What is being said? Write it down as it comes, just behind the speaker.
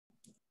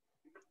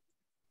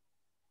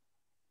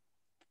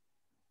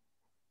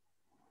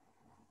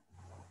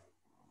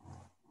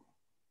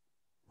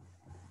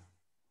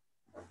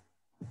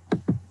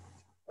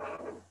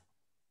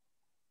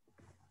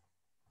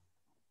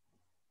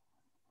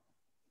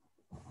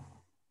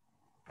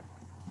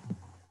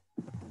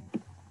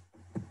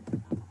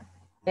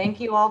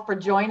Thank you all for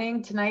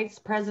joining tonight's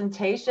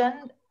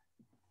presentation,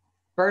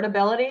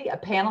 Birdability, a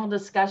panel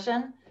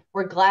discussion.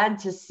 We're glad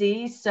to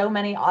see so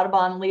many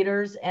Audubon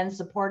leaders and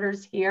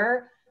supporters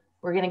here.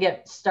 We're going to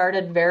get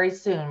started very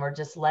soon. We're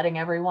just letting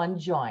everyone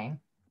join.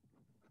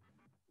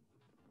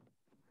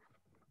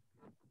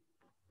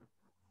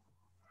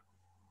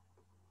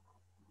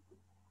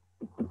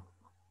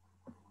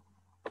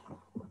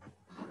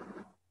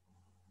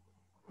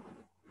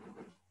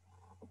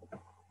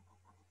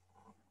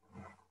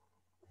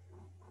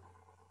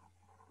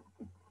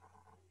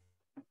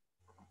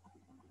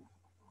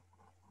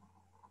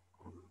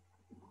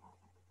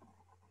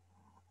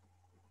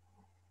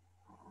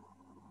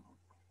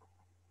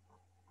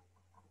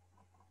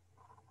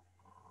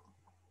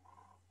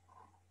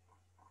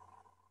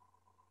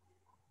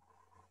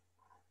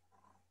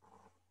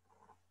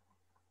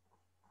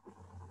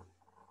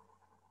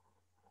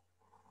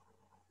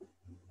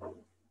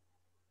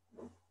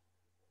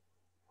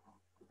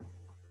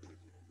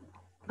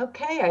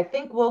 Okay, I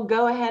think we'll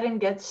go ahead and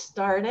get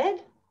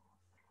started.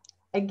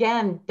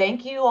 Again,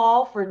 thank you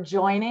all for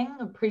joining.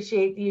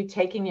 Appreciate you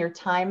taking your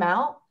time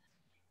out.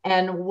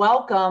 And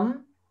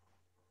welcome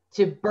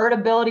to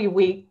Birdability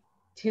Week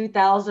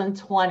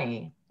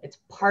 2020. It's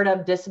part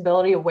of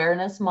Disability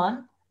Awareness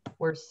Month.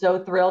 We're so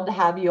thrilled to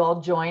have you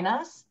all join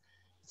us.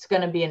 It's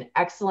going to be an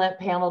excellent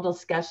panel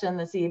discussion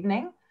this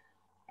evening.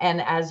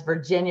 And as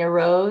Virginia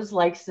Rose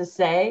likes to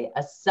say,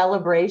 a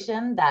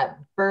celebration that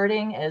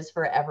birding is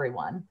for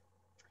everyone.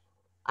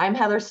 I'm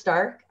Heather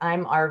Stark.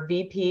 I'm our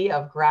VP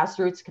of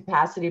Grassroots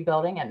Capacity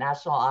Building at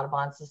National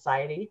Audubon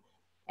Society.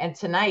 And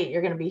tonight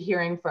you're going to be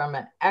hearing from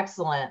an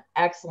excellent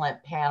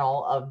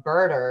panel of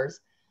birders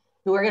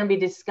who are going to be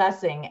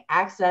discussing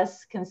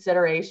access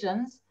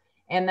considerations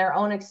and their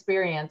own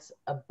experience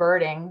of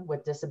birding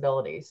with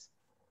disabilities.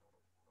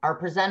 Our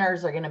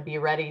presenters are going to be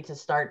ready to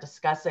start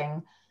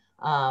discussing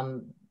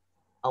a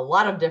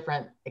lot of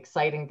different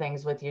exciting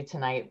things with you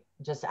tonight,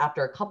 just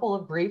after a couple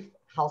of brief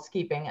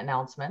housekeeping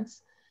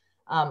announcements.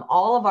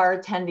 All of our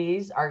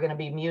attendees are going to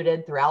be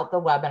muted throughout the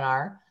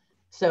webinar.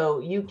 So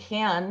you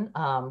can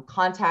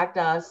contact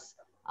us,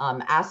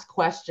 ask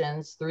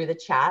questions through the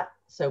chat.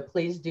 So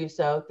please do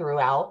so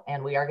throughout.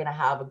 And we are going to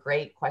have a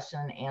great question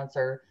and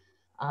answer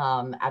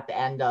at the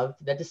end of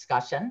the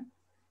discussion.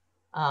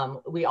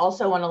 We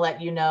also want to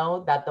let you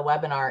know that the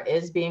webinar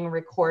is being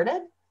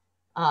recorded.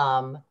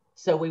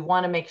 So we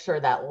want to make sure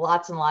that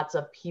lots and lots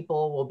of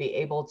people will be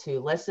able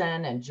to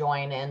listen and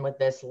join in with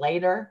this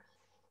later.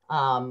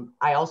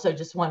 I also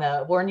just want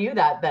to warn you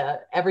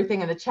that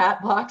everything in the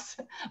chat box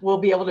will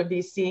be able to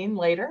be seen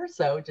later.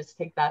 So just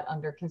take that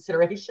under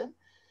consideration.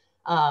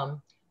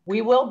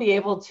 We will be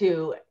able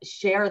to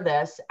share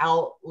this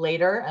out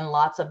later in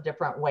lots of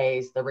different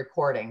ways, the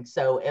recording.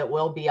 So it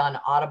will be on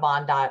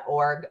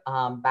audubon.org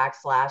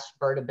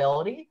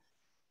 /birdability.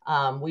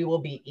 We will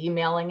be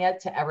emailing it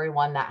to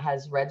everyone that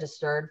has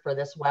registered for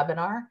this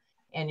webinar,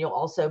 and you'll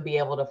also be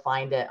able to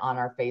find it on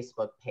our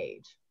Facebook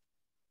page.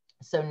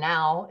 So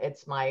now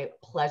it's my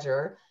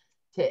pleasure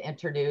to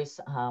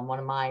introduce one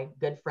of my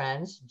good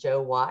friends,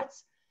 Joe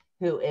Watts,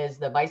 who is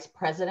the Vice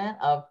President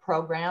of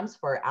Programs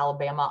for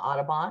Alabama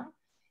Audubon.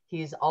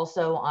 He's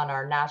also on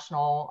our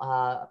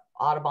National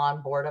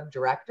Audubon Board of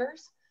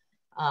Directors.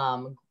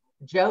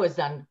 Joe has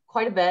done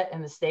quite a bit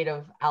in the state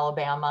of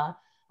Alabama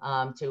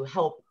to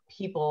help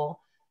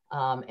people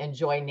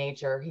enjoy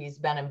nature. He's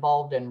been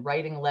involved in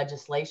writing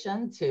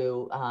legislation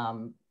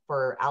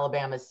for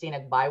Alabama's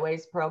Scenic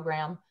Byways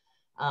program.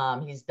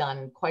 He's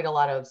done quite a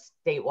lot of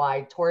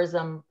statewide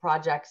tourism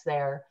projects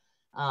there.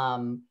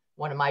 One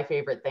of my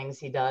favorite things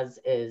he does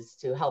is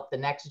to help the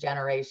next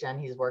generation.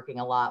 He's working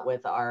a lot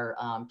with our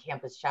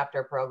campus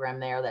chapter program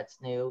there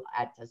that's new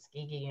at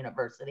Tuskegee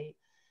University.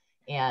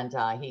 And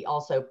he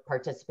also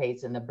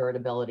participates in the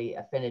Birdability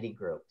Affinity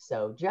Group.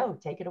 So Joe,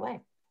 take it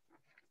away.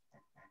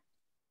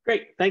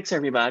 Great, thanks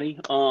everybody.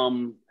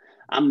 I'm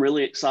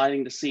really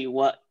excited to see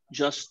what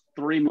just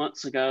 3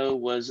 months ago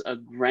was a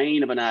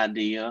grain of an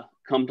idea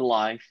come to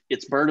life.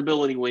 It's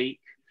Birdability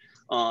Week,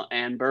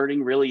 and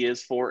birding really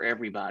is for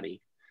everybody.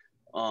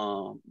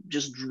 I'm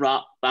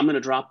going to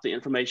drop the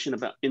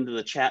information into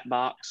the chat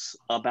box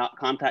about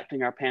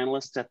contacting our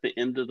panelists at the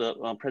end of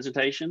the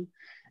presentation.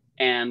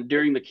 And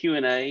during the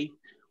Q&A,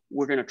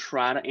 we're going to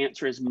try to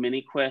answer as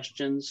many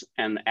questions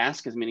and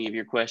ask as many of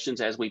your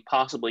questions as we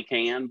possibly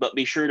can, but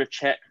be sure to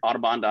check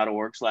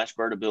audubon.org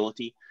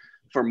 /birdability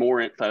for more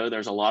info.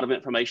 There's a lot of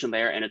information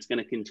there, and it's going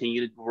to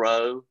continue to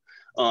grow.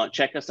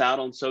 Check us out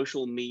on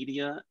social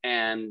media,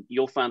 and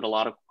you'll find a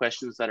lot of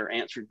questions that are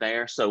answered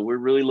there. So we're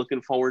really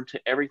looking forward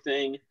to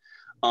everything.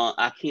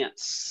 I can't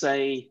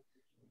say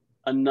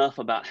enough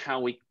about how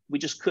we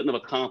just couldn't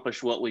have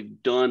accomplished what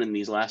we've done in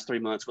these last 3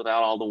 months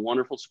without all the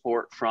wonderful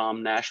support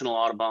from National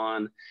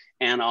Audubon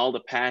and all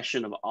the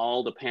passion of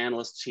all the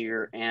panelists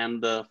here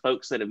and the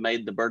folks that have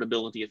made the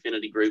Birdability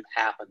Affinity Group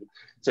happen.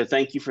 So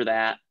thank you for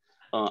that.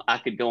 I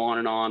could go on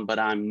and on, but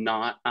I'm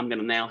not. I'm going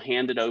to now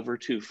hand it over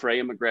to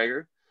Freya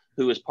McGregor,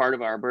 who is part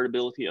of our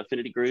Birdability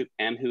affinity group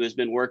and who has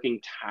been working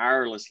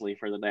tirelessly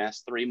for the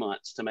last 3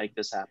 months to make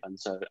this happen.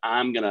 So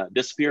I'm gonna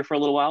disappear for a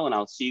little while and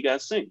I'll see you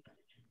guys soon.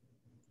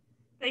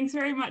 Thanks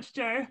very much,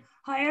 Joe.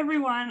 Hi,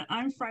 everyone.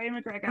 I'm Freya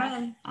McGregor.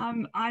 Hi.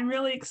 I'm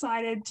really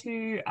excited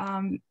to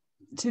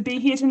be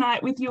here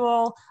tonight with you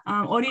all,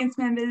 audience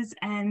members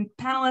and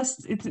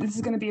panelists. This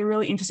is going to be a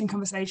really interesting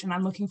conversation.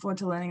 I'm looking forward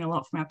to learning a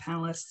lot from our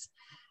panelists.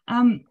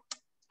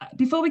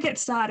 Before we get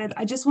started,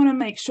 I just want to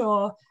make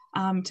sure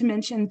to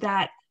mention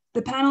that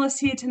the panelists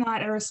here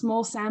tonight are a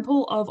small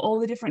sample of all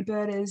the different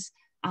birders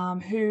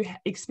who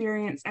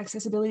experience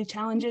accessibility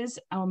challenges.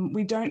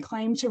 We don't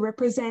claim to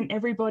represent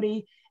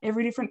everybody.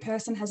 Every different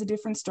person has a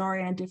different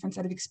story and a different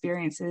set of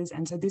experiences.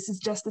 And so this is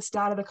just the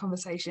start of the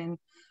conversation.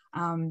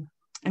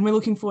 And we're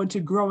looking forward to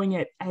growing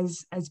it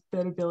as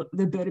the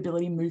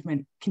Birdability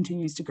movement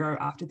continues to grow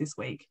after this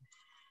week.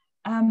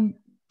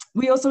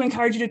 We also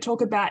encourage you to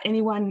talk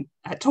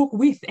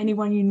with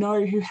anyone you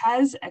know who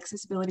has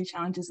accessibility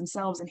challenges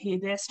themselves and hear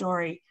their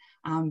story,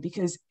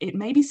 because it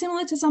may be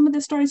similar to some of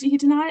the stories you hear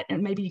tonight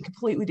and maybe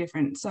completely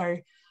different. So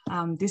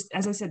this,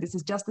 as I said, this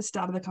is just the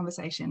start of the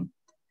conversation.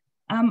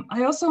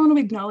 I also want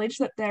to acknowledge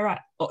that there are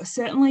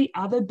certainly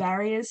other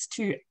barriers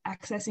to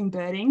accessing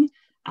birding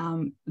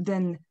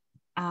than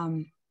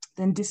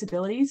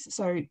disabilities.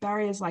 So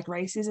barriers like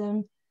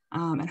racism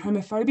and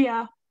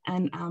homophobia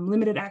and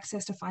limited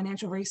access to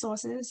financial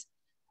resources.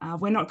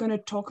 We're not going to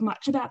talk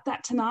much about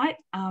that tonight,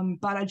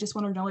 but I just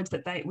want to acknowledge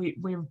that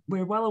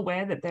we're well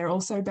aware that there are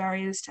also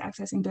barriers to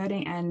accessing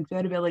birding, and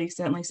Birdability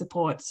certainly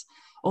supports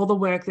all the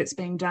work that's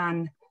being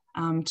done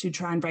to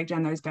try and break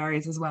down those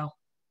barriers as well.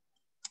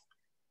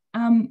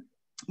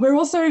 We're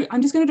also,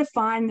 I'm just going to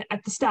define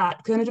at the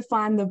start,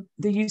 the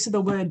use of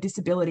the word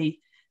disability.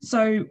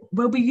 So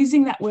we'll be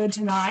using that word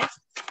tonight.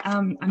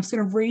 I'm just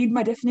going to read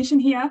my definition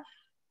here.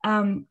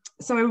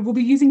 So we'll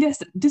be using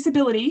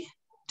disability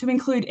to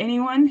include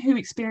anyone who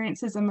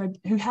experiences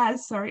who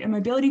has a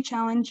mobility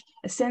challenge,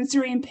 a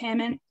sensory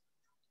impairment,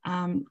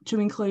 to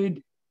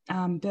include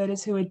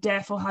birders who are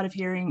deaf or hard of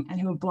hearing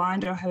and who are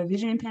blind or have a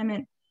vision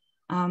impairment,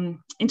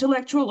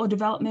 intellectual or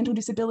developmental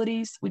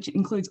disabilities, which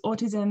includes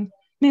autism,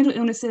 mental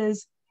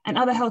illnesses, and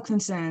other health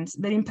concerns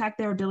that impact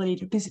their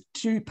ability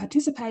to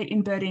participate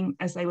in birding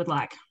as they would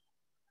like.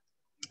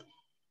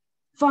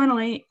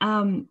 Finally,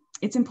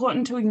 it's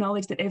important to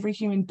acknowledge that every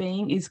human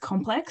being is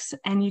complex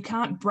and you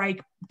can't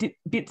break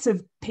bits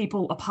of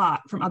people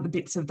apart from other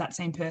bits of that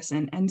same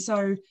person. And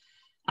so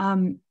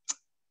the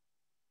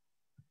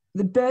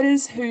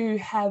birders who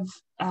have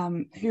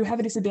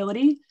a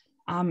disability,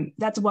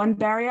 that's one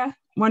barrier,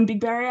 one big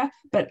barrier,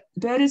 but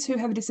birders who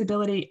have a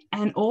disability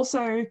and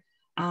also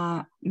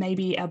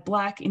maybe are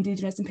Black,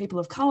 Indigenous and people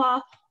of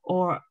colour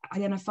or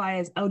identify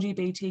as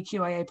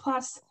LGBTQIA+,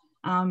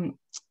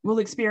 will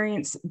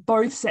experience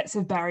both sets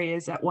of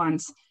barriers at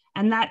once.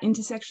 And that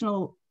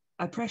intersectional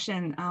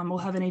oppression will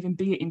have an even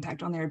bigger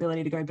impact on their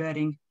ability to go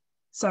birding.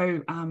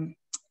 So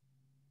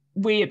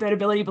we at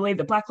Birdability believe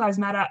that Black Lives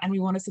Matter, and we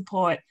want to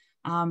support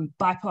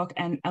BIPOC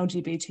and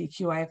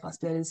LGBTQIA+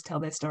 birders tell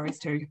their stories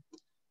too.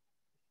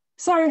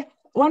 So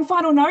one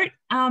final note,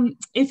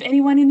 if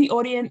anyone in the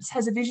audience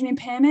has a vision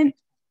impairment,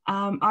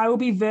 I will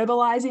be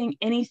verbalizing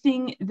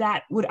anything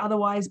that would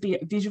otherwise be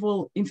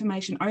visual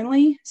information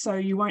only, so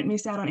you won't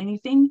miss out on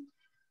anything.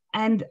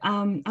 And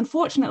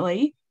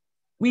unfortunately,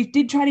 we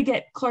did try to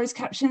get closed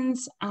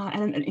captions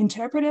and an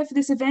interpreter for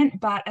this event,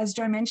 but as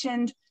Joe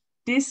mentioned,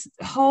 this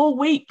whole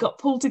week got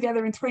pulled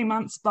together in 3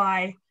 months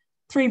by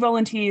 3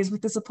 volunteers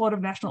with the support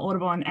of National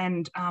Audubon,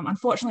 and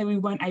unfortunately we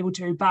weren't able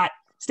to, but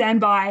stand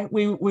by,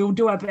 we will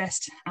do our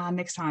best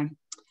next time.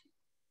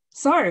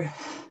 So,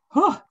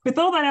 with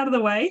all that out of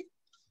the way,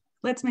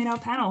 let's meet our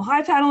panel.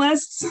 Hi,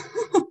 panelists.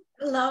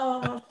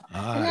 Hello.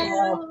 Hi.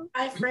 Hello.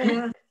 Hi,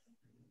 Freya.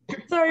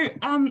 So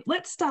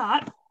let's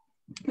start.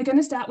 We're going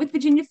to start with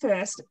Virginia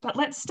first, but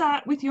let's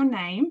start with your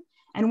name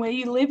and where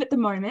you live at the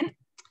moment.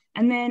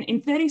 And then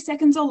in 30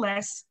 seconds or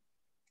less,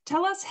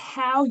 tell us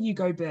how you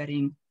go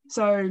birding.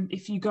 So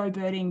if you go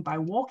birding by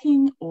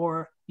walking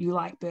or you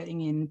like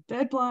birding in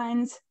bird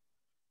blinds.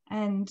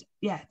 And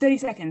yeah, 30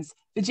 seconds.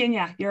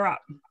 Virginia, you're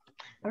up.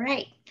 All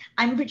right.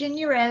 I'm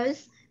Virginia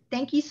Rose.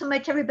 Thank you so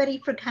much, everybody,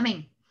 for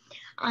coming.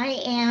 I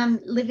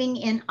am living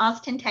in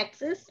Austin,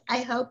 Texas,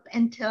 I hope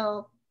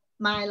until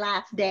my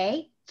last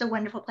day. It's a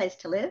wonderful place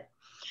to live.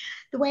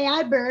 The way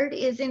I bird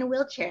is in a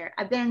wheelchair.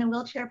 I've been in a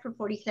wheelchair for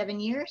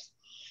 47 years,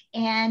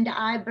 and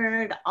I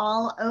bird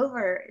all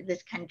over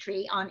this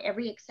country on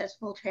every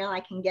accessible trail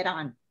I can get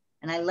on,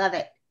 and I love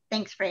it.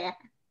 Thanks, Freya.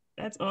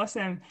 That's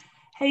awesome.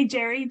 Hey,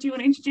 Jerry, do you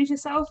want to introduce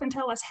yourself and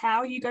tell us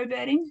how you go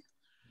birding?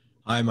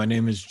 Hi, my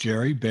name is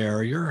Jerry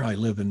Berrier. I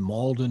live in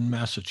Malden,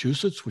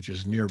 Massachusetts, which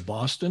is near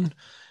Boston.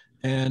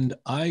 And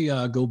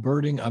I go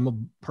birding. I'm a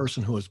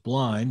person who is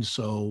blind,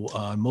 so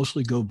I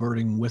mostly go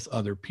birding with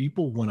other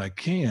people when I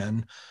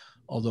can.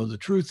 Although the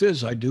truth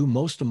is I do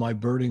most of my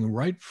birding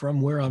right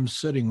from where I'm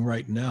sitting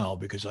right now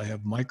because I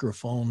have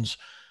microphones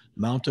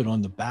mounted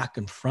on the back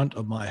and front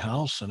of my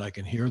house, and I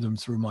can hear them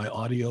through my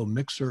audio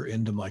mixer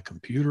into my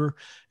computer,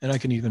 and I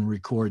can even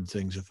record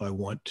things if I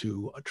want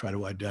to try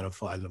to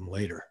identify them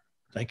later.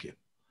 Thank you.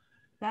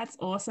 That's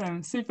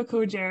awesome. Super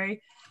cool,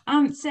 Jerry.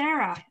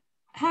 Sarah,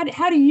 how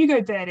do you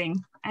go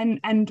birding,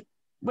 and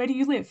where do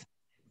you live?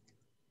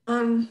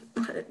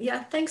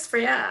 Yeah, thanks,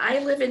 Freya. I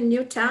live in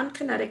Newtown,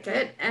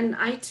 Connecticut, and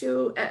I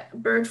too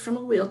bird from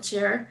a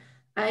wheelchair.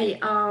 I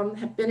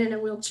have been in a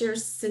wheelchair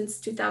since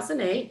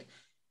 2008,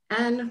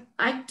 and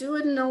I do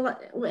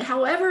it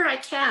however I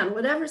can,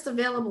 whatever's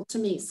available to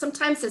me.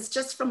 Sometimes it's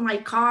just from my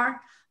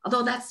car,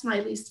 although that's my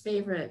least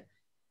favorite.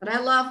 But I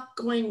love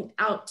going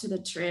out to the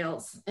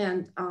trails,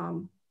 and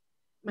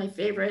my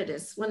favorite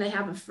is when I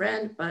have a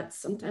friend, but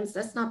sometimes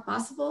that's not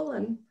possible,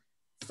 and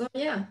so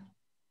yeah.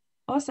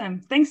 Awesome.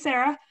 Thanks,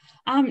 Sarah.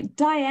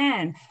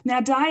 Diane. Now,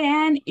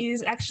 Diane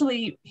is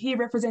actually here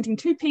representing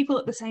two people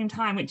at the same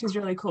time, which is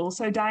really cool.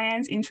 So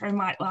Diane's intro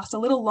might last a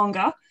little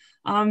longer.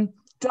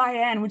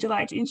 Diane, would you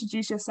like to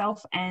introduce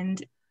yourself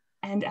and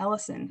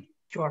Allison?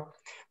 Sure.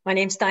 My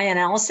name's Diane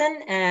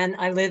Allison, and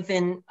I live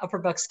in Upper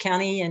Bucks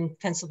County in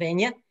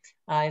Pennsylvania.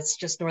 It's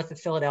just north of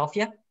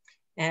Philadelphia.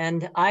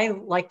 And I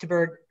like to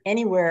bird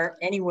anywhere,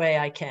 any way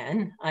I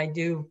can. I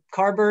do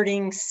car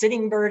birding,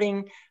 sitting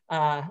birding,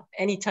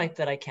 any type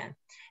that I can.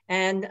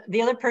 And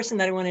the other person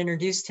that I want to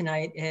introduce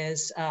tonight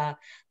is a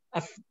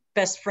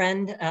best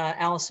friend,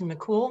 Allison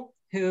McCool,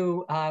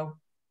 who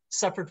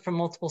suffered from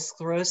multiple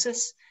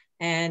sclerosis,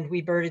 and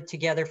we birded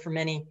together for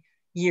many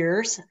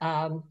years.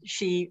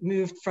 She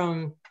moved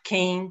from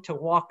cane to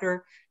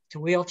walker to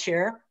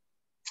wheelchair.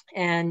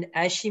 And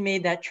as she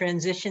made that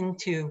transition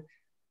to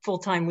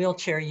full-time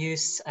wheelchair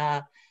use,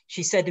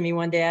 she said to me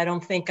one day, "I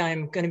don't think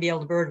I'm going to be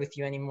able to bird with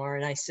you anymore."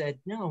 And I said,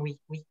 "No,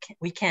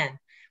 we can.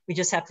 We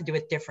just have to do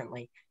it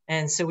differently."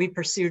 And so we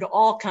pursued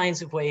all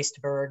kinds of ways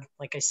to bird.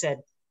 Like I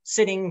said,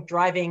 sitting,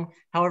 driving,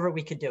 however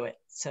we could do it.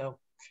 So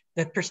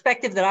the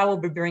perspective that I will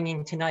be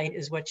bringing tonight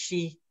is what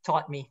she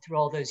taught me through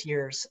all those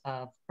years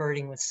of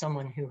birding with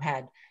someone who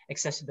had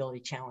accessibility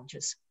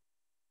challenges.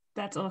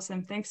 That's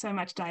awesome. Thanks so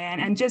much, Diane.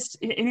 And just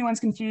if anyone's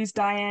confused,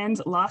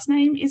 Diane's last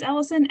name is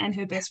Allison and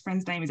her best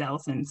friend's name is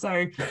Allison.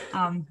 So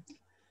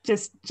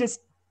that's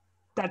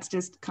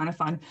just kind of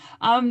fun.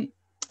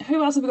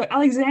 Who else have we got?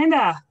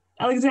 Alexander.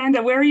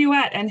 Alexander, where are you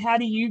at and how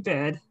do you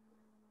bird?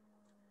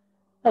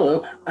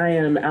 Hello, I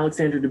am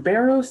Alexander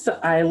deBarros.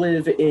 I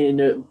live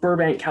in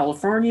Burbank,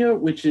 California,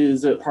 which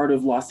is a part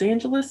of Los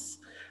Angeles.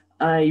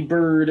 I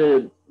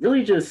bird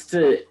really just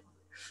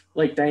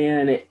like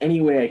Diane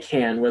any way I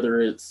can,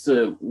 whether it's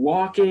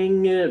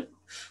walking,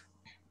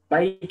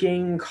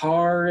 biking,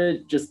 car,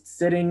 just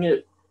sitting.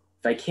 If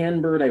I can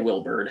bird, I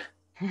will bird.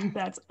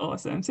 That's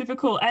awesome. Super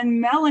cool. And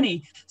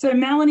Melanie. So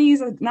Melanie is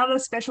another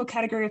special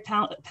category of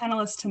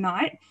panelists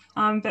tonight.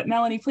 But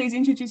Melanie, please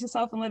introduce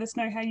yourself and let us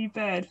know how you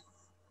bird.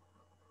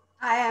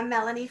 I am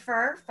Melanie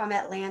Furr from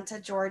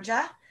Atlanta,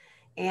 Georgia.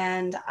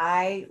 And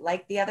I,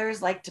 like the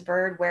others, like to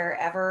bird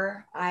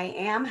wherever I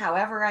am,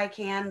 however I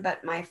can.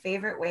 But my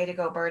favorite way to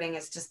go birding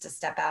is just to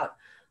step out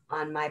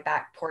on my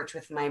back porch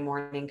with my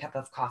morning cup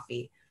of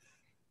coffee.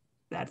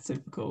 That's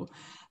super cool.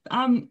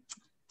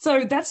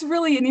 So that's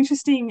really an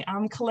interesting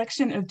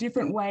collection of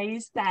different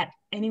ways that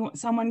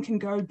someone can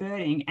go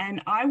birding.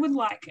 And I would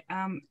like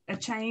a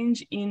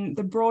change in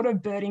the broader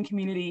birding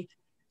community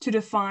to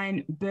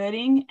define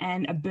birding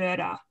and a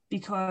birder,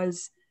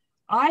 because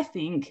I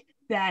think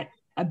that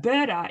a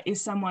birder is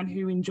someone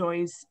who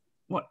enjoys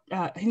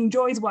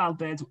wild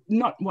birds,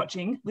 not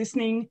watching,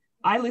 listening.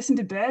 I listen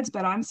to birds,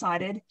 but I'm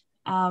sighted.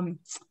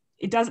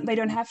 You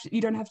don't have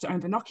to own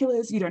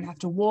binoculars, you don't have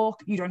to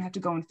walk, you don't have to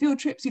go on field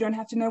trips, you don't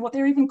have to know what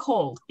they're even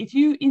called. If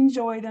you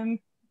enjoy them,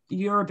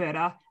 you're a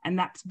birder, and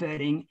that's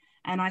birding.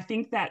 And I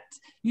think that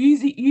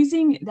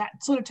using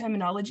that sort of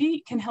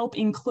terminology can help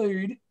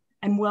include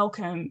and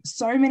welcome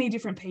so many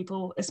different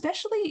people,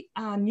 especially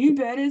new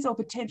birders or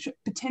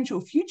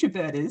potential future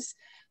birders,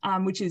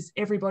 which is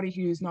everybody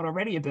who's not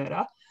already a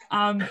birder.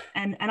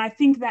 And I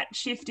think that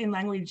shift in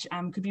language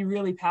could be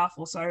really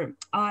powerful. So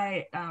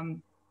I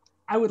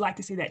would like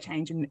to see that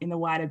change in the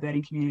wider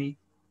birding community.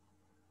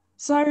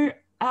 So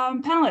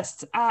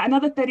panelists,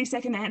 another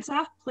 30-second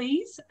answer,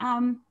 please.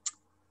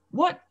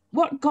 What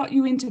got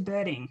you into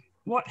birding?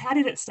 How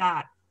did it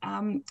start?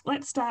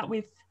 Let's start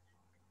with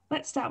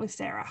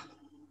Sarah.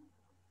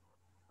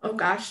 Oh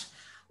gosh.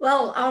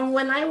 Well,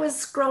 when I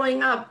was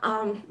growing up,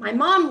 my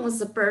mom was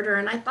a birder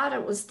and I thought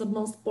it was the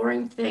most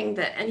boring thing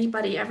that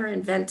anybody ever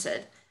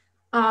invented.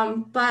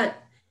 But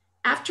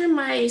after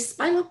my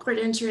spinal cord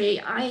injury,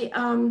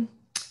 I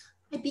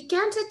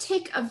began to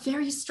take a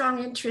very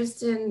strong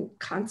interest in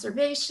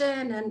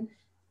conservation and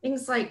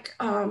things like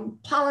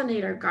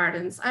pollinator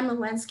gardens. I'm a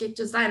landscape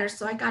designer,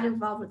 so I got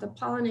involved with the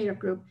pollinator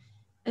group.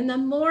 And the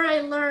more I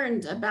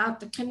learned about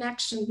the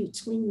connection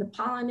between the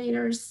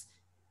pollinators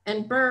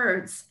and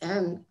birds,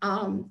 and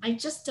I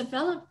just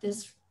developed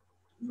this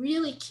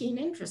really keen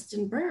interest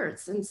in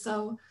birds. And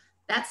so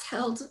that's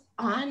held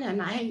on, and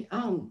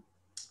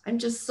I'm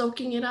just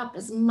soaking it up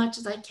as much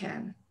as I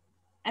can.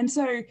 And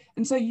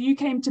so you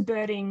came to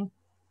birding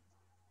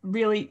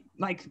really,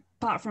 like,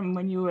 apart from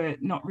when you were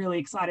not really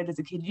excited as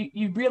a kid,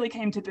 you really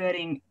came to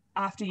birding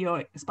after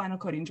your spinal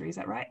cord injury, is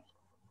that right?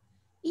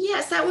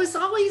 Yes, I was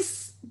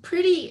always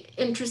pretty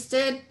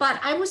interested, but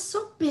I was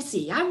so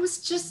busy. I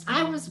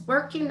was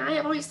working. I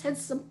always had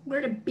somewhere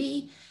to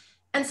be.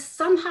 And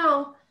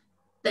somehow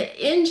the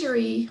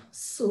injury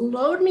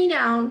slowed me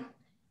down,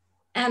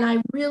 and I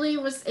really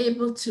was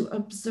able to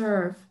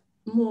observe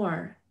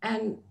more.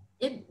 And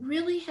it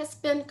really has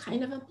been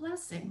kind of a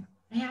blessing,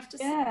 I have to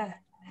say. Yeah.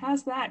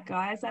 How's that,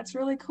 guys? That's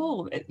really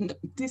cool.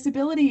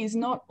 Disability is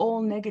not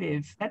all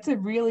negative. That's a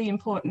really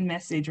important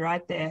message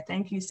right there.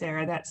 Thank you,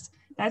 Sarah.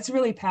 That's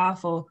really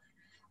powerful.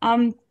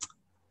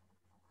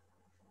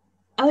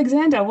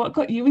 Alexander, what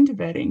got you into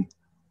birding?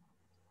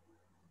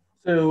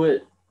 So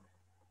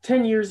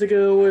 10 years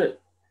ago,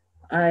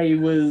 I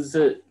was,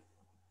 a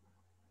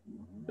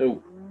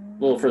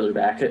little further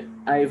back,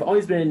 I've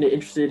always been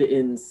interested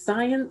in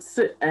science,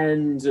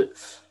 and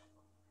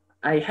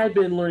I had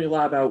been learning a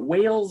lot about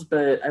whales,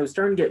 but I was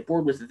starting to get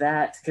bored with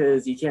that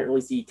because you can't really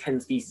see 10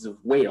 species of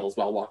whales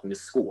while walking to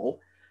school.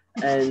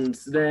 And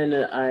then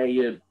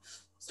I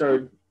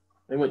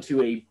went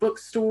to a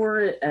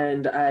bookstore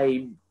and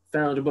I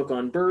found a book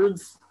on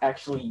birds,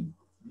 actually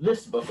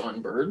this book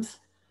on birds,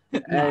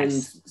 Nice. and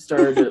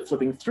started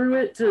flipping through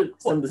it to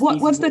some of the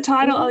species. What's the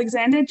title,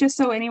 Alexander, just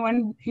so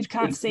anyone who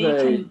can't see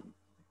can...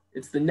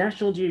 It's the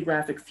National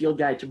Geographic Field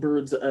Guide to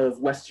Birds of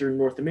Western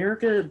North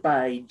America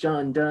by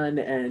John Dunn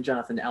and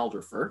Jonathan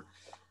Alderfer.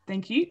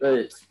 Thank you.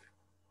 But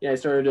yeah, I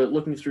started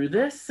looking through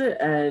this,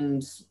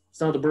 and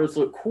some of the birds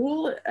look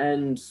cool,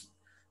 and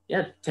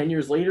yeah, 10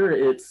 years later,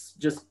 it's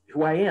just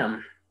who I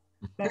am.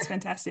 That's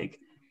fantastic.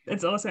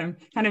 That's awesome.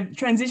 Kind of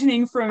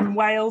transitioning from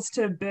whales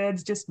to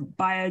birds just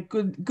by a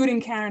good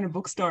encounter in a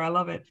bookstore. I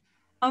love it.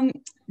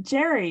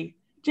 Jerry,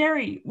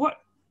 what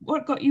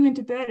got you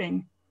into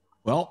birding?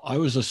 Well, I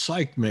was a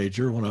psych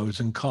major when I was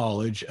in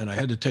college, and I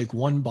had to take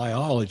one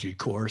biology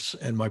course,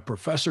 and my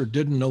professor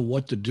didn't know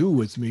what to do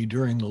with me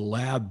during the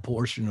lab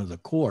portion of the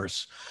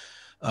course.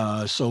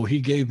 So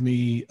he gave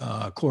me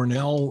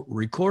Cornell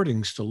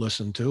recordings to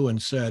listen to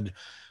and said,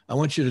 I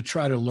want you to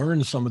try to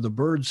learn some of the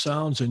bird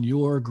sounds, and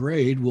your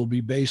grade will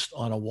be based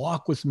on a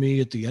walk with me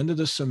at the end of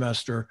the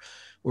semester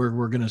where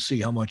we're going to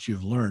see how much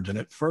you've learned. And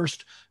at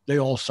first, they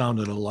all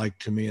sounded alike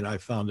to me, and I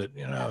found it,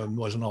 I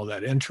wasn't all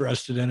that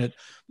interested in it.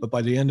 But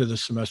by the end of the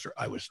semester,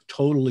 I was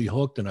totally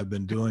hooked, and I've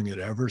been doing it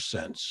ever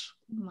since.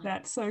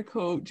 That's so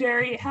cool.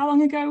 Jerry, how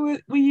long ago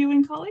were you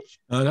in college?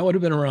 That would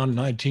have been around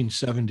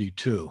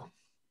 1972.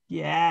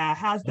 Yeah,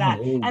 how's that?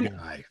 I'm an old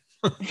guy.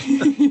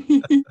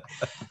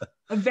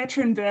 A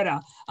veteran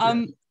birder.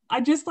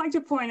 I'd just like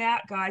to point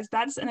out, guys,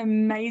 that's an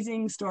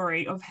amazing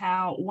story of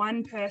how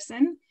one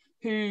person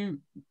who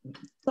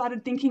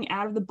started thinking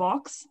out of the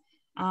box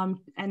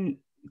and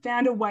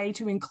found a way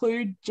to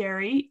include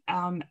Jerry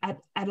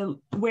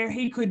where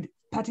he could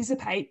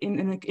participate in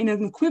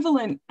an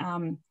equivalent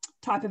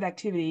type of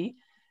activity.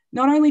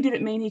 Not only did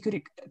it mean he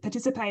could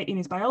participate in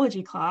his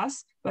biology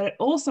class, but it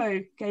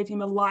also gave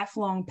him a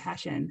lifelong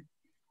passion.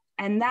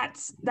 And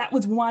that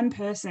was one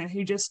person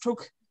who just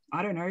took,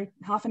 I don't know,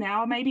 half an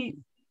hour maybe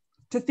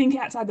to think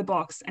outside the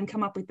box and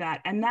come up with that.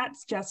 And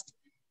that's just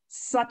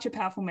such a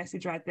powerful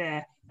message right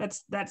there.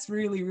 That's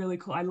really, really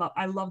cool.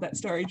 I love that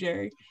story,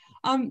 Jerry.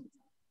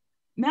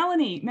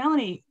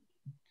 Melanie,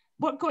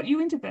 what got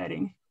you into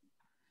birding?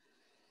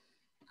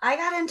 I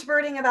got into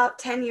birding about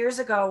 10 years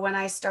ago when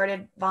I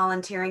started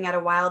volunteering at a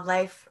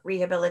wildlife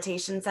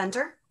rehabilitation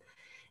center.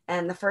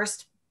 And the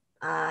first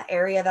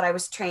area that I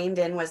was trained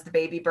in was the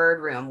baby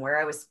bird room, where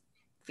I was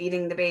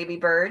feeding the baby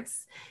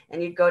birds,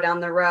 and you'd go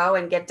down the row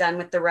and get done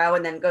with the row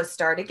and then go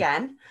start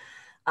again.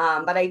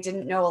 But I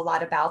didn't know a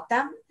lot about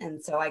them.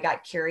 And so I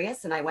got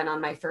curious and I went on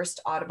my first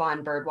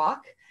Audubon bird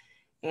walk.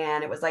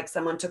 And it was like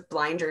someone took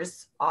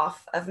blinders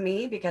off of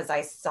me because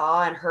I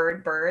saw and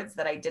heard birds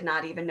that I did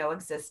not even know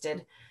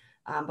existed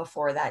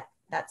before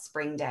that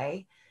spring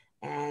day.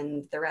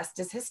 And the rest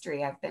is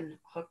history. I've been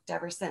hooked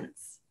ever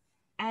since.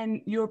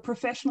 And you're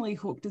professionally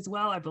hooked as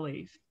well, I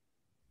believe.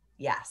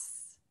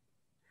 Yes.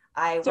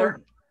 I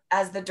work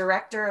as the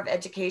director of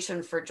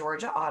education for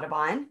Georgia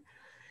Audubon.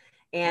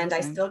 And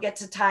awesome. I still get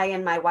to tie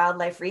in my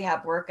wildlife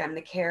rehab work. I'm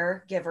the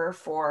caregiver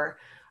for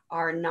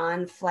our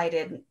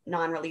non-flighted,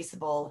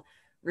 non-releasable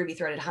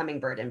ruby-throated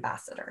hummingbird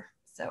ambassador.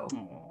 So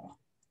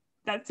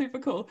that's super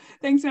cool.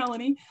 Thanks,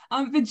 Melanie.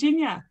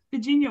 Virginia,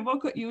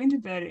 what got you into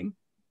birding?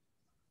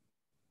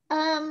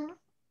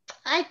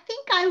 I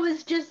think I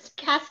was just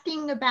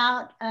casting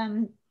about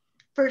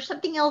for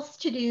something else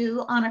to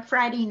do on a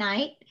Friday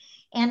night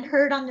and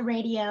heard on the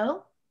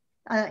radio,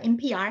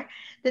 NPR,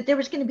 that there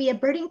was going to be a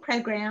birding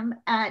program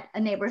at a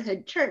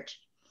neighborhood church.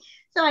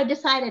 So I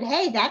decided,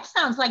 hey, that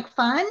sounds like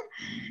fun.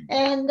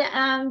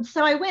 And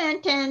so I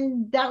went,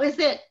 and that was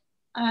it.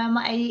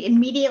 I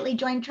immediately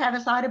joined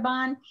Travis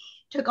Audubon,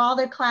 took all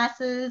their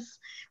classes,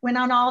 went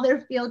on all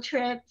their field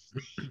trips,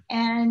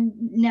 and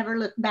never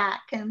looked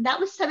back. And that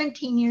was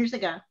 17 years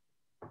ago.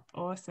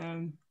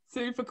 Awesome.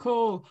 Super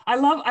cool. I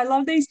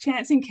love these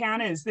chance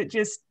encounters that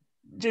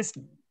just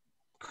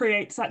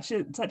create such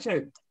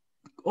a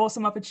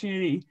awesome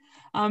opportunity.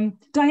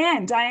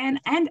 Diane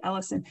and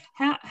Allison,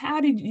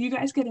 how did you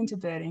guys get into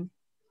birding?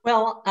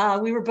 Well,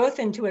 we were both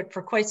into it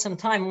for quite some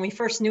time. When we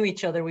first knew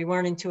each other, we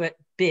weren't into it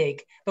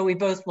big, but we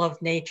both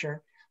loved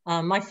nature.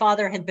 My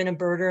father had been a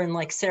birder, and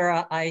like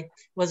Sarah, I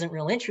wasn't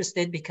real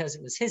interested because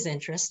it was his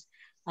interest.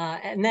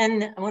 And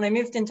then when I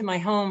moved into my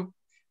home,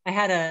 I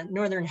had a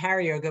Northern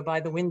Harrier go by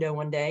the window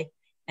one day,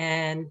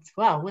 and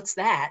wow, what's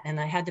that? And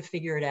I had to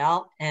figure it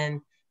out.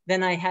 And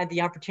then I had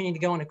the opportunity to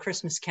go on a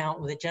Christmas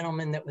count with a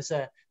gentleman that was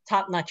a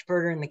top-notch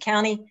birder in the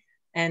county,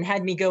 and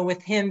had me go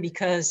with him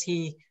because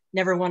he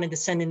never wanted to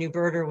send a new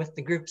birder with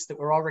the groups that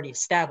were already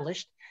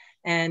established.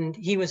 And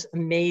he was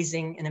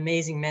amazing, an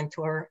amazing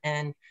mentor.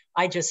 And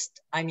I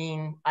just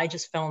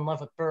fell in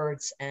love with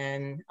birds,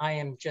 and I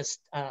am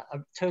just a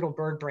total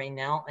bird brain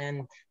now.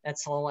 And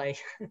that's all I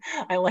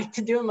like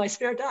to do in my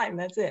spare time.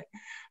 That's it.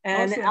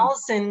 And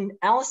awesome.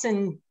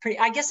 Allison,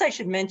 I guess I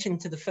should mention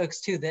to the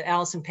folks too, that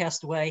Allison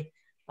passed away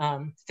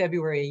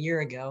February a year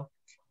ago.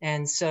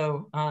 And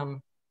so,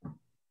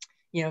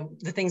 you know,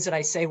 the things that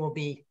I say will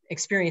be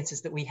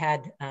experiences that we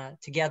had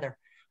together.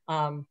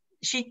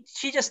 She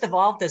just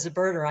evolved as a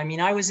birder. I mean,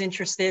 I was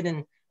interested,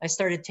 and I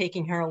started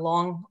taking her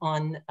along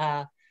on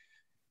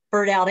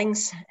bird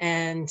outings,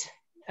 and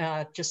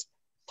just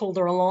pulled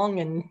her along,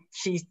 and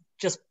she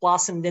just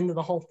blossomed into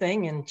the whole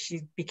thing, and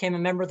she became a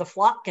member of the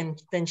flock,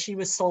 and then she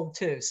was sold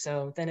too.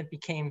 So then it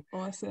became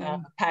awesome.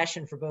 A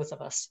passion for both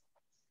of us.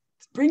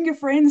 Bring your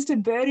friends to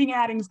birding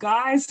outings,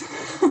 guys.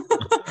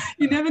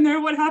 You never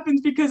know what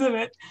happens because of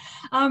it.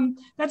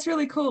 That's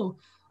really cool.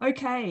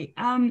 Okay.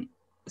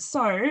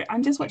 So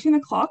I'm just watching the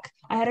clock.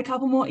 I had a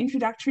couple more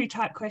introductory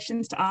type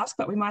questions to ask,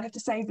 but we might have to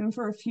save them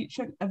for a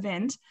future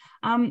event.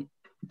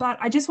 But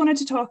I just wanted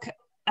to talk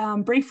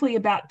briefly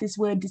about this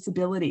word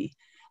disability.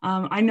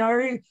 I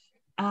know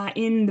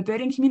in the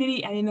birding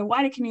community and in the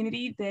wider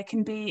community, there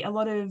can be a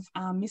lot of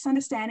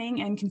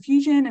misunderstanding and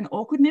confusion and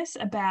awkwardness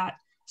about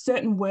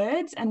certain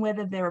words and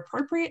whether they're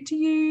appropriate to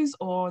use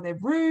or they're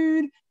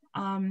rude.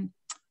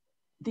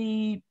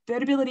 The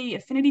Birdability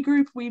Affinity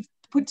Group, we've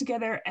put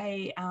together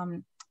a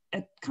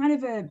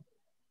kind of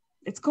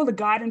it's called a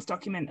guidance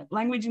document,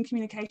 language and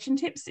communication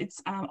tips. It's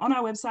on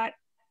our website,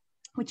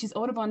 which is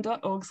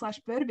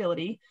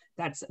audubon.org/birdability.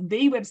 That's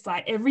the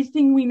website.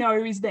 Everything we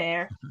know is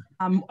there,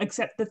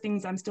 except the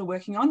things I'm still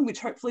working on, which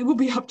hopefully will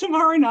be up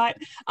tomorrow night.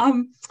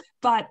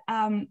 But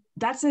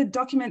that's a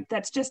document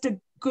that's just a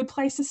good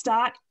place to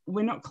start.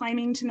 We're not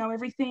claiming to know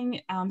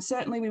everything.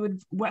 Certainly we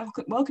would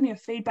welcome your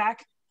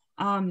feedback.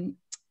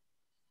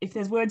 If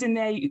there's words in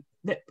there,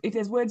 if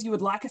there's words you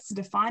would like us to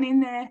define in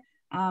there,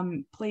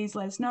 please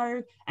let us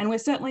know. And we're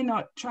certainly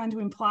not trying to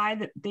imply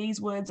that these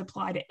words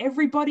apply to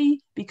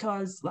everybody,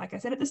 because like I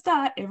said at the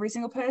start, every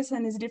single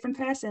person is a different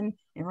person.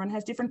 Everyone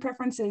has different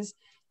preferences.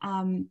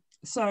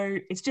 So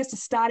it's just a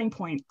starting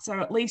point. So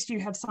at least you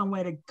have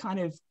somewhere to kind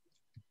of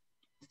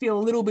feel a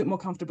little bit more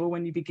comfortable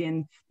when you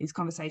begin these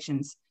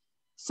conversations.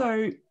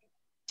 So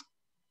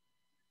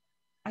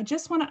I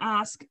just want to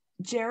ask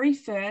Jerry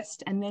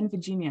first and then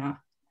Virginia.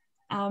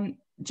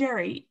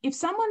 Jerry, if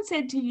someone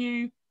said to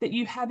you that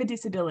you have a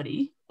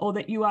disability or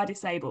that you are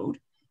disabled,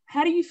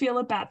 how do you feel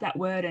about that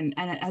word and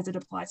as it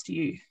applies to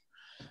you?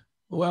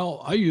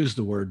 Well, I use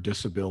the word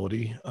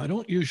disability. I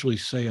don't usually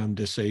say I'm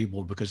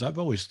disabled because I've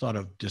always thought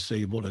of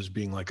disabled as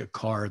being like a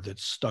car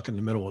that's stuck in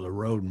the middle of the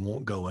road and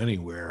won't go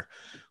anywhere,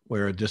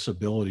 where a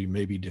disability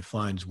maybe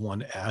defines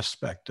one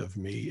aspect of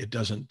me. It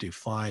doesn't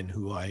define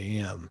who I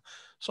am.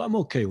 So I'm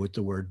okay with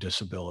the word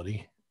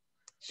disability.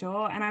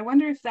 Sure. And I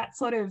wonder if that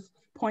sort of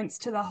points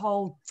to the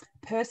whole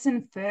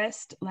person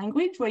first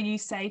language, where you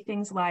say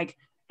things like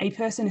a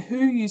person who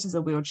uses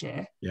a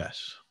wheelchair.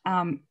 Yes.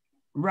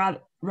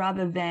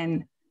 Rather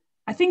than,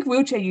 I think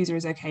wheelchair user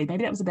is okay.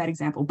 Maybe that was a bad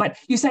example, but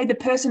you say the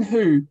person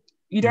who.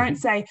 You don't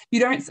say,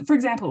 for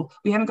example,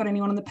 we haven't got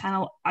anyone on the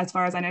panel, as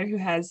far as I know, who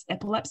has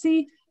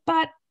epilepsy,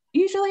 but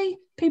usually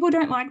people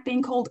don't like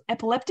being called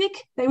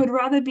epileptic. They would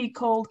rather be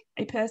called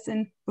a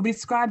person, or be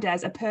described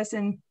as a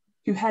person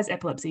who has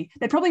epilepsy.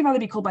 They'd probably rather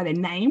be called by their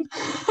name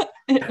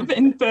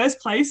in first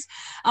place.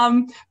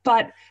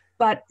 But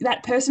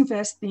that person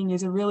first thing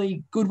is a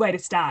really good way to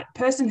start.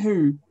 Person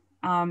who.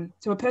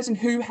 So a person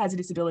who has a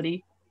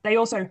disability, they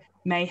also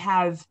may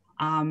have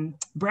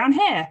brown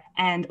hair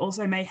and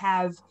also may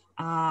have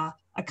a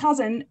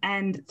cousin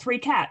and 3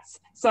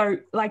 cats. So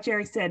like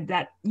Jerry said,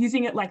 that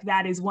using it like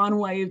that is one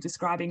way of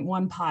describing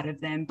one part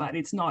of them, but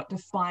it's not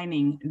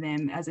defining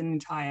them as an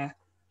entire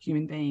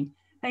human being.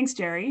 Thanks,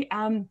 Jerry.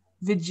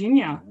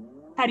 Virginia,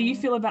 how do you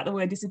feel about the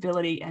word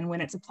disability and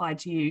when it's applied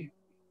to you?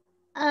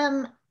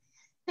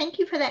 Thank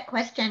you for that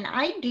question.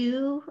 I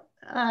do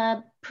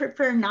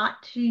prefer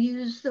not to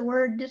use the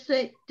word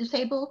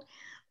disabled,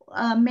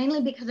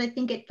 mainly because I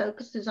think it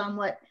focuses on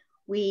what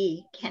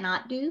we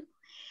cannot do.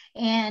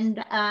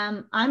 And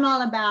I'm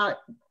all about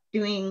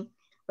doing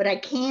what I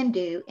can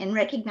do and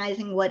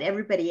recognizing what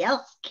everybody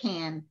else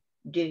can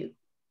do.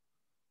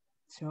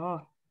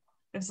 Sure,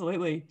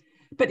 absolutely.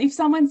 but if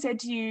someone said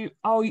to you,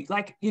 oh,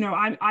 like, you know,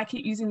 I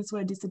keep using this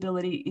word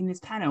disability in this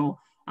panel,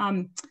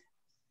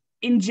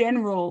 in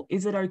general,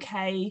 is it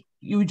okay?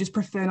 You would just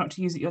prefer not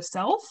to use it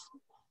yourself?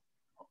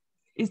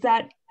 Is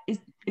that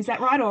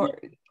right? Or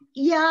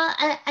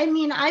yeah, I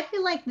mean, I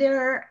feel like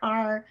there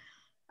are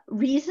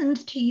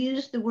reasons to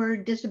use the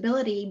word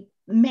disability,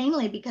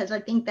 mainly because I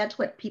think that's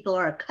what people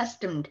are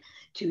accustomed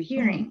to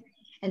hearing. Mm.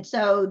 And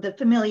so the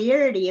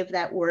familiarity of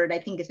that word, I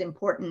think, is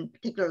important,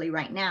 particularly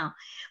right now.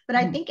 But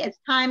I think as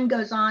time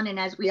goes on and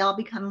as we all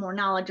become more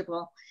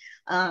knowledgeable,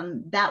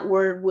 that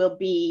word will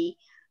be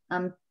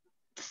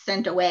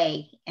sent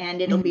away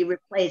and it'll be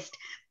replaced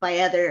by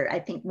other, I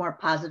think, more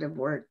positive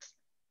words.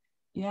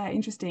 Yeah,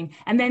 interesting.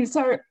 And then,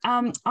 so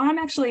I'm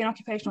actually an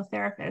occupational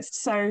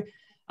therapist. So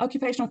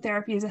occupational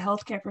therapy is a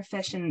healthcare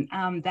profession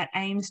that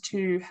aims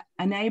to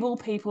enable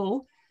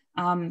people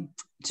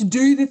to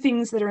do the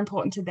things that are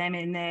important to them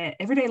in their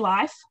everyday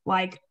life,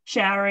 like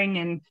showering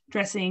and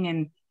dressing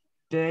and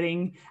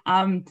birding,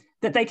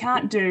 that they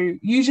can't do,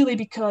 usually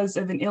because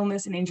of an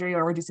illness, an injury,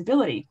 or a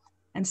disability.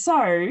 And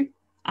so,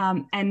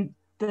 and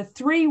the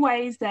three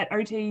ways that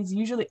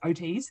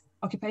OTs,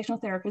 occupational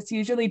therapists,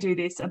 usually do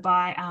this are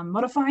by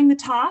modifying the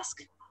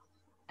task,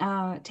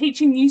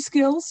 teaching new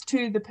skills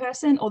to the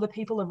person or the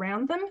people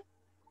around them,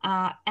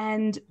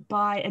 and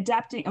by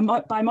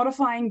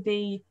modifying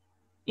the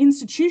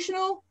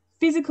institutional,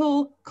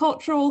 physical,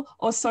 cultural,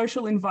 or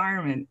social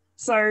environment.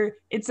 So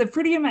it's a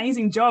pretty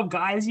amazing job,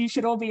 guys. You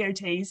should all be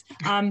OTs.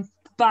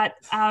 But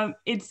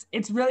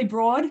it's really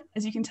broad,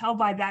 as you can tell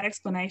by that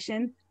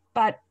explanation.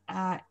 But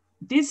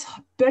this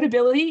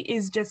Birdability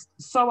is just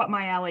so up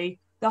my alley.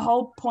 The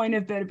whole point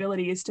of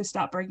Birdability is to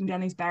start breaking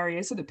down these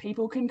barriers so that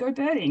people can go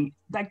birding.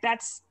 Like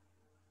that's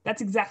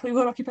exactly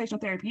what occupational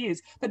therapy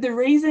is. But the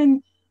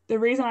reason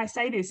I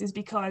say this is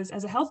because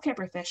as a healthcare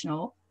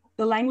professional,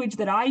 the language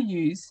that I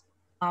use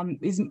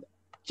is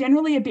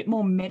generally a bit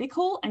more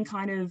medical and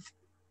kind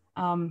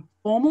of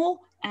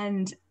formal,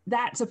 and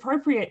that's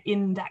appropriate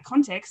in that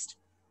context,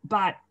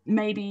 but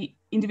maybe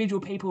individual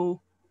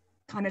people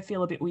kind of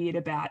feel a bit weird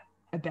about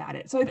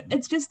it. So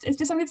it's just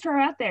something to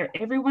throw out there.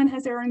 Everyone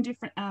has their own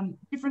different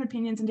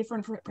opinions and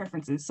different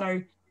preferences.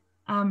 So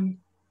I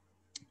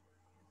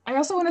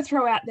also want to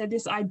throw out there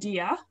this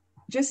idea,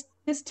 just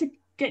to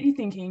get you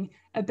thinking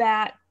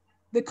about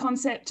the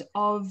concept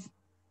of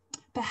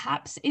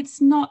perhaps it's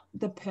not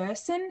the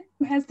person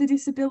who has the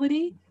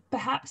disability,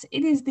 perhaps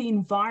it is the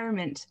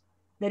environment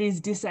that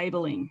is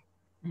disabling.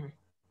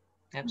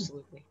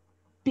 Absolutely.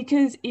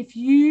 Because if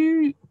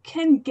you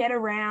can get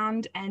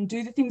around and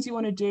do the things you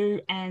want to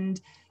do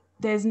and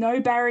there's no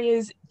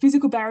barriers,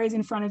 physical barriers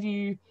in front of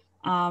you,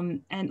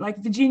 and like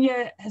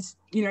Virginia has,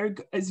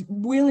 is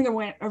wheeling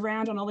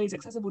around on all these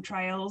accessible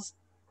trails,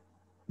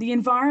 the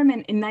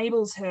environment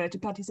enables her to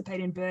participate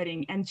in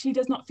birding and she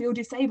does not feel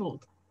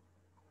disabled.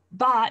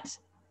 But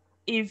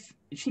if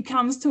she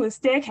comes to a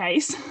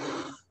staircase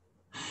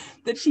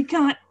that she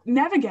can't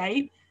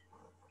navigate,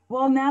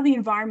 well, now the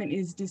environment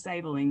is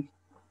disabling.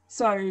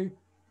 So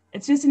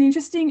it's just an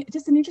interesting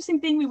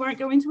thing. We won't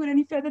go into it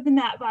any further than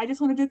that, but I just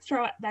wanted to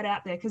throw that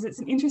out there because it's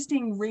an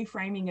interesting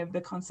reframing of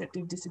the concept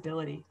of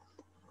disability.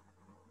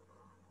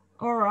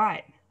 All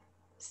right,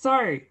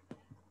 so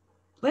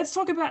let's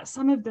talk about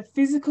some of the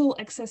physical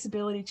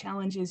accessibility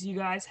challenges you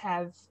guys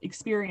have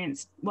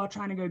experienced while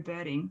trying to go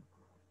birding.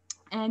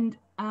 And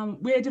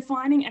we're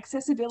defining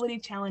accessibility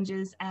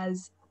challenges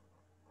as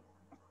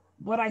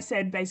what I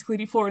said basically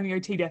before in the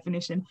OT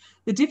definition: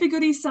 the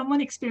difficulties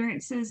someone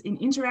experiences in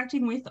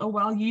interacting with or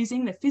while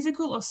using the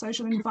physical or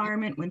social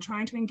environment when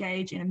trying to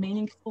engage in a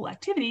meaningful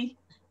activity,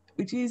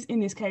 which is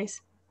in this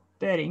case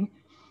birding.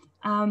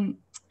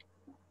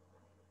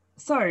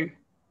 So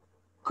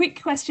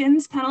quick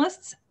questions,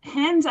 panelists.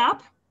 Hands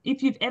up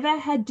if you've ever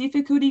had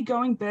difficulty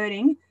going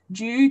birding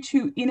due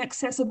to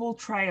inaccessible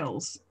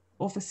trails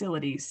or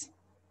facilities.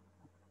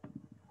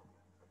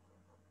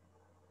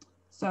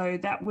 So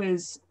that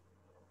was,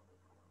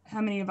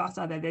 how many of us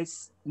are there?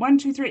 There's 1,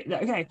 2, 3.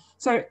 Okay,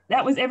 so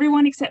that was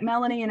everyone except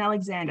Melanie and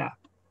Alexander.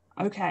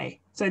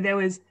 Okay, so there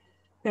was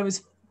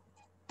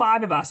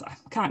 5 of us. I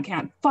can't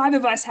count. 5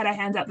 of us had our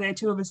hands up there,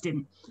 2 of us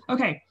didn't.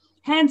 Okay,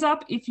 hands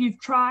up if you've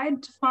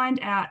tried to find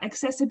out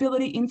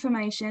accessibility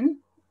information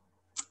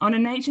on a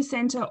nature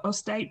center or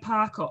state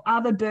park or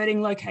other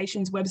birding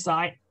locations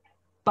website,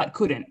 but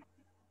couldn't.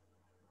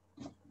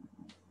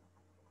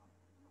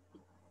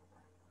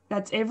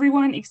 That's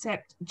everyone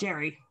except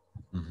Jerry.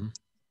 Mm-hmm.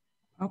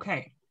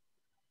 Okay.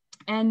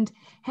 And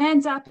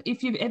hands up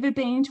if you've ever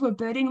been to a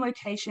birding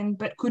location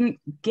but couldn't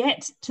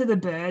get to the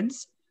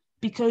birds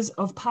because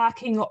of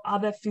parking or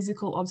other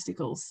physical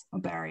obstacles or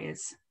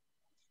barriers.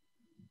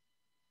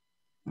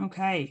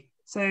 Okay,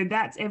 so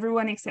that's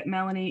everyone except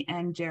Melanie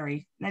and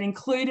Jerry. That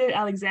included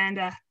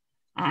Alexander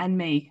and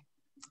me.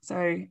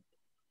 So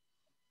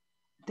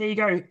there you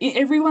go.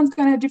 Everyone's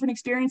going to have different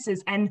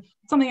experiences. And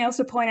something else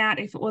to point out,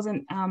 if it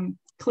wasn't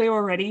clear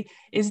already,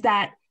 is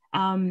that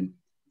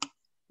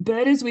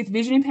birders with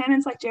vision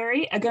impairments like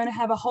Jerry are going to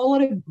have a whole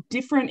lot of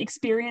different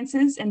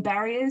experiences and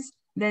barriers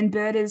than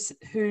birders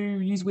who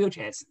use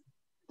wheelchairs.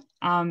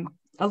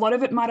 A lot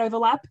of it might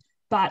overlap,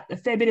 but a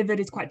fair bit of it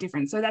is quite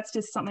different. So that's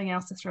just something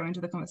else to throw into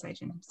the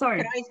conversation. So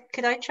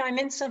could I chime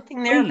in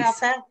something there about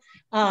that?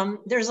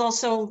 There's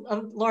also a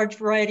large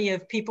variety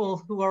of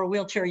people who are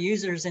wheelchair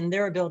users and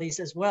their abilities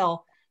as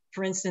well.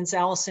 For instance,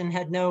 Allison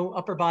had no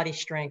upper body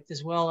strength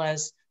as well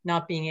as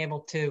not being able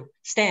to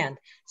stand.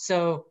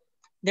 So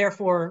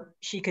therefore,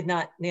 she could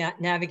not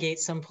navigate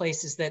some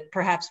places that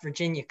perhaps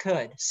Virginia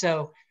could.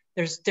 So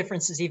there's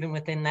differences even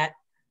within that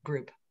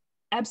group.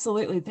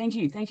 Absolutely. Thank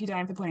you,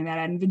 Diane, for pointing that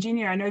out. And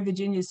Virginia, I know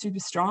Virginia is super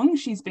strong.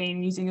 She's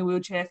been using a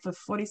wheelchair for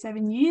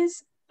 47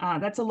 years.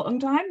 That's a long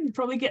time. You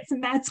probably get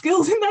some bad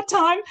skills in that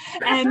time.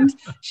 And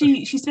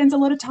she spends a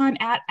lot of time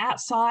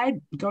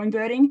outside going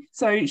birding.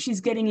 So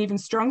she's getting even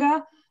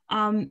stronger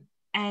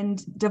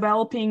and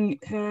developing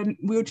her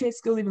wheelchair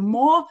skills even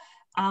more.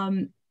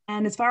 And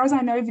as far as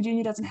I know,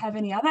 Virginia doesn't have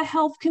any other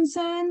health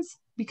concerns,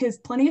 because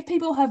plenty of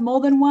people have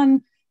more than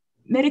one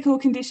medical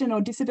condition or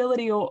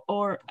disability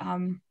or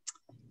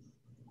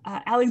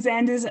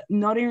Alexander's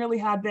nodding really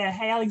hard there.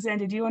 Hey,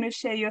 Alexander, do you want to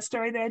share your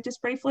story there just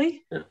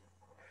briefly? Yeah.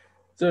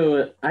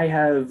 So I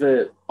have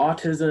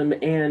autism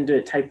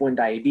and type 1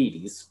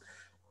 diabetes.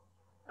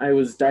 I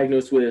was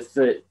diagnosed with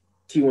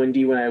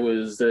T1D when I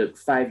was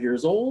 5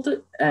 years old,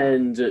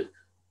 and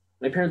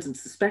my parents had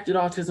suspected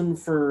autism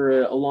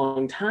for a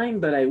long time,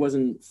 but I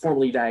wasn't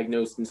formally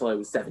diagnosed until I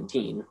was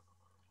 17.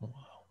 Oh,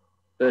 wow.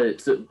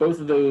 But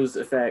both of those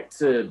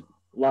affect a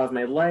lot of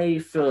my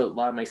life, a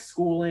lot of my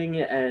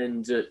schooling,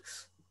 and the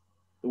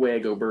way I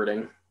go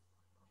birding.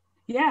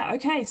 Yeah,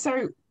 okay.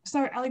 So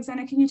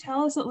Alexander, can you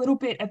tell us a little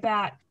bit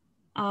about,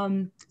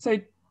 so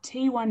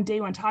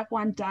T1D1, type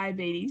 1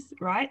 diabetes,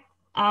 right?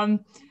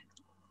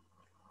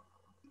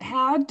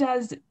 How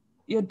does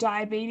your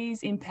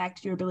diabetes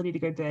impact your ability to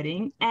go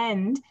birding,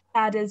 and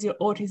how does your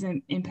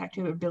autism impact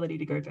your ability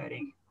to go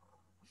birding?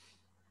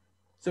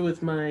 So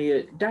with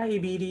my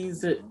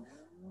diabetes,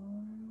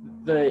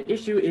 the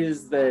issue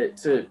is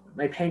that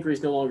my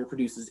pancreas no longer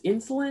produces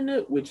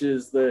insulin, which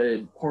is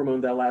the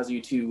hormone that allows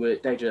you to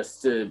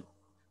digest,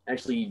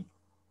 actually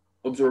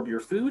absorb your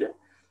food.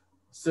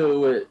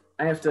 So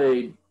I have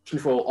to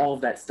control all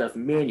of that stuff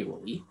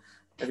manually.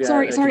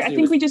 Sorry, I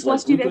think we just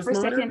lost you there for a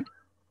second.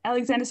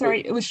 Alexander,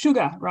 sorry, it was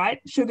sugar, right?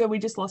 Sugar, we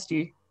just lost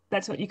you.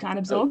 That's what you can't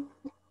absorb?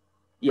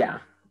 Yeah.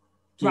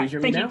 Can you hear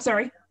me now? Thank you,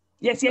 sorry.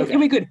 Yes, Okay.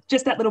 We're good.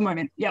 Just that little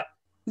moment. Yep,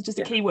 it's just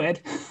a key word.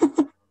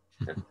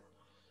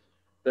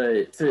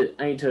 But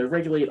I need to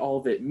regulate all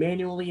of it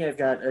manually. I've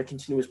got a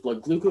continuous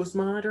blood glucose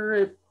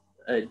monitor,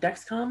 a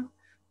Dexcom,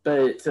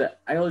 but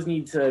I always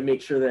need to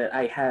make sure that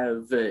I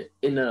have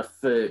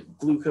enough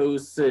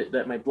glucose,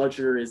 that my blood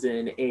sugar is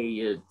in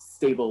a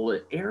stable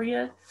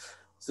area,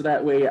 so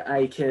that way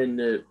I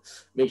can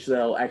make sure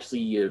that I'll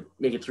actually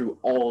make it through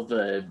all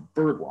the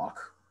bird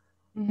walk.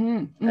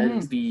 Mm-hmm.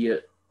 And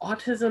the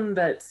autism,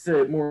 that's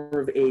more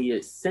of a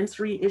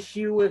sensory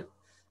issue.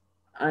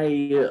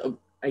 I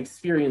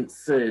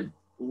experience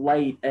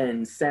light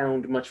and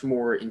sound much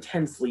more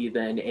intensely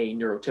than a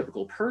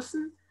neurotypical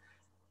person.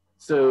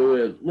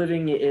 So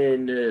living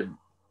in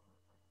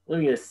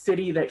a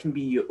city, that can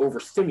be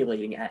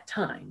overstimulating at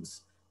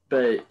times.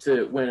 But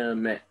when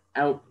I'm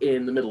out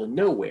in the middle of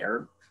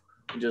nowhere,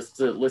 just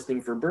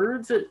listening for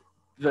birds,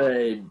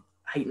 the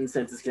heightened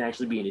senses can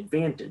actually be an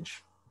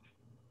advantage.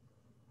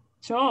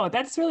 Sure,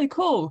 that's really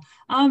cool.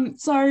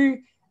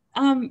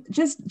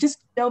 Just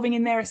delving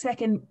in there a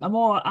second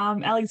more,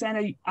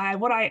 Alexander,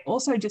 what I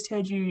also just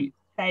heard you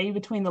say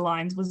between the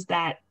lines was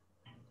that,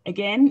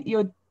 again,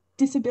 your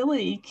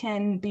disability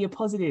can be a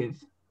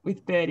positive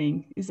with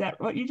birding. Is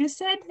that what you just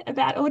said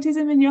about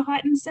autism and your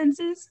heightened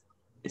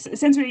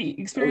sensory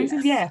experiences?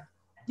 Oh, yes.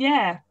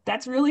 Yeah,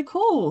 that's really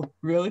cool.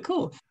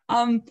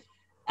 And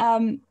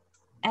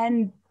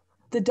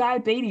the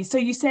diabetes. So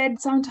you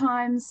said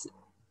sometimes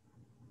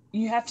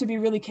you have to be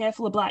really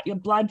careful about your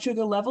blood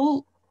sugar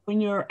level when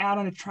you're out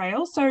on a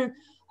trail. So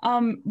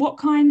what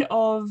kind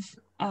of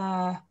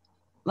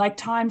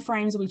time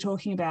frames are we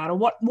talking about, or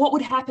what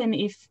would happen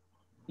if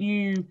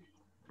you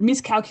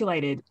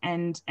miscalculated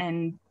and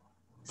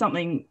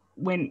something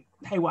went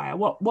haywire?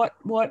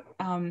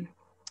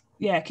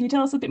 Can you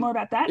tell us a bit more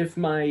about that? If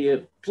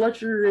my blood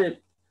sugar,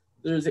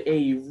 there's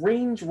a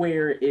range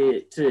where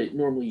it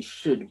normally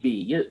should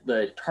be,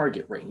 the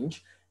target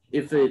range.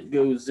 If it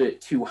goes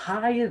too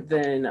high,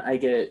 then I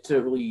get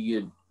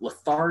really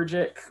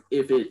lethargic.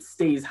 If it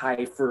stays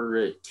high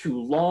for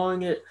too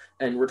long,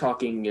 and we're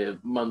talking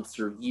months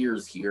or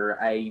years here,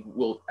 I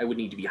would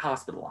need to be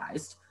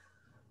hospitalized.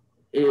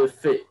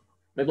 If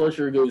my blood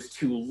sugar goes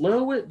too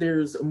low,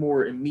 there's a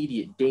more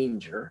immediate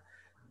danger,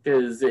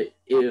 because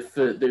if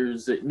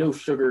there's no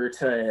sugar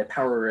to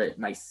power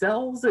my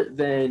cells,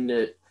 then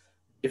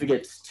if it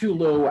gets too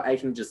low, I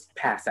can just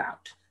pass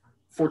out.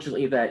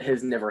 Fortunately, that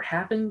has never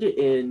happened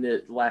in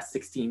the last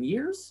 16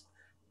 years,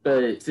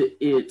 but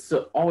it's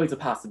always a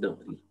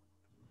possibility.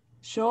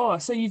 Sure.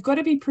 So you've got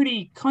to be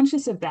pretty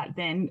conscious of that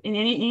then in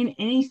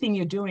anything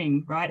you're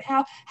doing, right?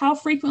 How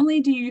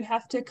frequently do you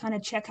have to kind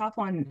of check up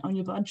on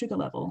your blood sugar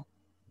level?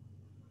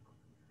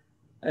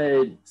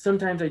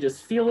 Sometimes I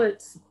just feel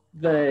it.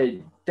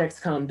 the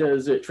Dexcom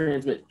does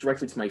transmit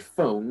directly to my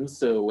phone,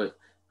 so I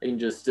can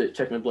just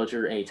check my blood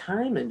sugar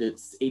anytime, and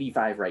it's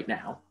 85 right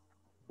now,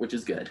 which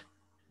is good.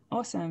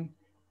 Awesome.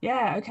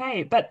 Yeah,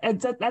 okay. But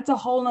that's a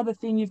whole other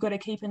thing you've got to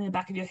keep in the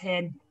back of your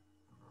head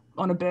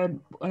on a bird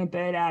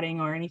outing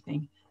or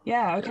anything.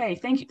 Yeah, okay.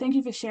 Thank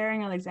you for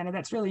sharing, Alexander.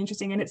 That's really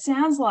interesting. And it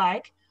sounds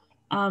like,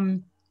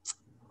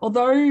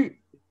 although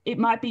it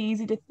might be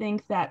easy to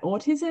think that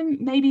autism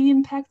maybe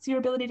impacts your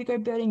ability to go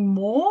birding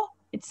more,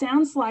 it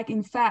sounds like,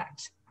 in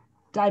fact,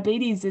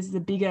 diabetes is the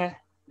bigger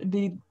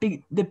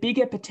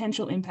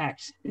potential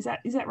impact. Is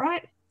that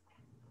right?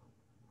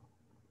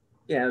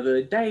 Yeah,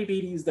 the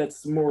diabetes,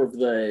 that's more of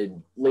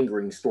the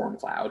lingering storm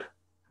cloud.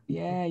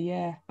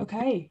 Yeah.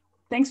 Okay.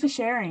 Thanks for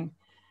sharing.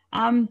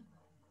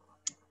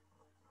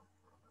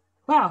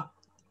 Wow.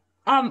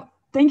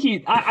 Thank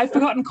you. I've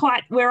forgotten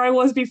quite where I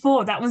was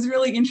before. That was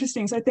really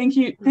interesting. So thank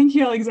you,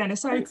 Alexander.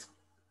 So, Thanks.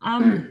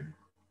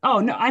 oh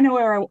no, I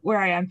know where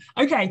I am.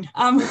 Okay.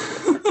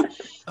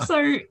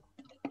 So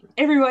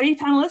everybody,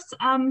 panelists,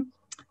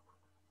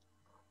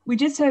 we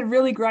just heard a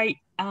really great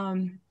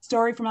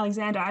story from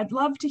Alexander. I'd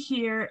love to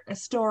hear a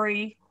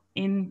story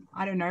in,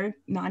 I don't know,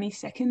 90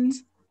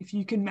 seconds, if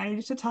you can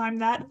manage to time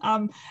that,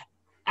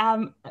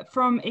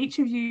 from each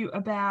of you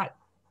about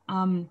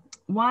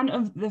one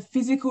of the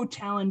physical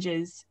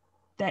challenges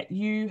that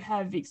you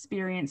have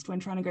experienced when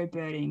trying to go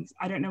birding.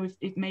 I don't know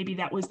if maybe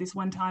that was this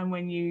one time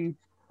when you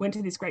went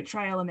to this great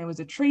trail and there was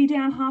a tree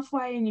down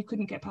halfway and you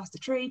couldn't get past the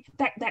tree,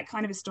 that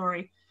kind of a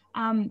story.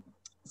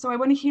 So I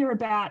want to hear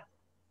about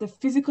the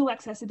physical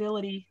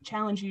accessibility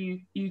challenge you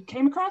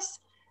came across,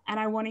 and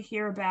I want to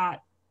hear about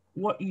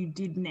what you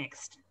did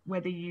next,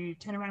 whether you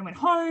turned around and went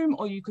home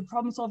or you could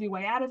problem solve your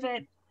way out of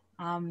it.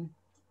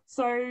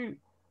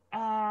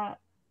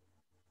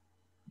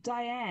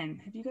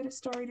 Diane, have you got a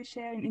story to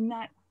share in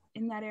that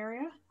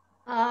area?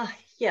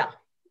 Yeah.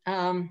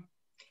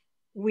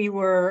 We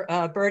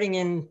were birding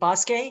in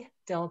Bosque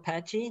del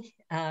Apache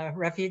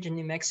Refuge in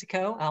New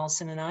Mexico,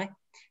 Allison and I,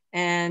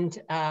 and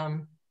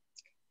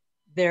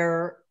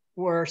there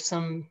were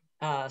some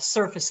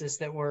surfaces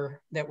that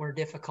were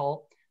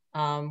difficult.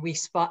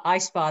 I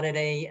spotted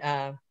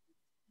a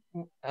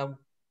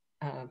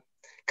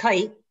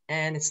kite,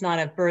 and it's not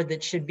a bird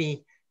that should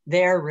be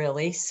there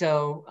really.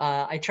 So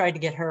I tried to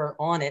get her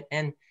on it.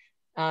 And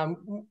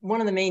one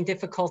of the main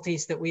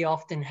difficulties that we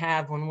often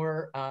have when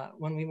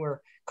we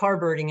were car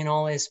birding and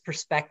all is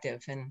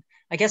perspective. And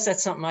I guess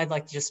that's something I'd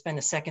like to just spend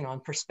a second on,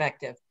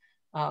 perspective.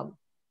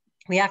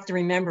 We have to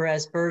remember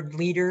as bird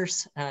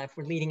leaders, if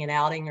we're leading an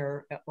outing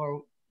or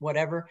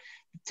whatever,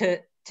 to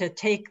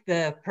take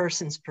the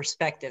person's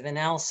perspective. And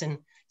Allison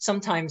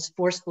sometimes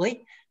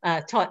forcefully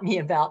taught me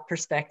about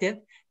perspective,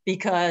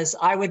 because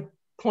I would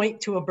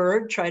point to a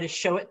bird, try to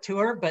show it to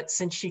her, but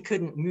since she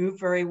couldn't move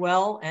very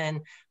well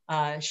and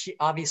she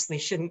obviously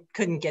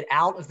couldn't get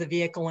out of the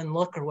vehicle and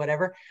look or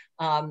whatever,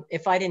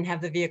 if I didn't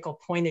have the vehicle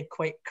pointed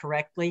quite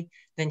correctly,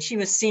 then she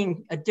was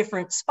seeing a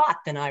different spot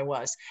than I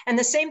was. And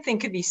the same thing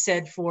could be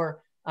said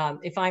for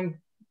if I'm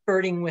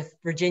birding with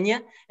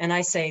Virginia and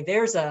I say,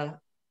 there's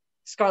a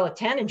scarlet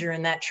tanager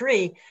in that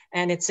tree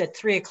and it's at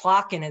 3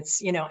 o'clock and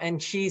it's, and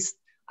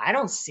I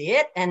don't see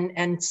it.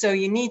 And so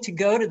you need to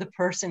go to the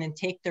person and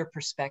take their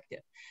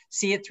perspective,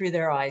 see it through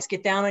their eyes,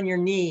 get down on your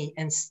knee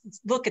and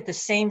look at the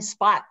same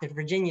spot that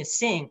Virginia's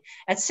seeing.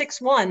 At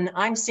 6'1",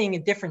 I'm seeing a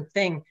different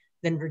thing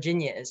than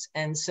Virginia is.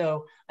 And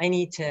so I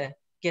need to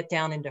get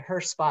down into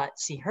her spot,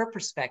 see her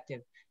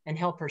perspective and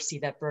help her see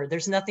that bird.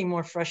 There's nothing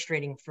more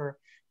frustrating for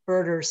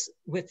birders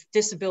with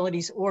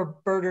disabilities or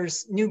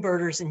new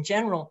birders in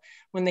general,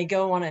 when they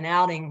go on an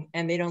outing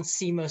and they don't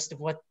see most of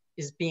what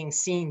is being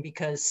seen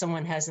because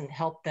someone hasn't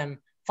helped them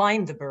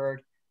find the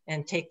bird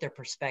and take their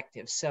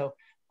perspective. So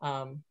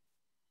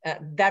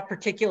that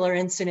particular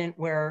incident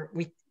where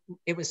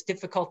it was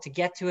difficult to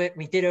get to it,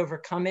 we did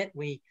overcome it.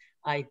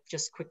 I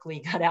just quickly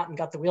got out and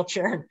got the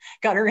wheelchair and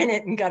got her in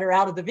it and got her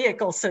out of the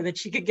vehicle so that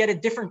she could get a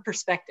different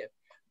perspective.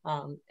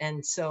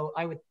 And so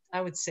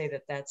I would say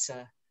that that's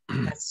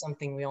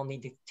something we all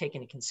need to take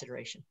into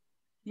consideration.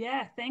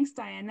 Yeah, thanks,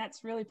 Diane.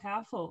 That's really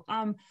powerful.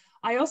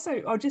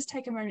 I'll just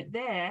take a moment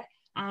there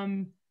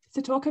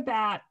to talk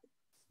about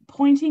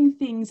pointing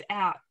things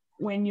out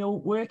when you're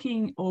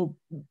working or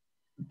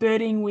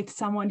birding with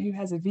someone who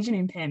has a vision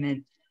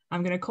impairment.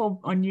 I'm going to call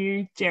on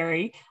you,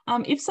 Jerry.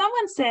 If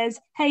someone says,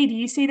 hey, do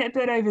you see that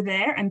bird over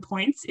there, and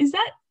points, is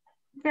that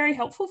very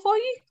helpful for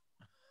you?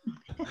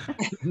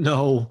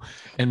 No,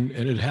 and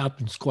it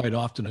happens quite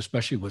often,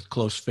 especially with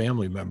close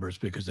family members,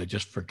 because they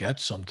just forget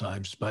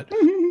sometimes, but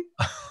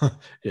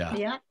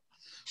yeah.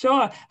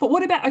 Sure. But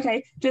what about,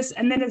 okay,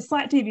 and then a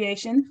slight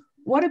deviation,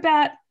 what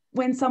about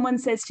when someone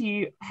says to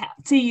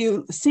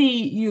you,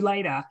 see you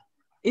later?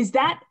 Is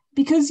that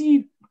because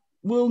you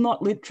will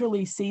not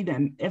literally see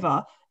them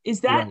ever?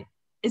 Is that Right.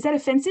 Is that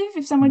offensive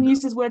if someone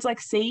uses words like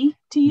see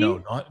to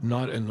you? No,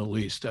 not in the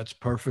least. That's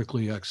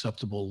perfectly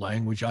acceptable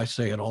language. I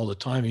say it all the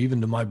time, even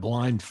to my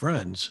blind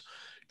friends.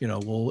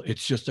 Well,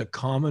 it's just a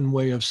common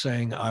way of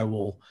saying I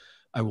will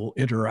I will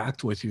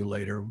interact with you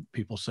later.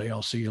 People say,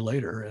 I'll see you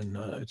later. And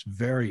it's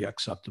very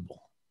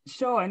acceptable.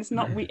 Sure, and it's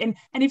not weird. And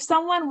if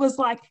someone was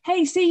like,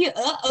 "Hey, see you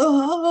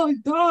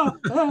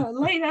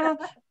later,"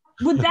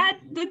 would that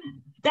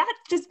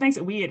just makes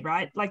it weird,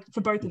 right? Like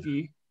for both of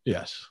you.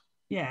 Yes.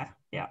 Yeah.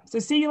 So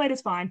see you later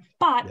is fine,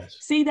 but yes.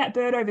 See that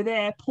bird over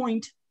there,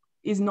 point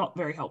is not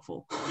very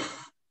helpful.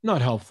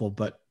 Not helpful,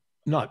 but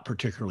not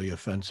particularly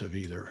offensive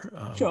either.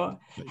 Sure.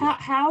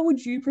 How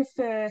would you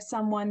prefer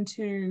someone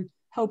to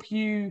help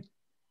you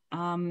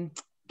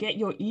get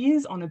your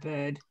ears on a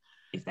bird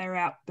if they're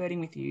out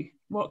birding with you?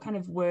 What kind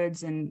of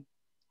words and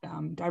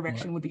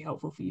direction would be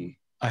helpful for you?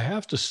 I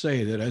have to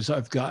say that as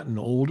I've gotten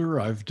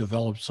older, I've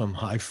developed some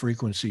high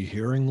frequency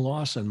hearing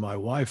loss, and my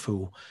wife,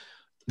 who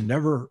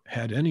never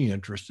had any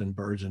interest in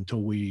birds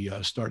until we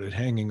started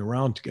hanging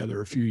around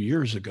together a few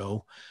years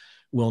ago,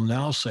 will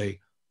now say,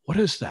 "What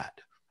is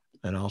that?"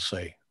 And I'll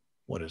say,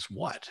 "What is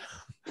what?"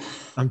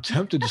 I'm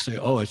tempted to say,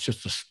 "Oh, it's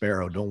just a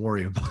sparrow. Don't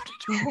worry about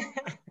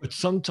it." But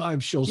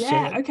sometimes she'll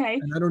say it, okay.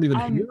 and I don't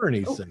even hear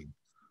anything.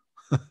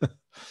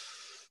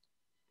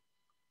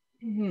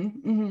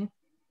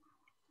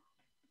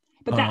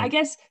 But that, I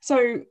guess,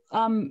 so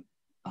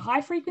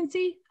high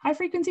frequency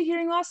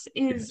hearing loss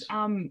is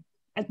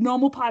a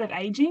normal part of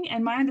aging.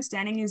 And my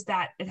understanding is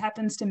that it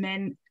happens to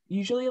men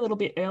usually a little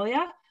bit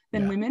earlier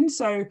than women.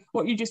 So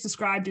what you just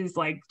described is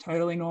like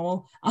totally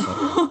normal.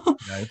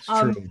 It's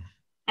true.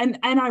 And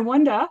I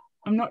wonder,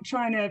 I'm not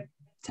trying to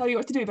tell you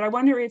what to do, but I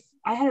wonder if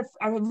I have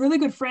a really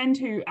good friend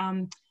who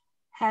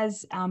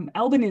has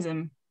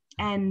albinism,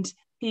 and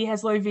he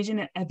has low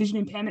vision, a vision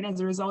impairment as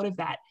a result of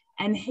that.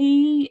 And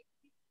he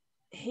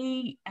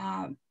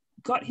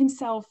got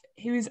himself,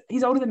 he's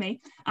older than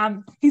me.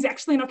 He's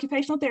actually an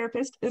occupational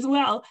therapist as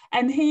well.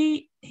 And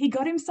he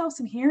got himself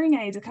some hearing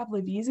aids a couple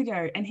of years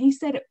ago. And he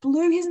said it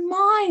blew his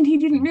mind. He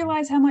didn't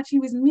realize how much he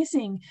was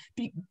missing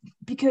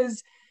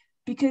because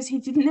he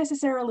didn't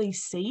necessarily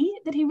see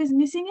that he was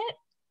missing it.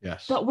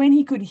 Yes. But when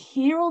he could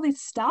hear all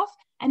this stuff,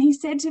 and he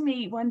said to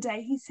me one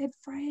day, he said,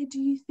 "Freya, do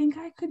you think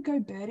I could go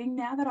birding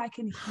now that I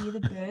can hear the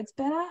birds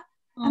better?"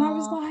 And I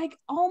was like,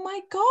 "Oh my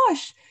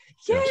gosh,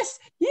 yes.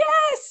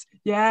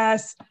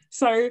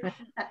 So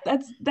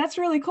that's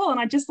really cool. And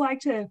I just like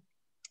to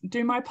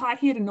do my part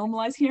here to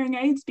normalize hearing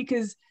aids,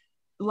 because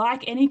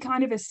like any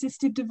kind of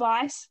assistive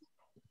device,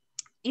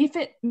 if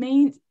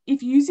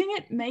using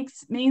it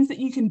means that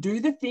you can do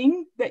the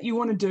thing that you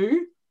want to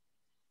do,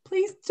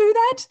 please do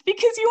that,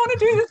 because you want to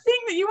do the thing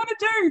that you want to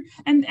do.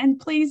 And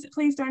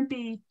please don't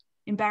be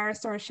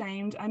embarrassed or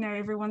ashamed. I know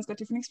everyone's got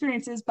different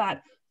experiences,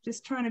 but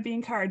just trying to be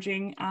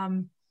encouraging.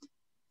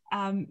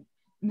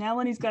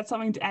 Melanie's got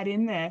something to add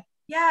in there.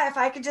 Yeah, if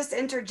I could just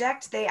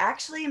interject, they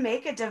actually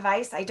make a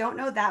device, I don't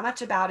know that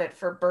much about it,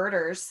 for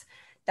birders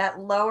that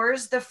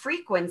lowers the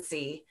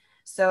frequency.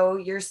 So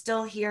you're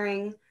still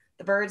hearing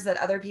the birds that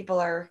other people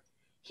are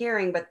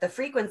hearing, but the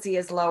frequency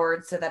is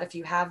lowered so that if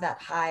you have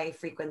that high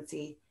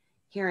frequency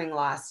hearing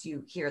loss,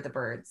 you hear the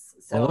birds.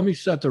 So well, let me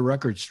set the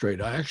record straight.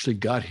 I actually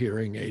got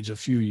hearing aids a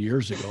few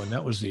years ago, and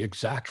that was the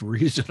exact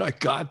reason I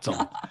got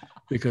them,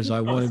 because I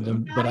wanted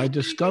them. But I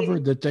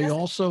discovered that they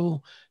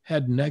also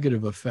had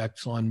negative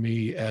effects on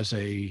me as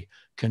a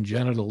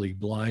congenitally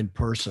blind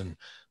person.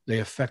 They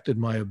affected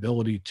my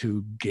ability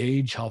to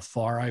gauge how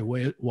far I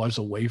was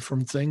away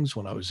from things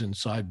when I was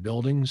inside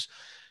buildings.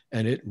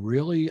 And it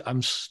really,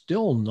 I'm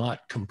still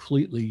not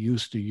completely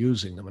used to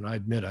using them. And I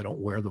admit I don't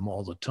wear them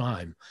all the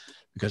time,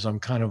 because I'm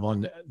kind of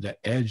on the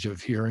edge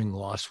of hearing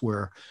loss,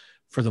 where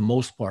for the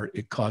most part,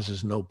 it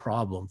causes no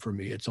problem for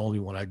me. It's only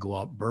when I go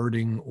out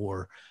birding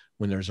or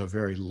when there's a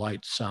very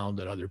light sound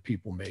that other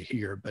people may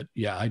hear. But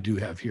yeah, I do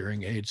have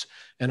hearing aids,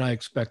 and I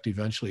expect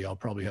eventually I'll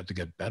probably have to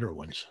get better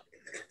ones.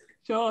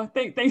 Sure.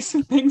 Thanks,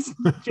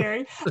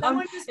 Jerry.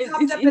 Someone just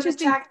popped up in the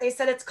chat. They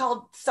said it's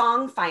called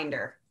Song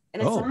Finder.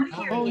 And it's not a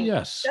hearing aid.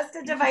 Yes. Just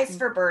a device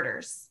for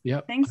birders.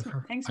 Yeah. Thanks,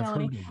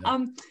 Melanie.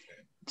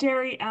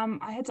 Jerry,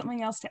 I had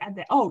something else to add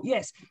there. Oh,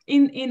 yes.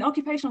 In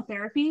occupational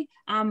therapy,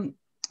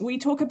 we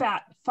talk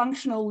about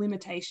functional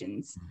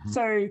limitations. Mm-hmm.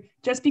 So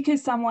just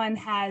because someone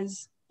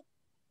has,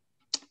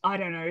 I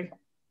don't know,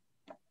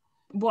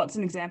 what's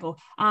an example?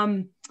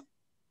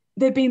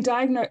 They've been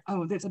diagnosed.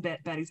 Oh, that's a bad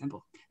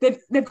example.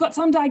 They've got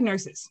some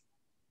diagnosis,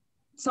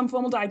 some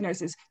formal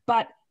diagnosis,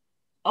 but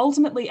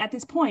ultimately at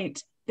this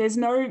point, there's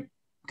no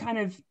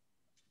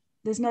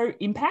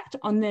impact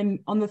on them,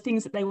 on the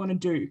things that they want to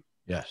do.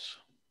 Yes.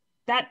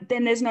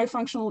 Then there's no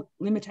functional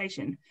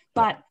limitation.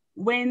 But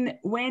when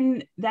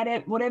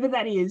that, whatever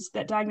that is,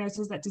 that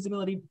diagnosis, that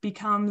disability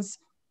becomes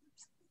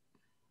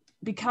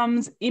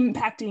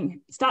impacting,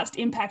 starts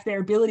to impact their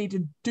ability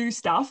to do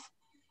stuff,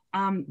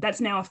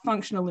 that's now a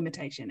functional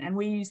limitation. And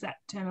we use that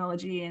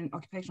terminology in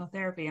occupational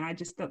therapy. And I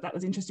just thought that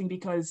was interesting,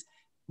 because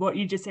what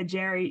you just said,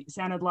 Jerry,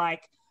 sounded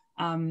like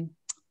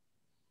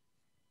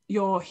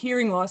your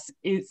hearing loss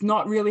is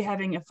not really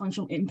having a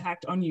functional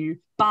impact on you.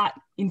 But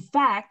in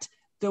fact,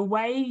 the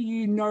way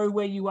you know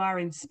where you are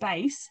in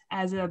space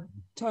as a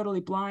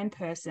totally blind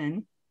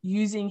person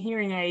using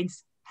hearing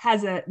aids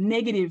has a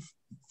negative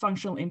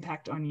functional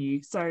impact on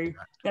you. So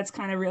that's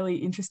kind of really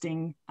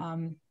interesting,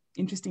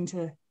 interesting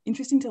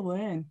to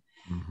learn.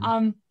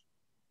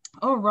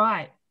 All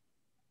right.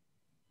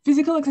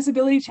 Physical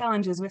accessibility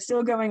challenges. We're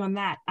still going on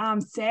that.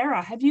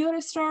 Sarah, have you got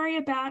a story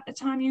about a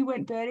time you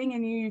went birding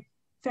and you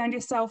found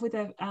yourself with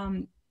a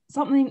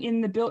something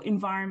in the built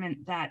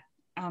environment that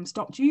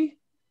stopped you?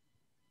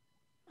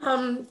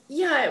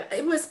 Yeah,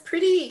 it was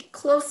pretty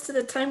close to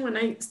the time when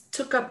I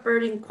took up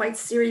birding quite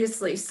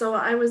seriously. So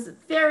I was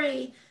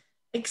very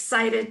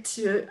excited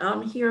to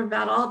hear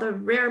about all the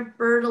rare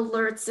bird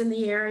alerts in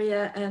the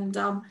area, and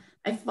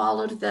I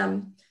followed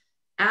them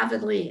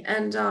avidly.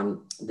 And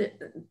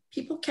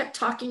people kept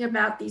talking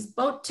about these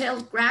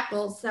boat-tailed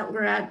grackles that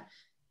were at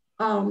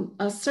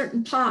a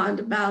certain pond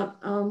about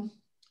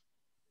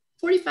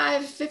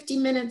 45, 50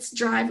 minutes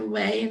drive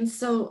away. And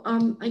so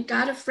I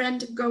got a friend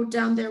to go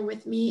down there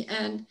with me,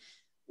 and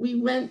we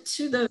went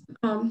to the,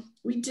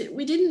 we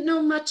didn't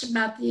know much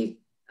about the,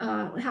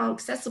 how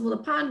accessible the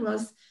pond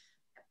was,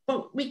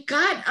 but we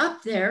got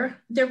up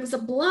there, there was a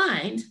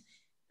blind.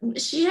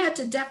 She had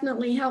to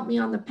definitely help me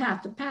on the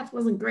path. The path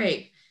wasn't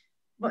great,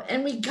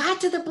 and we got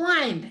to the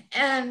blind,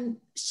 and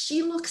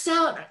she looks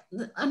out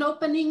an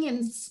opening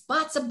and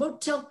spots a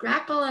boat-tailed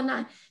grackle,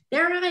 and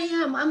there I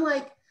am. I'm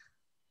like,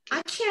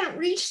 I can't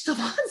reach the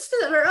ones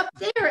that are up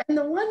there, and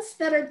the ones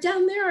that are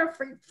down there are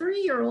for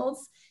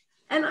 3-year-olds,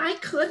 and I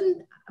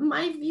couldn't,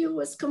 my view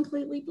was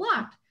completely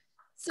blocked.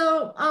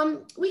 So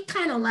we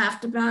kind of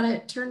laughed about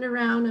it, turned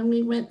around, and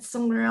we went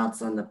somewhere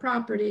else on the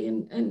property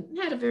and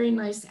had a very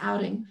nice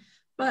outing.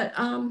 But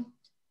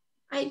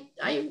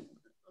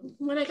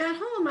when I got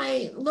home,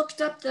 I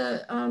looked up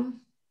the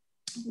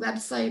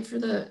website for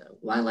the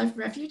wildlife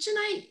refuge, and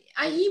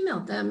I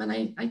emailed them, and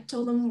I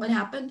told them what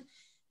happened.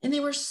 And they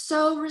were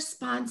so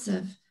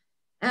responsive,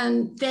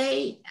 and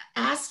they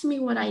asked me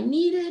what I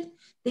needed.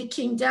 They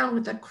came down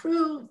with a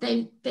crew.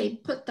 They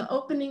put the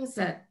openings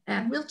at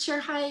wheelchair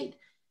height,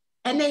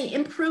 and they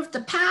improved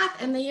the path,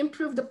 and they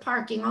improved the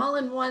parking all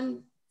in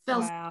one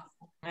fell. Wow.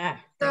 So,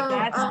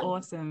 that's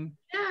awesome.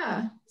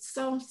 Yeah.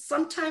 So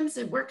sometimes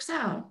it works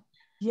out.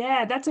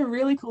 Yeah, that's a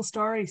really cool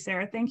story,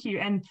 Sarah. Thank you.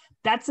 And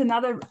that's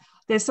another,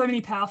 there's so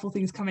many powerful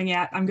things coming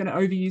out. I'm going to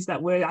overuse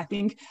that word, I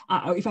think,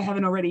 if I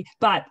haven't already,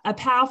 but a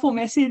powerful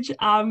message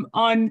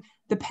on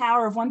the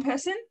power of one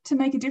person to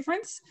make a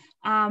difference,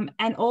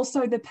 and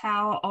also the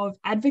power of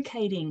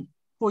advocating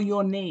for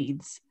your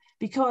needs,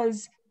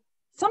 because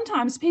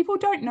sometimes people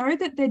don't know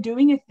that they're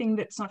doing a thing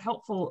that's not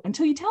helpful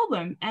until you tell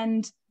them.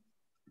 And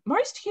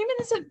most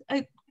humans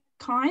are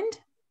kind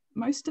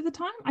most of the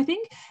time, I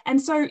think.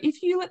 And so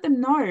if you let them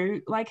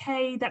know, like,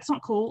 hey, that's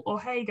not cool, or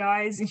hey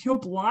guys, your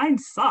blind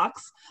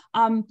sucks,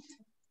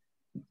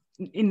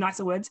 in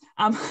nicer words,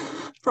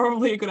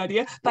 probably a good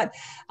idea. But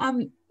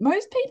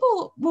most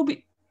people will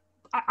be,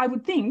 I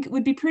would think,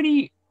 would be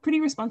pretty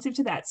responsive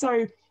to that.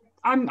 So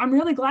I'm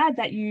really glad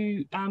that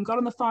you got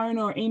on the phone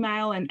or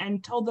email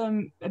and told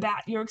them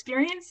about your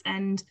experience,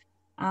 and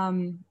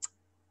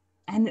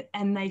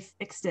they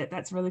fixed it.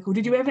 That's really cool.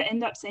 Did you ever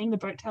end up seeing the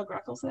boat-tailed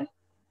grackles there?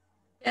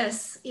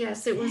 Yes,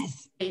 it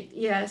was great.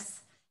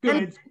 Yes.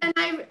 Good. And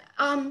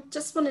I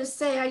just want to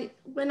say,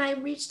 when I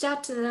reached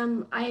out to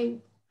them, I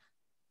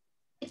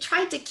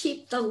tried to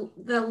keep the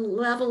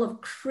level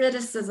of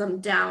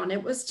criticism down.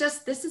 It was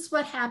just, this is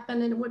what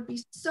happened, and it would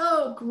be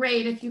so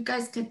great if you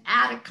guys could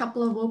add a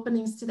couple of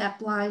openings to that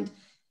blind.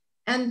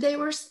 And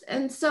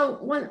so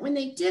when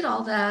they did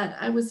all that,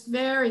 I was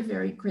very,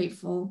 very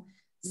grateful.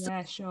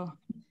 Yeah, sure.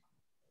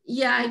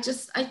 Yeah,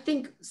 I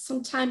think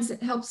sometimes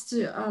it helps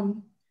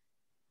to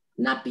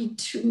not be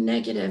too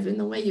negative in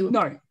the way you.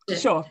 No,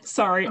 sure.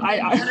 Sorry,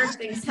 better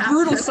things happen.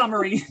 Brutal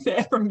summary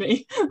there from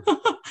me.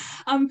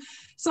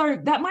 So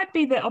that might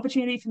be the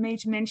opportunity for me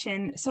to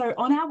mention. So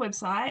on our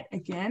website,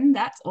 again,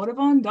 that's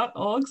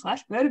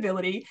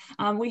audubon.org/birdability.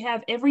 We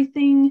have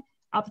everything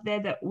up there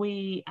that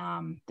we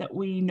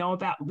know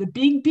about. The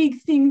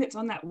big thing that's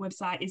on that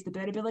website is the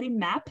Birdability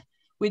map,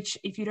 which,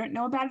 if you don't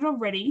know about it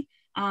already,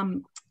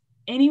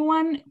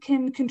 anyone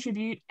can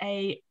contribute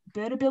a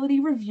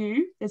Birdability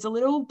review. There's a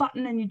little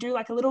button, and you do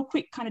like a little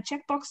quick kind of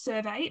checkbox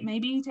survey.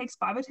 Maybe it takes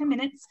 5 or 10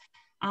 minutes,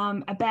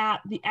 about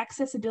the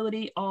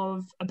accessibility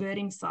of a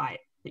birding site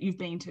that you've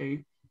been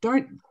to.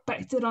 Don't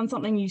base it on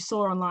something you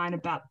saw online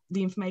about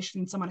the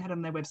information someone had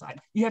on their website.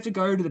 You have to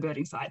go to the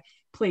birding site,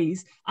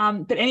 please.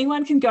 But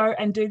anyone can go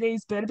and do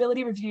these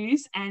Birdability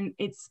reviews, and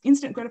it's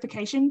instant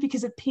gratification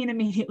because a pin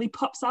immediately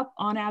pops up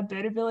on our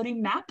Birdability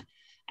map,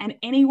 and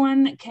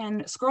anyone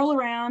can scroll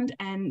around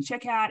and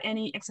check out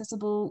any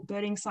accessible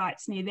birding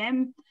sites near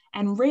them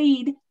and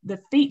read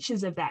the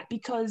features of that,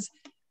 because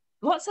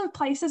lots of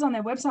places on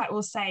their website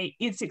will say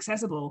it's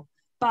accessible,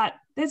 but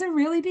there's a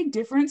really big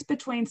difference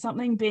between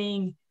something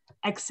being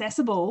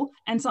accessible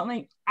and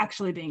something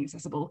actually being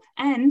accessible.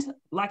 And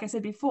like I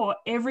said before,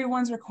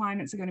 everyone's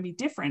requirements are going to be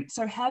different.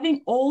 So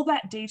having all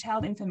that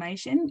detailed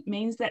information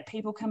means that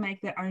people can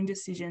make their own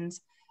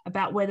decisions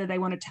about whether they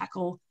want to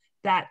tackle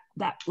that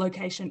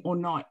location or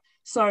not.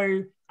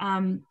 So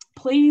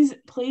please,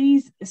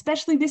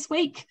 especially this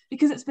week,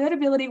 because it's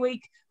Birdability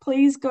Week,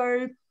 please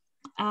go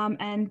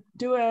and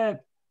do a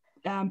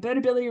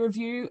Birdability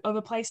review of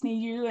a place near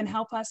you and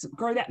help us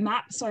grow that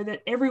map so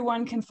that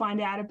everyone can find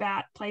out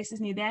about places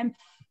near them.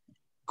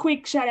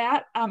 Quick shout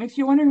out, if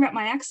you're wondering about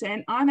my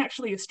accent, I'm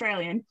actually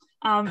Australian,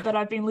 but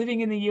I've been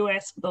living in the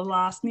US for the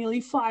last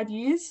nearly 5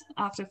 years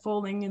after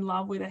falling in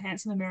love with a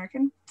handsome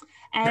American.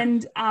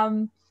 And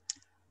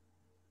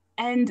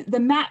the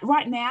map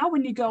right now,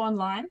 when you go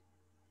online,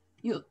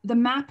 the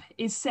map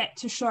is set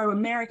to show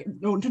America,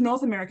 or to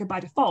North America by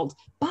default,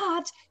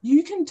 but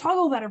you can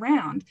toggle that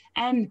around.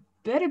 And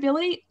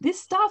Birdability,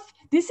 this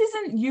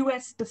isn't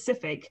US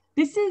specific.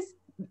 This is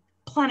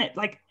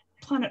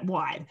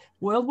planet-wide,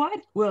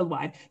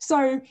 worldwide.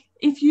 So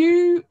if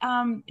you're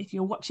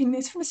watching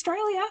this from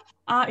Australia,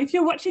 if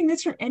you're watching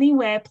this from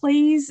anywhere,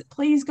 please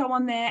go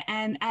on there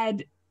and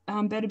add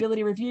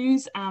Birdability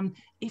reviews.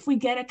 If we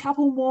get a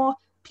couple more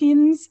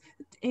pins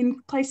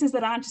in places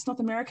that aren't just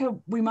North America,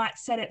 we might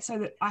set it so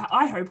that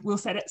I hope we'll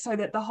set it so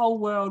that the whole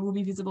world will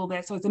be visible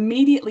there. So it's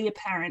immediately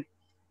apparent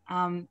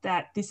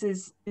that this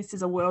is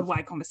a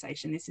worldwide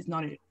conversation. This is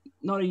not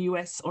a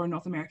US or a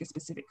North America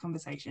specific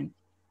conversation.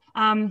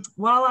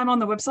 While I'm on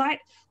the website,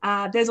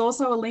 there's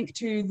also a link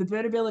to the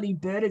Birdability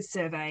Birded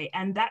survey,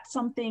 and that's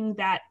something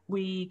that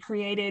we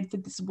created for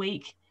this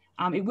week.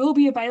 It will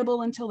be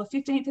available until the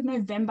 15th of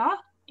November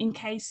in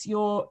case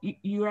you're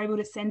able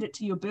to send it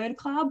to your bird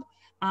club,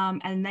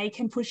 and they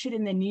can push it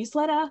in their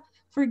newsletter,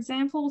 for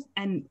example,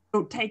 and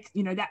it'll take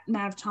that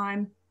amount of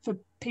time for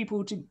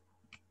people to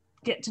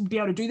get to be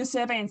able to do the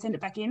survey and send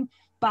it back in.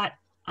 But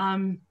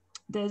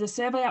there's a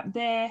survey up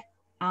there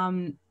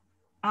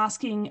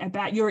asking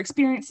about your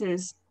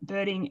experiences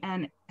birding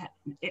and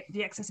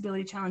the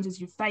accessibility challenges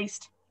you've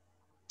faced,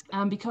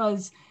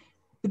 because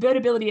the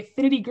Birdability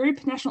Affinity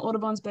Group, National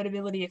Audubon's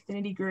Birdability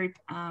Affinity Group,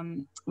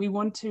 we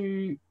want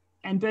to,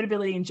 and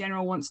Birdability in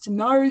general wants to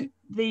know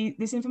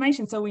this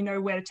information so we know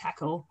where to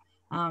tackle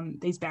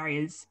these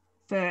barriers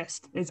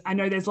first. I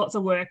know there's lots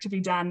of work to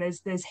be done.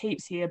 There's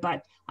heaps here,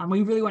 but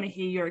we really want to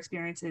hear your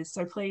experiences.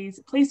 So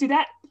please do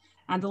that.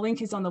 The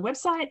link is on the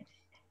website.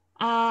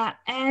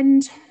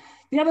 And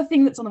the other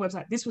thing that's on the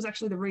website, this was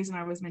actually the reason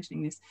I was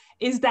mentioning this,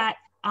 is that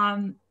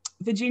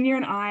Virginia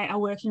and I are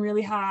working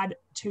really hard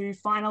to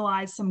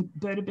finalize some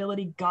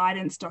Birdability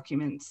guidance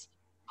documents.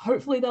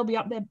 Hopefully they'll be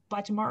up there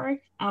by tomorrow.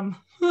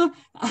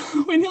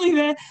 We're nearly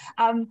there.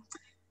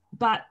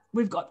 But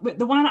we've got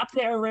the one up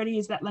there already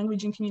is that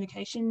language and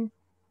communication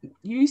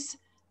use.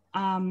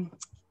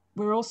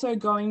 We're also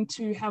going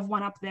to have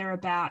one up there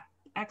about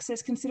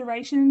access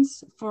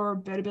considerations for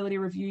Birdability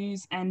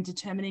reviews and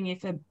determining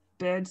if a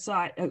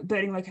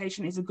birding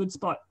location is a good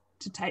spot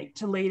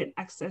to lead an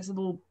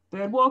accessible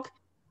bird walk.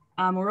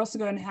 We're also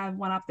going to have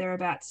one up there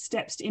about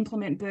steps to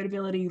implement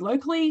Birdability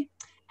locally.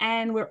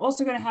 And we're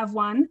also going to have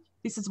one,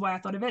 this is why I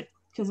thought of it,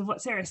 because of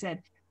what Sarah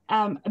said,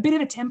 a bit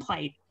of a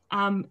template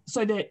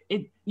so that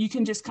you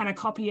can just kind of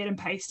copy it and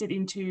paste it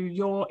into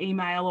your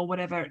email or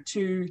whatever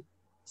to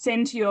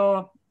send to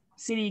your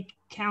city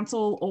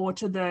council or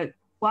to the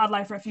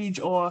wildlife refuge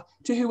or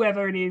to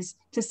whoever it is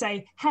to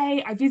say,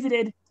 hey, I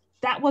visited,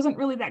 that wasn't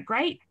really that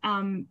great.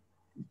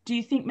 Do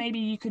you think maybe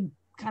you could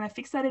kind of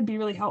fix that? It'd be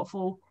really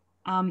helpful.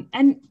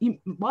 And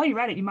while you're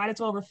at it, you might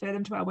as well refer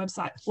them to our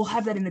website. We'll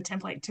have that in the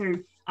template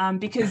too,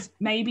 because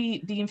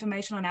maybe the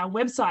information on our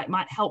website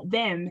might help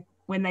them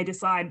when they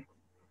decide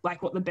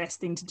like what the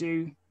best thing to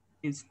do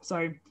is.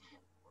 So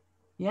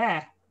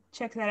yeah,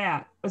 check that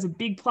out. It was a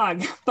big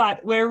plug,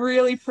 but we're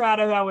really proud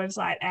of our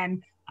website.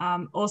 And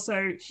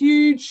also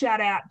huge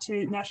shout out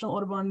to National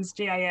Audubon's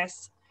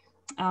GIS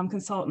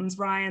consultants,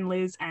 Ryan,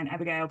 Liz, and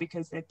Abigail,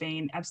 because they've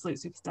been absolute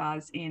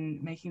superstars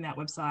in making that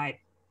website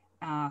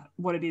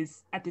what it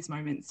is at this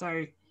moment.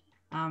 So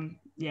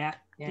yeah,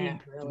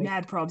 big really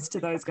mad probs to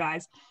those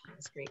guys.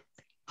 That's great.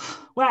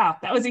 Wow,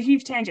 that was a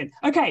huge tangent.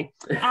 Okay,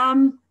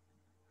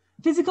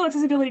 physical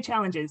accessibility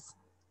challenges.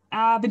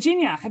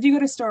 Virginia, have you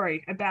got a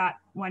story about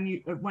one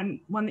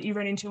that you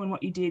ran into and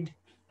what you did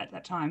at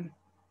that time?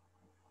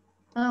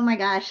 Oh my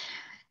gosh,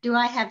 do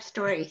I have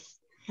stories?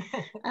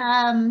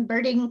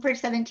 Birding for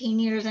 17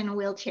 years in a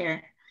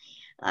wheelchair.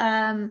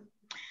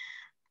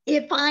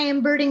 If I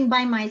am birding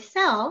by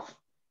myself,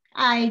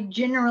 I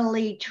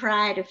generally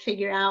try to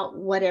figure out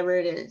whatever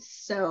it is.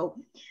 So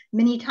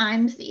many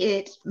times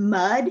it's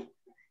mud.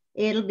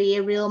 It'll be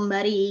a real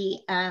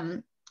muddy,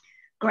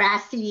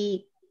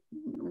 grassy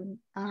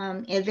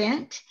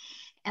event.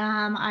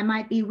 I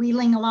might be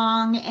wheeling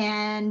along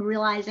and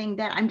realizing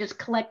that I'm just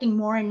collecting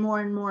more and more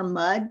and more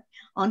mud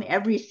on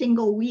every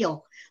single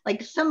wheel.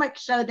 Like so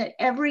much so that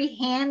every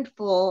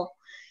handful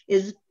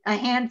is a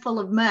handful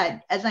of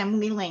mud as I'm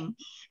wheeling.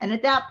 And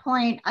at that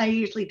point, I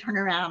usually turn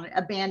around,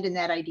 abandon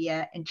that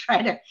idea and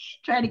try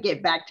to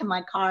get back to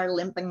my car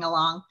limping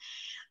along.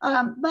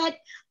 But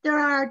there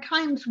are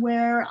times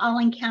where I'll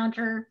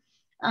encounter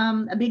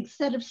a big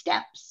set of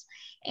steps.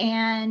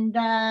 And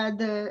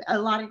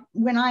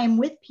when I am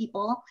with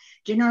people,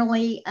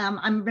 generally,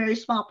 I'm a very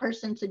small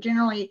person. So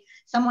generally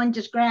someone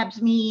just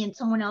grabs me and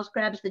someone else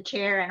grabs the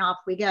chair and off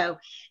we go.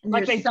 And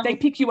like they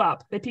pick you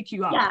up. They pick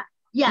you up.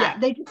 Yeah.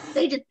 They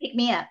just pick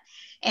me up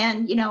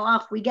and, you know,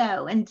 off we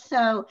go. And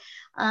so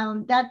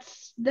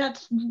that's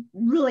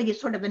really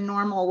sort of a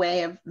normal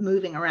way of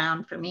moving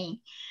around for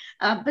me.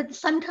 But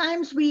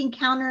sometimes we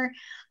encounter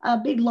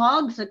big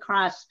logs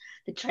across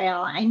the trail.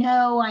 I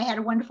know I had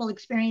a wonderful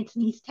experience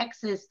in East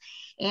Texas,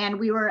 and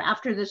we were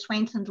after the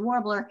Swainson's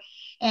warbler.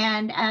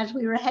 And as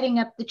we were heading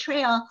up the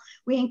trail,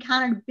 we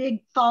encountered a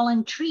big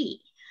fallen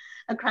tree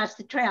across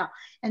the trail.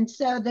 And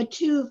so the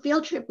two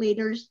field trip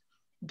leaders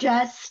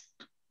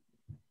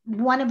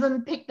one of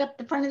them picked up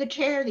the front of the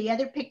chair, the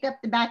other picked up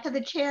the back of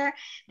the chair.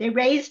 They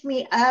raised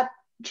me up,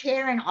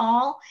 chair and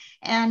all.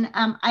 And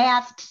I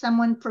asked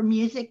someone for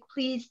music,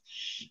 please.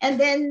 And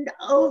then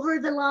over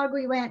the log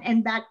we went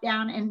and back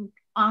down and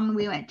on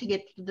we went to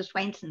get to the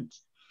Swainsons.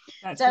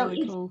 That's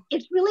really cool.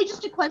 It's really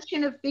just a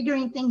question of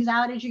figuring things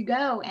out as you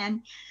go.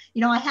 And,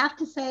 you know, I have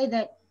to say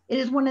that it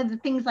is one of the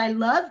things I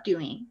love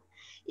doing,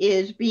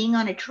 is being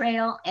on a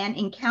trail and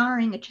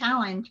encountering a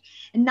challenge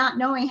and not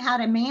knowing how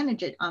to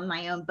manage it on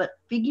my own, but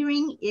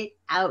figuring it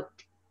out.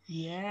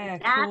 Yeah,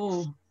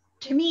 cool.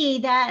 To me,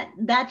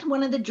 that's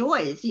one of the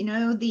joys, you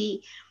know,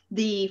 the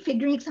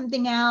figuring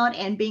something out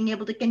and being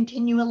able to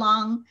continue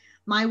along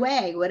my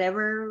way,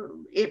 whatever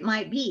it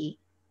might be.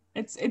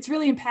 It's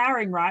really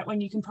empowering, right?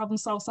 When you can problem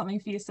solve something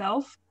for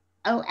yourself.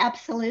 Oh,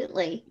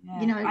 absolutely.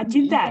 Yeah. You know, I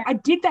did that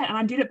and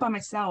I did it by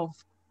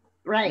myself.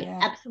 Right. Yeah.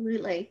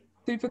 Absolutely.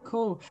 Super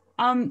cool.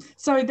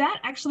 So that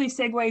actually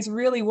segues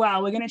really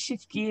well. We're going to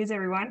shift gears,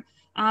 everyone.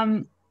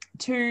 I'm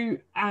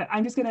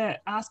just going to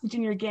ask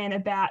Virginia again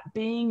about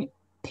being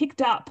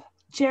picked up,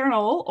 chair and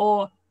all,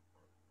 or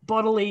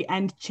bodily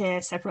and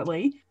chair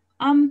separately.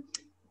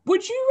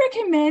 Would you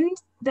recommend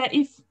that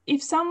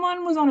if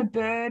someone was on a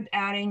bird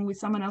outing with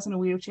someone else in a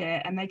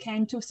wheelchair and they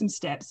came to some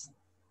steps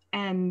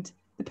and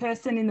the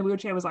person in the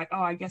wheelchair was like,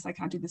 oh, I guess I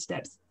can't do the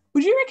steps,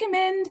 would you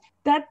recommend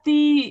that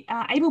the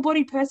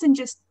able-bodied person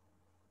just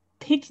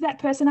picked that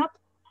person up?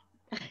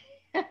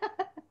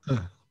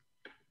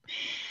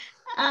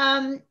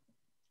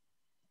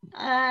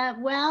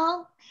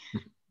 Well,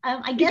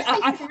 I guess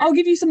I'll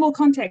give you some more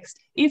context.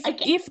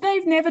 If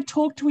they've never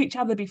talked to each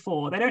other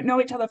before, they don't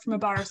know each other from a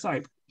bar of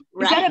soap.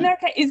 Right.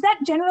 Is that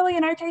generally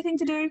an okay thing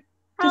to do?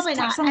 Probably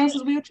just not. Touch someone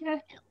else's wheelchair?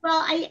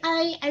 Well,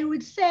 I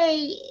would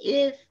say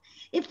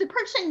if the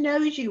person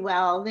knows you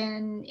well,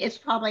 then it's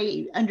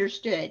probably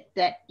understood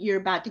that you're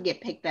about to get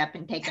picked up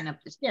and taken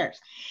up the stairs.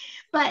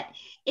 But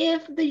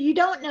if you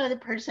don't know the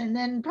person,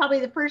 then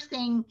probably the first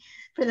thing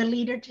for the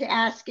leader to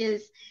ask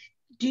is,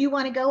 do you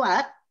want to go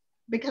up?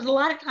 Because a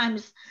lot of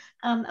times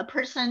a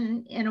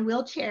person in a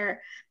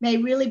wheelchair may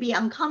really be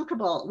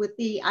uncomfortable with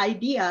the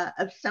idea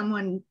of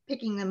someone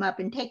picking them up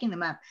and taking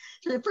them up.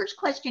 So the first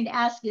question to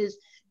ask is,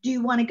 do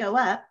you want to go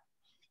up?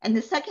 And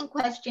the second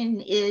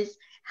question is,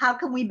 how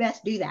can we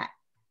best do that?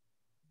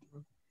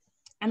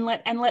 And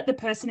let the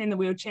person in the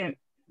wheelchair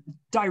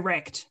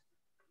direct.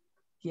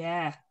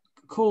 Yeah,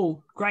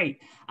 cool,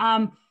 great.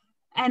 And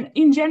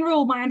in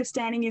general, my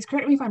understanding is,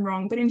 correct me if I'm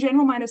wrong, but in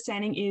general, my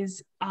understanding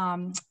is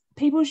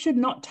people should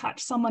not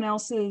touch someone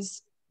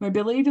else's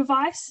mobility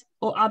device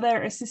or other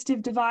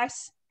assistive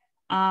device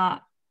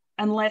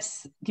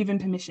unless given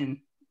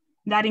permission.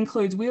 That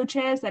includes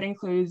wheelchairs, that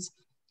includes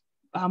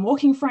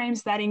walking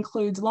frames, that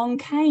includes long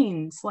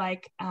canes.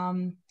 Like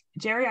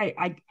Jerry,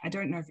 I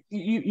don't know if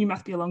you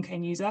must be a long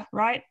cane user,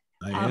 right?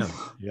 I am,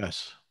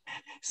 yes.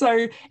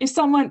 So if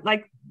someone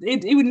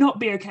it would not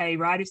be okay,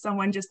 right? If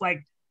someone just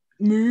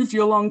move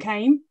your long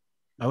cane.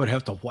 I would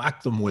have to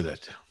whack them with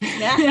it.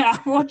 Yeah,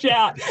 watch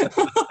out.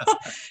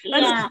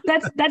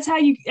 That's how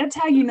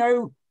you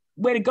know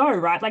where to go,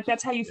 right?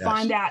 That's how you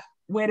find out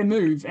where to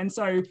move. And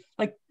so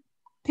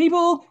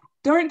people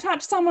don't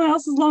touch someone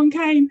else's long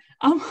cane.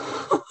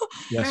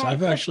 Yes,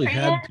 I've actually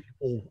had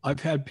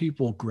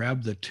people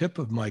grab the tip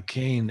of my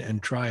cane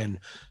and try and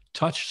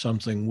touch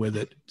something with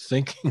it,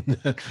 thinking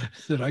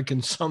that I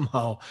can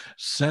somehow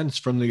sense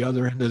from the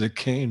other end of the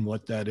cane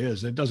what that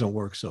is. It doesn't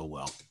work so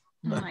well.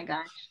 Oh my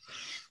gosh.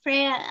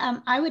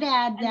 Freya, I would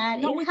add that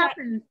it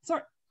happens.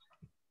 Sorry.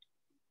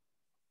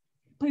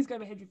 Please go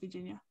ahead,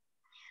 Virginia.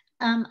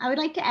 I would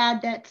like to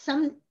add that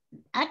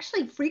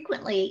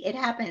frequently it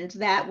happens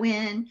that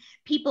when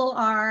people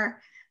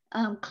are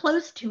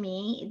close to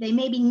me, they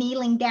may be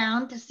kneeling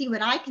down to see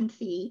what I can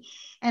see.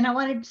 And I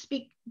wanted to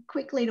speak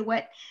quickly to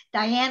what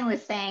Diane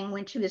was saying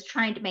when she was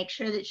trying to make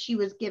sure that she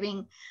was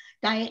giving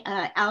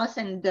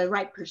Allison the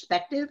right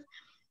perspective.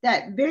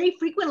 That very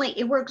frequently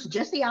it works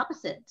just the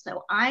opposite.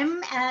 So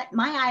my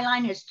eye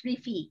line is 3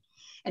 feet,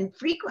 and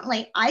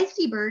frequently I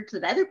see birds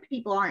that other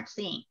people aren't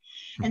seeing.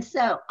 And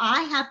so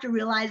I have to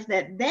realize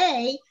that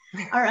they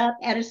are up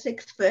at a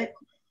 6 foot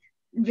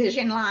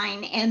vision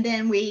line. And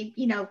then we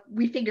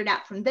figured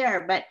out from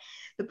there. But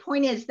the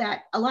point is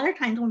that a lot of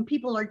times when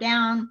people are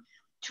down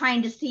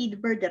trying to see the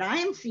bird that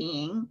I'm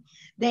seeing,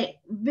 they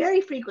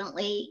very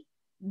frequently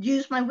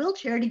use my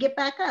wheelchair to get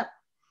back up.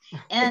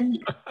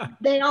 And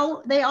they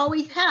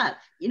always have,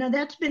 you know,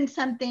 that's been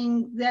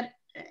something that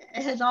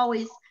has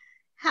always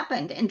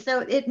happened. And so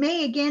it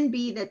may again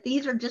be that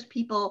these are just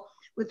people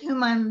with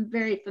whom I'm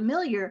very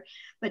familiar,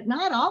 but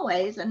not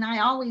always. And I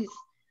always,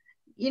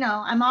 you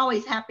know, I'm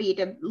always happy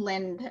to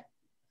lend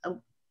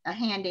a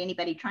hand to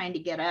anybody trying to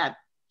get up,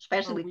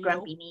 especially with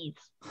grumpy knees.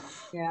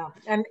 Yeah,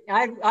 and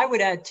I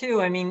would add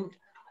too, I mean,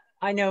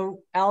 I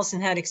know Allison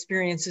had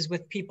experiences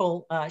with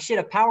people, she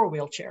had a power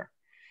wheelchair,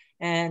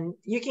 and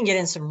you can get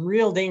in some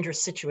real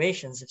dangerous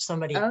situations if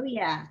somebody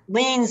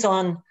leans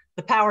on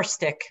the power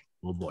stick,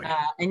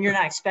 and you're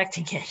not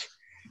expecting it.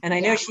 And I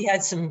know she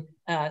had some,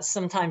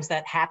 sometimes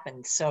that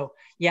happened. So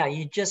yeah,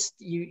 you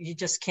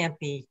just can't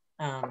be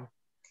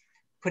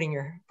putting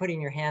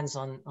your hands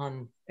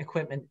on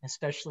equipment,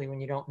 especially when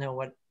you don't know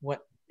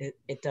what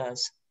it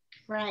does.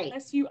 Right.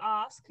 Unless you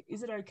ask,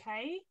 is it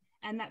okay?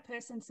 And that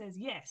person says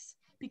yes.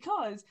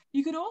 Because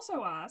you could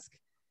also ask,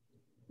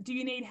 do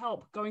you need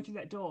help going through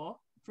that door,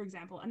 for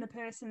example? And the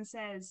person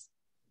says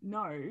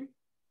no.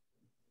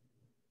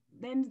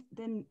 Then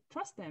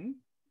trust them.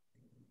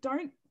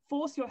 Don't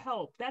force your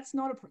help. That's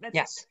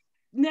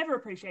never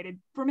appreciated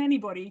from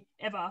anybody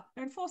ever.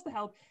 Don't force the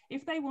help.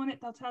 If they want it,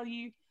 they'll tell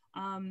you.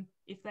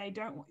 If they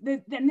don't,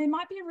 then there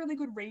might be a really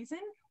good reason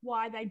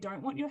why they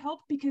don't want your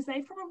help, because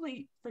they've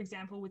probably, for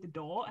example, with a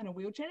door and a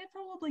wheelchair, they've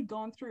probably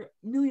gone through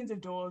millions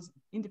of doors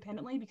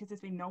independently because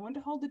there's been no one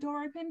to hold the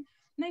door open.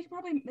 And they've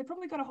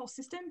probably got a whole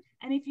system.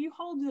 And if you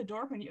hold the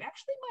door open, you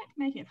actually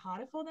might make it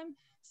harder for them.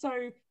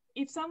 So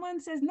if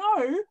someone says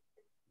no,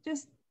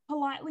 just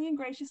politely and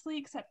graciously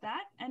accept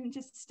that and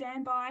just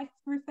stand by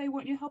for if they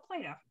want your help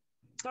later.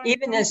 Don't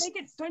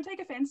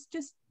take offense.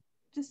 Just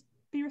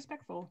be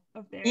respectful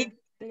of their.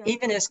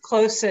 Even as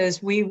close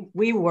as we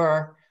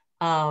were,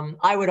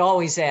 I would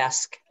always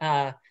ask,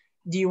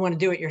 do you want to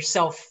do it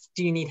yourself?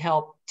 Do you need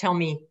help? Tell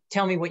me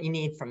what you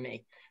need from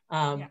me.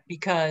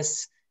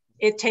 Because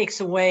it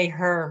takes away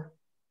her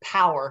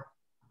power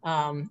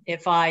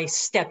if I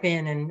step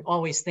in and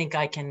always think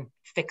I can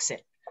fix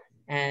it.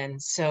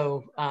 And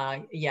so,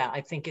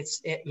 I think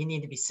you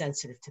need to be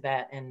sensitive to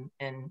that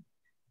and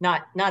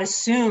not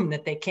assume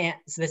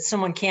that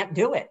someone can't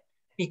do it.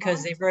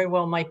 Because they very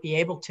well might be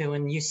able to,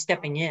 and you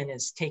stepping in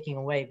is taking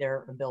away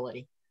their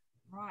ability.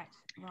 Right.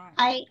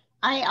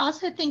 I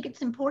also think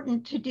it's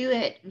important to do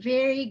it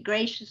very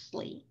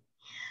graciously,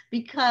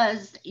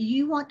 because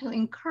you want to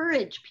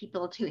encourage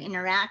people to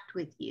interact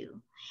with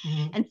you.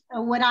 Mm-hmm. And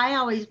so what I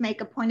always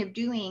make a point of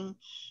doing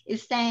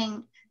is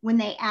saying, when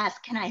they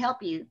ask, can I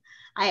help you?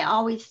 I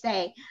always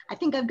say, I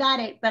think I've got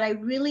it, but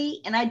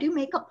and I do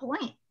make a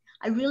point.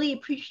 I really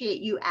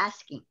appreciate you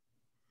asking.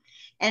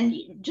 And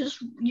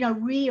just, you know,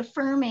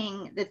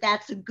 reaffirming that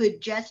that's a good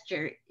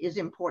gesture is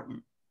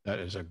important. That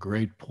is a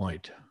great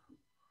point.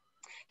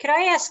 Could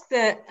I ask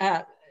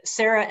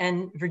Sarah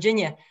and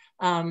Virginia,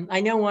 I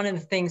know one of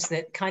the things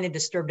that kind of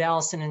disturbed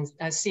Allison,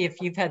 and see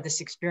if you've had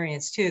this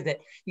experience too,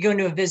 that you go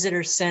into a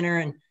visitor center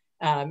and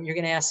you're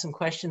going to ask some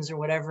questions or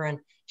whatever, and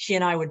she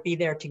and I would be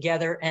there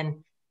together,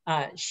 and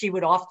she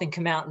would often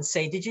come out and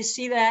say, did you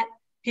see that?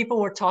 People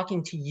were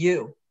talking to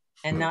you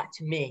and not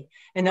to me.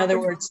 In other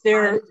words,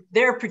 they're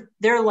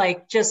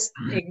like just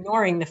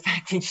ignoring the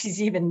fact that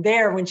she's even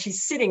there when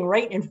she's sitting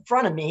right in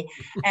front of me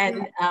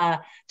and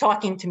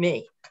talking to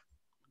me.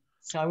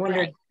 So I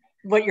wondered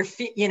what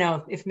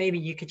if maybe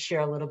you could share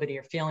a little bit of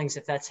your feelings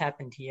if that's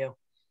happened to you.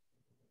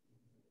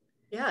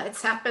 Yeah,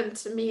 it's happened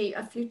to me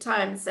a few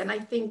times. And I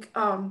think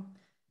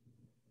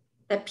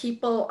that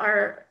people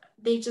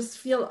they just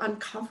feel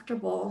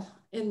uncomfortable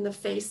in the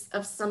face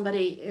of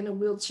somebody in a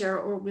wheelchair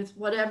or with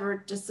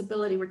whatever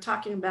disability we're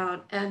talking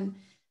about. And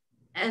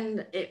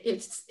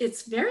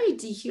it's very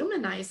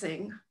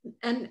dehumanizing.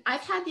 And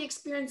I've had the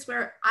experience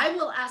where I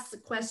will ask the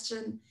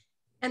question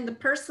and the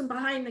person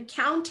behind the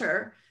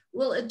counter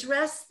will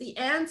address the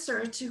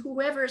answer to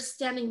whoever is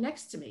standing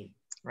next to me.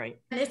 Right.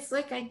 And it's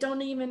like I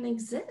don't even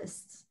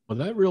exist. Well,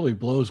 that really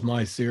blows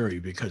my theory,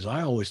 because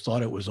I always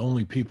thought it was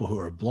only people who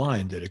are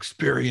blind that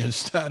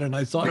experienced that. And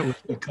I thought it was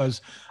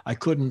because I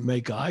couldn't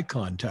make eye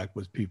contact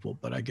with people,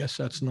 but I guess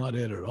that's not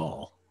it at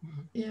all.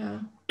 Yeah.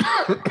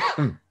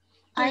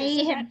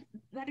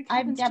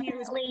 I've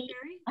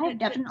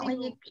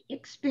definitely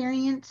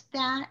experienced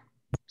that,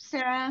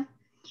 Sarah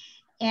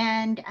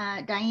and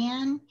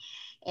Diane.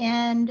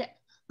 And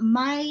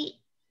I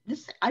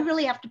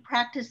really have to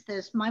practice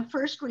this. My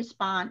first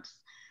response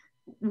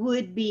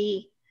would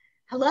be,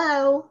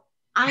 hello,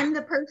 I'm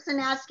the person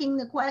asking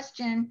the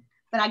question,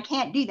 but I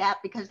can't do that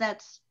because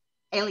that's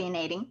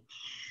alienating.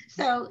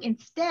 So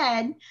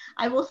instead,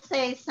 I will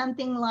say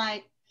something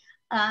like,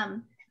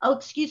 oh,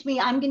 excuse me,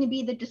 I'm going to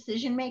be the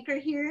decision maker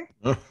here.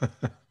 But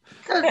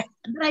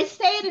I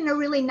say it in a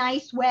really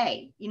nice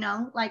way, you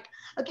know, like,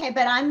 okay,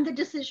 but I'm the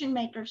decision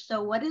maker.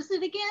 So what is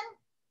it again?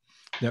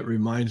 That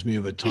reminds me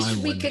of a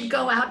time we could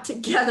go out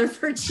together,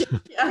 Virginia.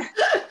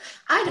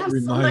 I'd have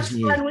so much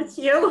fun with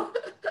you.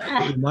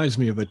 It reminds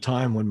me of a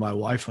time when my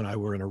wife and I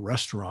were in a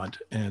restaurant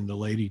and the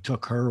lady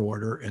took her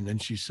order and then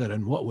she said,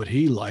 "And what would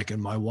he like?"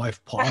 And my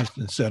wife paused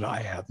and said,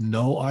 "I have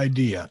no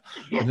idea."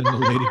 And then the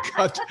lady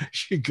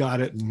she got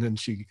it, and then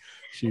she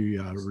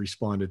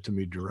responded to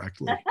me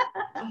directly.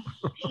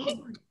 Oh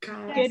my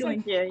God. Good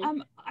one, Jerry.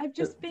 I've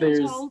just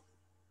been told.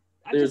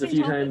 There's a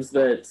few times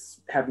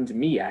that's happened to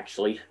me,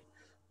 actually,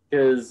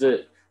 because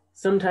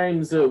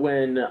sometimes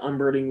when I'm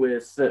birding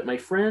with my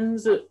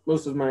friends,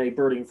 most of my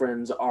birding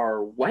friends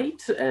are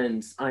white,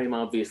 and I'm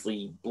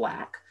obviously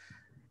black.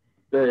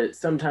 But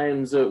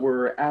sometimes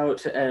we're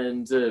out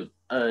and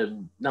a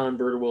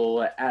non-birder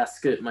will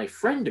ask my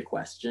friend a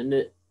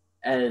question,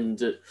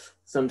 and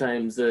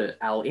sometimes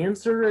I'll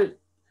answer it,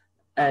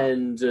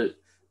 and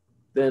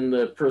then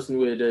the person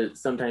would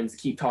sometimes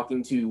keep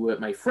talking to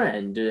my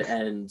friend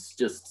and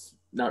just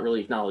not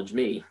really acknowledge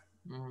me.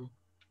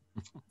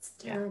 It's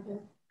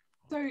terrible.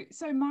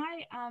 So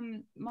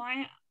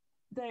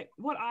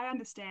what I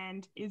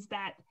understand is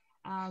that,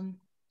 and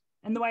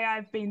the way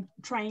I've been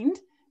trained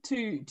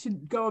to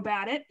go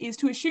about it is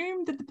to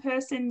assume that the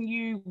person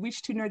you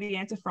wish to know the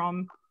answer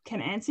from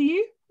can answer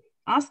you.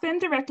 Ask them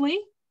directly,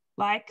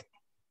 like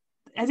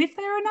as if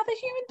they're another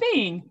human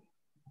being,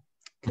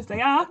 because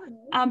they are.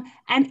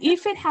 And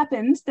if it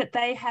happens that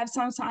they have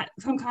some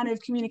kind of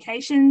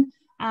communication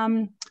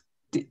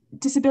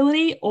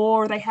disability,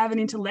 or they have an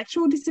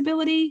intellectual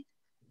disability,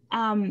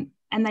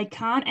 and they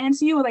can't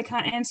answer you, or they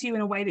can't answer you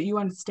in a way that you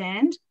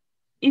understand,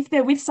 if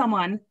they're with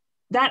someone,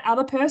 that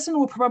other person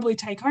will probably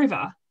take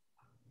over.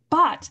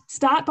 But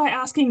start by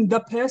asking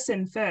the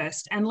person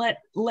first, and let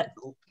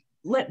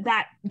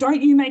that,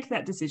 don't you make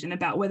that decision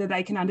about whether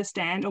they can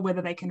understand or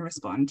whether they can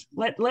respond.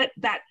 Let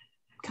that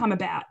come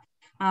about,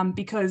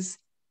 because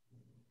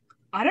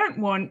I don't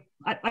want,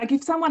 like,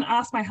 if someone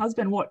asked my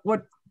husband what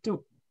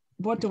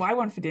do I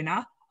want for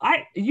dinner,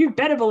 you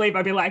better believe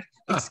I'd be like,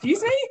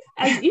 excuse me,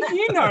 as if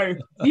you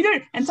don't,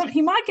 and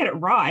he might get it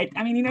right.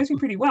 I mean, he knows me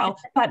pretty well,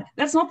 but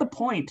that's not the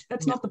point.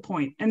 That's not the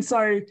point. And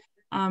so,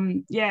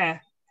 yeah,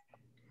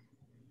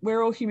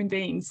 we're all human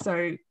beings.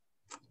 So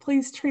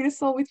please treat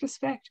us all with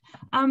respect.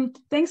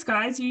 Thanks,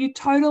 guys. You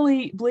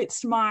totally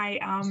blitzed my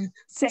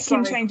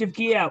second change of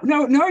gear.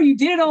 No, you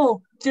did it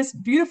all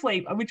just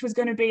beautifully, which was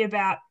going to be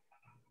about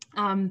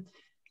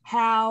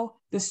how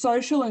the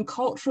social and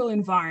cultural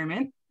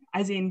environment,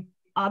 as in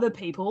other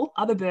people,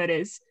 other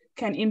birders,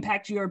 can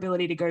impact your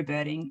ability to go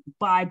birding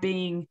by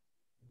being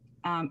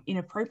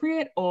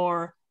inappropriate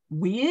or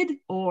weird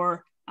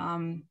or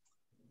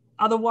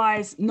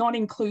otherwise not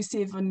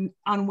inclusive and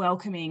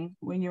unwelcoming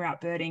when you're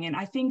out birding. And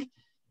I think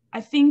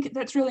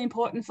that's really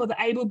important for the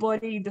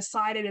able-bodied, the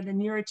sighted, and the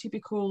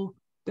neurotypical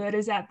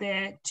birders out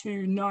there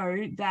to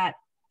know that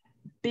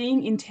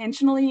being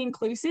intentionally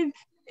inclusive,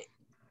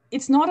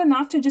 it's not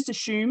enough to just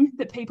assume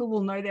that people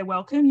will know they're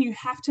welcome. You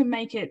have to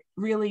make it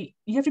really,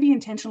 you have to be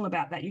intentional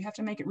about that. You have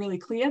to make it really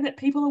clear that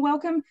people are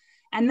welcome.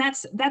 And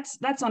that's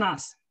on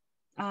us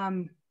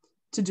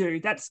to do.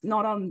 That's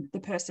not on the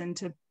person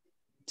to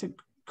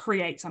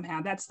create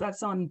somehow.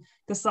 That's on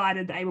the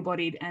sighted, the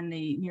able-bodied, and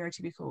the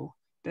neurotypical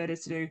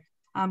birders to do.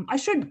 I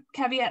should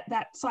caveat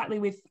that slightly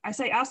with, I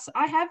say us,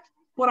 I have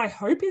what I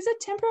hope is a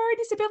temporary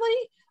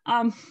disability.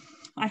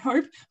 I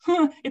hope.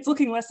 It's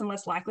looking less and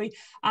less likely.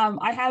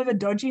 I have a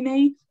dodgy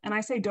knee, and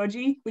I say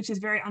dodgy, which is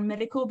very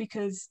unmedical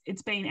because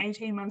it's been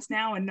 18 months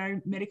now and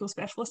no medical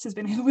specialist has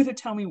been able to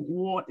tell me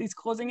what is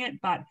causing it.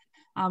 But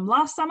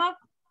last summer,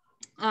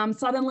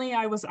 suddenly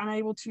I was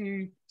unable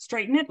to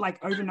straighten it,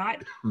 like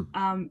overnight.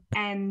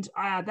 And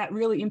that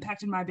really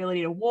impacted my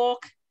ability to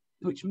walk,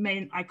 which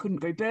meant I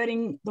couldn't go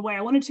birding the way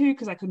I wanted to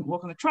because I couldn't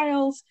walk on the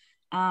trails.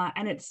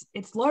 And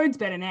it's loads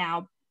better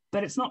now,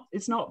 but it's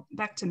not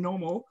back to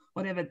normal,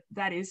 whatever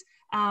that is.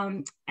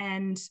 And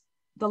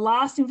the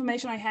last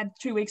information I had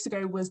 2 weeks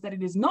ago was that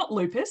it is not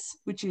lupus,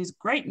 which is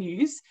great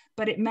news,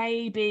 but it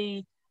may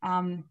be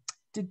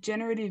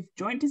degenerative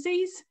joint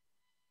disease,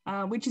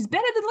 which is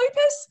better than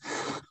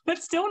lupus, but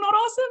still not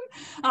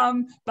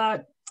awesome.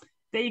 But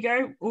there you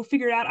go. We'll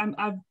figure it out.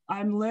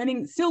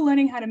 I'm still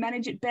learning how to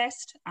manage it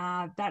best.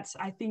 I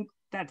think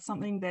that's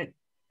something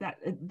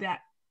that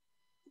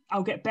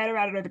I'll get better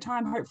at it over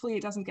time. Hopefully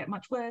it doesn't get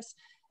much worse.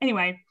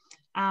 Anyway,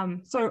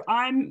 so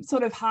I'm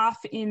sort of half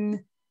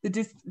in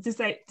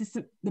the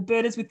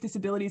birders with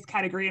disabilities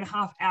category and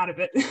half out of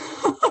it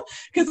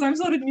because I'm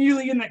sort of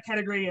newly in that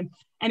category. And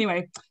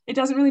anyway, it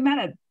doesn't really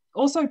matter.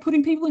 Also,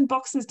 putting people in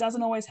boxes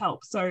doesn't always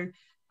help. So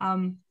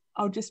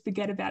I'll just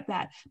forget about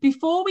that.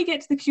 Before we get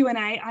to the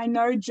Q&A, I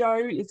know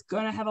Joe is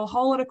going to have a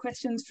whole lot of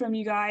questions from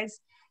you guys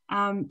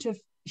to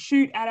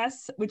shoot at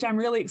us, which I'm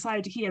really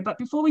excited to hear. But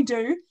before we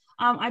do,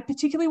 I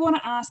particularly want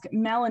to ask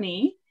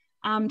Melanie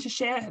to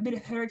share a bit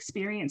of her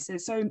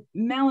experiences. So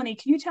Melanie,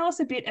 can you tell us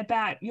a bit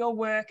about your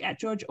work at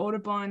Georgia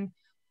Audubon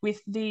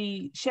with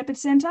the Shepard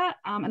Center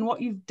and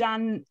what you've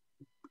done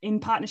in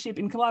partnership,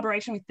 in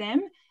collaboration with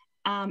them,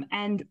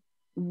 and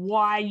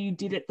why you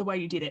did it the way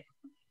you did it?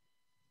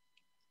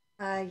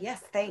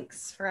 Yes,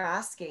 thanks for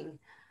asking.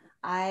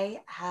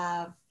 I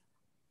have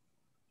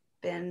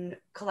been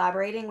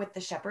collaborating with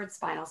the Shepard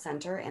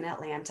Center in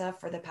Atlanta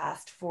for the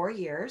past 4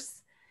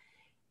 years,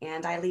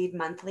 and I lead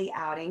monthly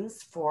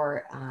outings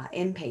for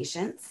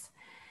inpatients,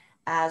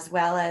 as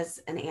well as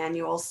an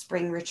annual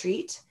spring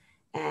retreat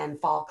and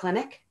fall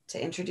clinic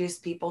to introduce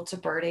people to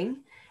birding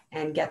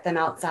and get them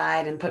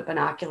outside and put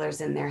binoculars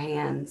in their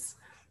hands.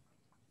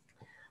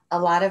 A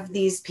lot of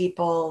these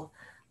people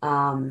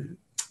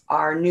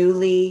are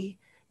newly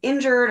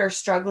injured or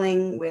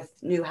struggling with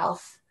new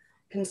health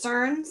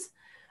concerns.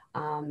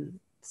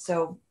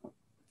 So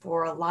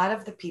for a lot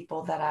of the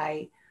people that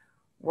I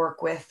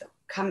work with,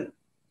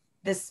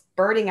 this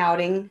birding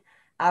outing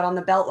out on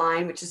the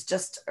Beltline, which is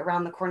just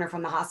around the corner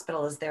from the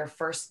hospital, is their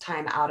first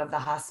time out of the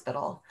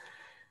hospital.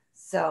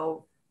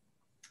 So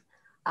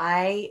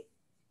I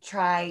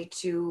try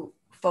to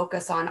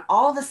focus on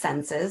all the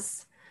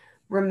senses,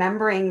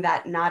 remembering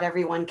that not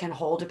everyone can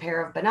hold a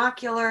pair of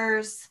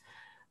binoculars.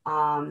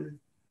 You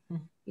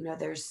know,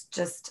 there's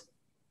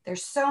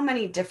so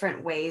many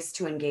different ways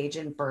to engage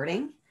in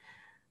birding.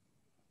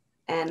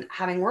 And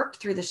having worked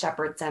through the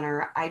Shepard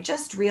Center, I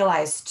just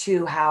realized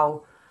too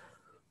how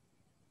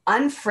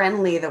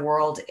unfriendly the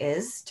world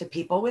is to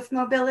people with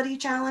mobility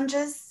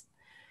challenges.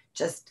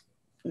 Just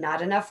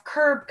not enough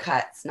curb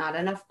cuts, not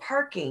enough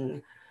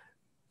parking,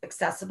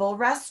 accessible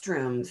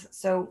restrooms.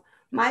 So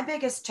my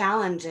biggest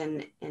challenge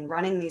in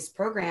running these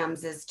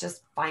programs is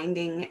just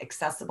finding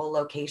accessible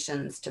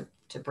locations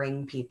to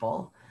bring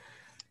people.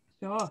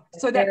 Sure.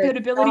 So that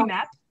Birdability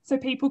map, so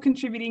people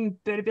contributing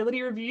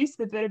Birdability reviews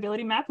to the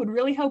Birdability map would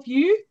really help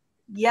you?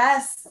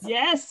 Yes.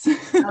 Yes.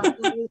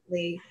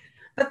 Absolutely.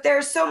 But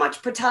there's so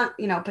much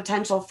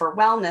potential for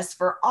wellness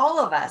for all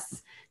of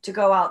us to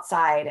go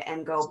outside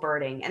and go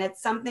birding. And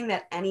it's something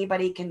that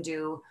anybody can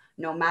do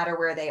no matter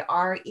where they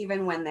are,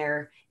 even when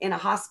they're in a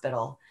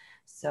hospital.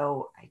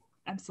 So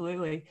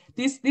absolutely.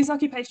 This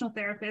occupational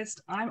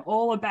therapist, I'm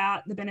all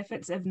about the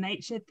benefits of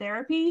nature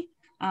therapy.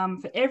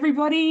 For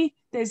everybody,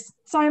 there's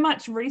so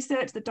much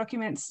research that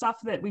documents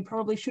stuff that we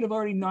probably should have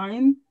already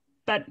known,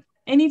 but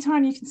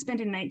anytime you can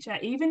spend in nature,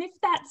 even if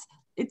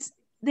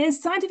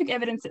there's scientific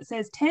evidence that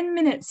says 10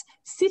 minutes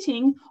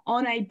sitting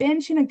on a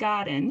bench in a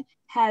garden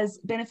has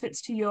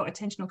benefits to your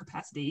attentional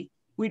capacity,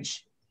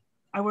 which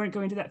I won't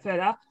go into that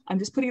further. I'm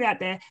just putting it out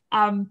there.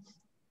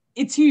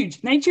 It's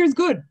huge. Nature is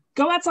good.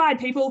 Go outside,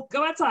 people.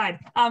 Go outside.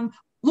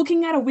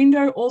 Looking at a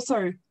window also,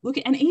 and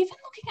even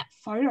looking at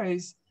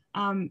photos,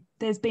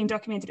 there's been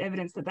documented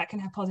evidence that can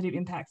have positive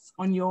impacts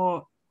on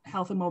your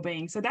health and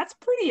well-being. So that's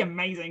pretty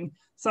amazing.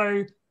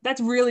 So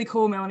that's really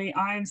cool, Melanie.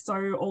 I am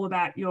so all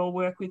about your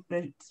work with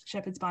the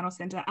Shepard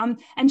Center.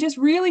 And just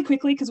really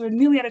quickly, because we're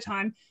nearly out of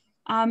time,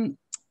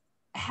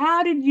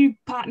 how did you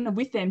partner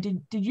with them?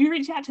 Did you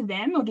reach out to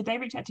them, or did they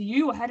reach out to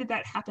you, or how did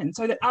that happen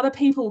so that other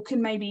people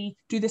can maybe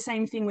do the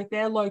same thing with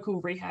their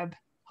local rehab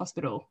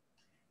hospital?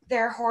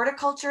 Their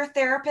horticulture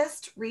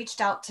therapist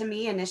reached out to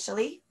me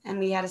initially, and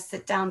we had a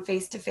sit-down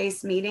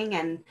face-to-face meeting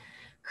and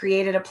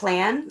created a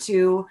plan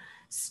to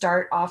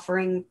start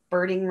offering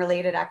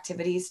birding-related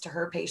activities to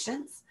her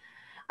patients.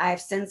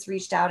 I've since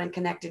reached out and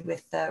connected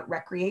with the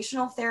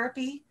recreational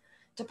therapy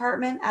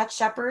department at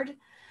Shepard.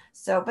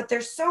 But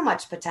there's so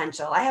much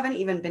potential. I haven't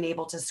even been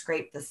able to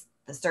scrape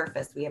the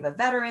surface. We have a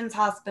veterans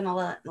hospital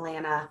in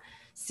Atlanta,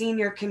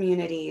 senior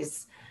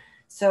communities.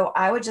 So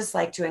I would just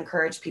like to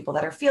encourage people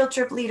that are field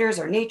trip leaders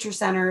or nature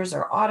centers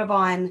or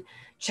Audubon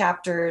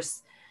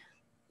chapters,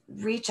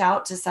 reach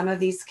out to some of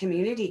these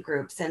community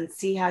groups and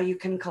see how you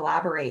can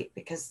collaborate,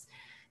 because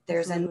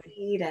there's a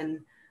need and,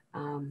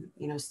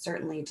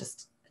 certainly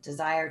just a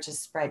desire to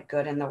spread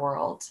good in the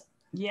world.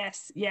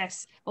 Yes,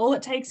 yes. All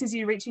it takes is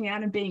you reaching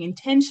out and being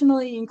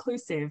intentionally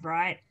inclusive,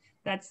 right?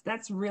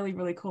 That's really,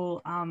 really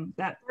cool.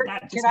 That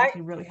just makes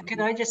me really happy.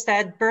 Can I just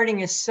add,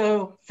 birding is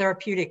so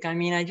therapeutic. I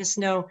mean, I just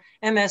know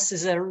MS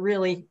is a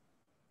really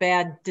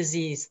bad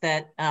disease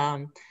that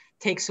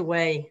takes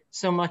away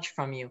so much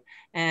from you.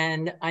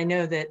 And I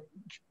know that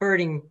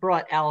birding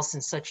brought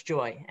Allison such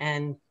joy.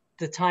 And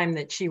the time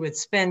that she would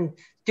spend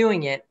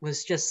doing it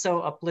was just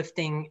so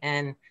uplifting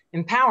and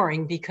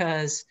empowering,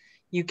 because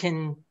you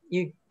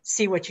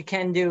see what you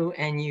can do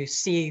and you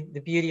see the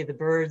beauty of the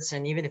birds.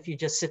 And even if you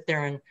just sit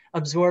there and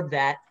absorb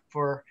that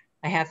for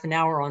a half an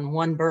hour on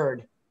one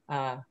bird,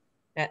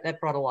 that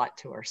brought a lot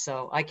to her.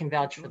 So I can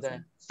vouch for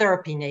the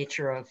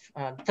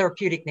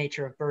therapeutic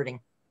nature of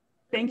birding.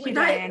 Thank you,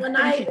 Diane. When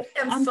I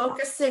am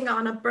focusing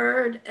on a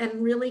bird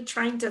and really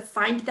trying to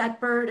find that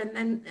bird and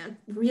then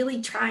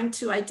really trying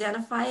to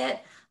identify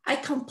it, I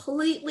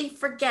completely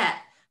forget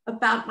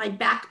about my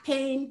back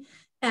pain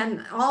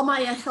and all my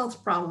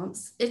health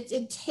problems.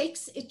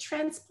 It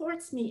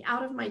transports me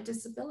out of my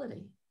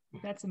disability.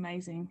 That's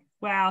amazing.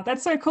 Wow,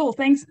 that's so cool.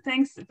 Thanks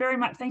very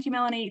much. Thank you,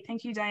 Melanie.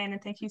 Thank you, Diane.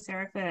 And thank you,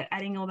 Sarah, for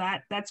adding all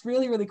that. That's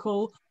really, really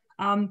cool.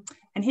 And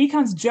here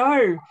comes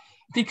Joe,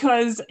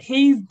 because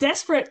he's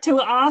desperate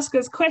to ask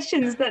us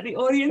questions that the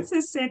audience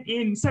has sent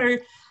in. So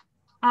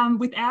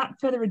without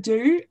further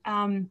ado,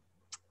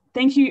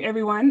 thank you,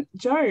 everyone.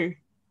 Joe,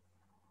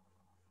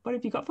 what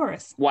have you got for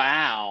us?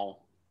 Wow.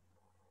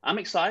 I'm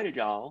excited,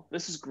 y'all.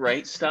 This is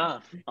great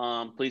stuff.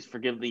 Please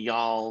forgive the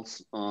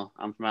y'alls.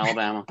 I'm from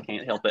Alabama,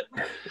 can't help it.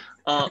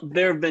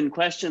 There have been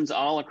questions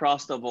all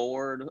across the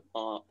board,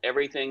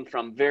 everything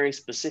from very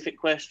specific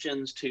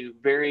questions to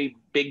very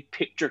big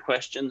picture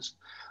questions.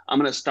 I'm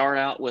going to start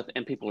out with,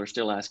 and people are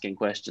still asking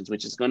questions,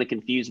 which is going to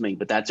confuse me,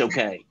 but that's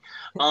okay.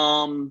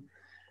 I'm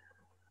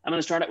going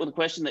to start out with a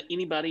question that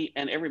anybody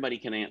and everybody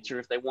can answer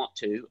if they want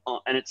to,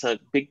 and it's a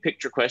big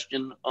picture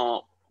question.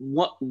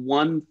 What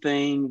one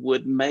thing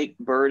would make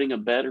birding a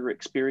better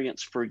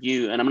experience for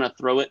you? And I'm going to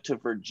throw it to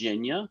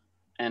Virginia.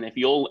 And if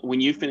you'll,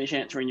 when you finish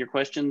answering your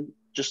question,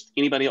 just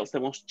anybody else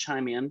that wants to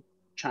chime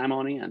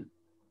on in.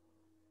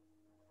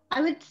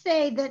 I would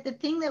say that the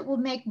thing that will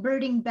make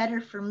birding better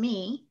for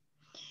me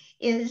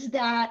is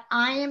that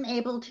I am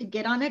able to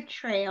get on a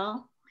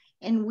trail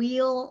and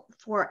wheel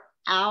for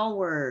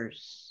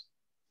hours.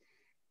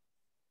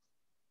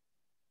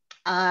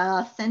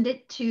 I'll send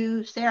it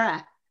to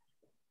Sarah.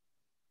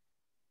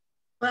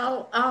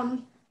 Well, I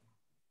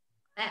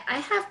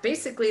have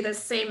basically the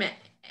same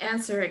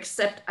answer,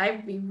 except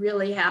I'd be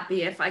really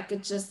happy if I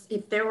could just,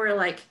 if there were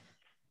like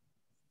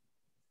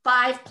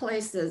 5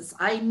 places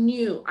I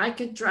knew I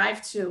could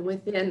drive to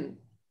within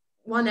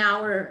 1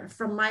 hour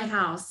from my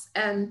house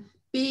and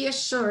be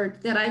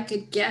assured that I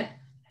could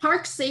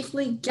park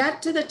safely,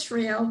 get to the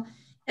trail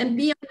and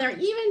be on there,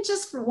 even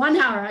just for 1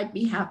 hour, I'd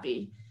be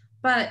happy.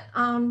 But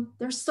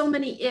there's so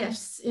many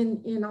ifs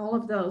in all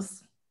of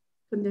those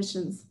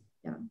conditions.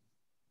 Yeah.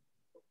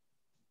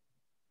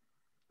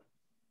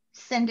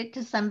 Send it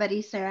to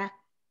somebody, Sarah.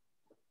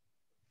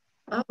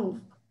 Oh,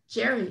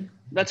 Jerry.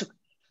 That's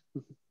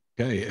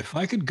okay. If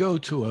I could go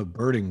to a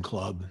birding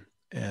club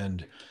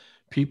and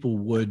people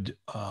would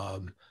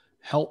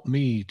help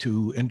me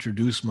to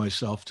introduce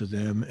myself to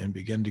them and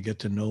begin to get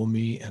to know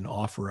me and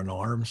offer an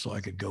arm so I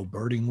could go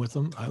birding with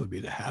them, I would be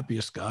the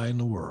happiest guy in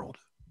the world.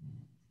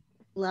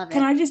 Love it.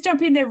 Can I just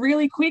jump in there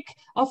really quick?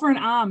 Offer an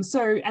arm.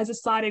 So as a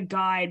sighted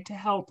guide to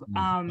help.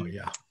 Oh,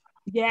 yeah.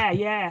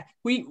 Yeah.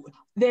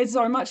 There's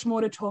so much more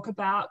to talk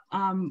about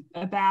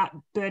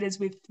birders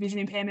with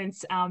vision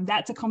impairments.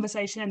 That's a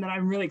conversation that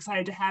I'm really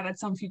excited to have at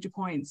some future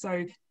point.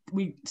 So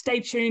we stay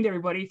tuned,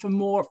 everybody, for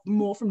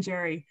more from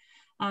Jerry.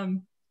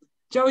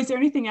 Joe, is there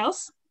anything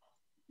else?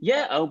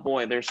 Yeah. Oh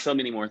boy, there's so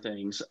many more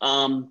things.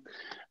 On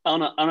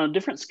a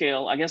different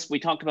scale, I guess we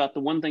talked about the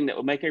one thing that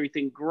would make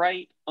everything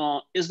great.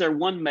 Is there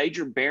one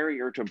major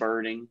barrier to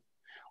birding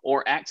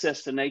or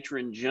access to nature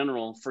in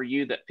general for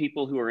you that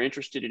people who are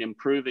interested in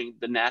improving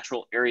the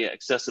natural area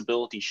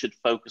accessibility should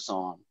focus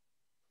on?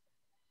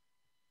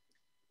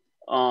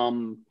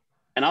 And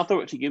I'll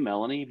throw it to you,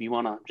 Melanie, if you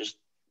want to just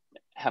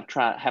have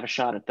a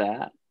shot at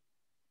that.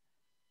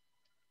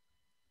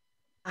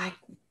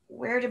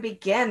 Where to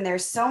begin?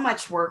 There's so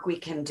much work we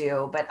can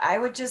do, but I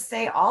would just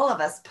say all of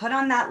us put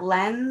on that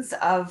lens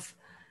of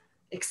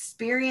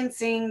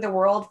experiencing the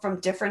world from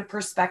different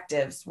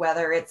perspectives,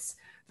 whether it's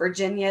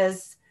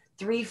Virginia's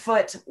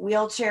 3-foot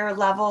wheelchair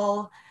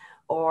level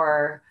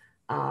or,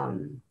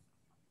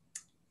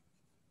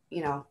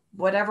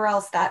 whatever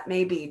else that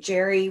may be,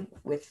 Jerry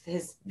with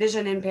his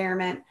vision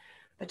impairment,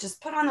 but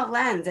just put on the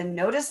lens and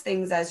notice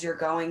things as you're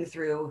going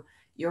through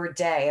your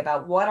day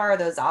about what are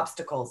those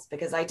obstacles,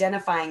 because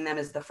identifying them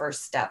is the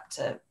first step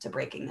to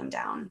breaking them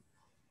down.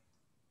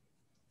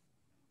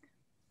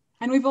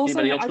 And we've also,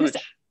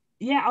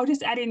 I'll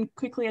just add in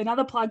quickly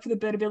another plug for the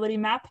Birdability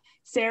map.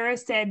 Sarah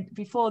said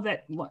before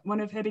that one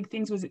of her big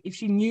things was if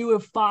she knew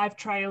of 5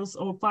 trails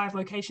or 5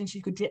 locations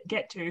she could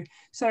get to.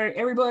 So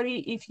everybody,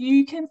 if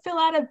you can fill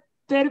out a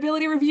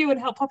Birdability review and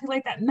help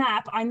populate that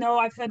map, I know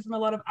I've heard from a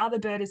lot of other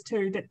birders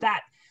too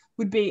that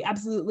would be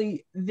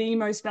absolutely the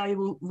most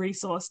valuable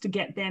resource to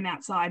get them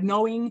outside,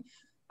 knowing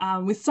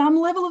with some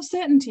level of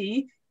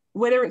certainty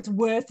whether it's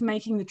worth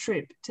making the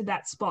trip to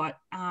that spot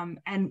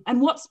and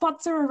what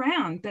spots are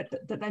around that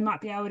they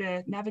might be able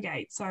to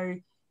navigate. So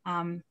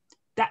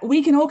that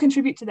we can all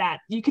contribute to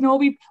that. You can all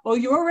be, well,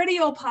 you're already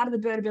all part of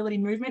the Birdability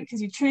movement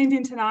because you tuned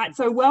in tonight.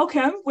 So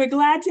welcome. We're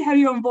glad to have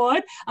you on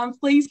board.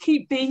 Please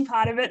keep being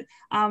part of it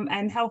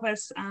and help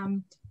us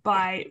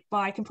by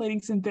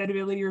completing some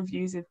Birdability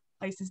reviews of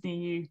places near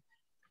you.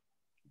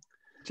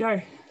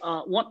 Joe.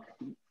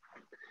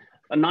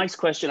 A nice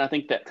question, I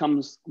think, that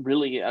comes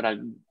really at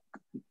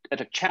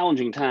a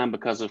challenging time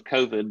because of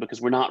COVID,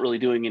 because we're not really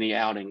doing any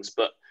outings.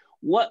 But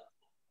what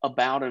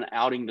about an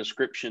outing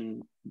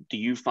description do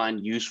you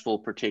find useful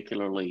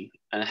particularly?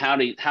 And how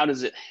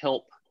does it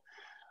help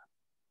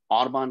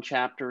Audubon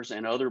chapters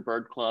and other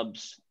bird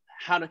clubs?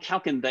 How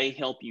can they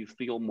help you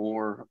feel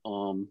more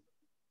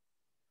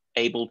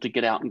able to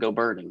get out and go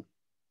birding?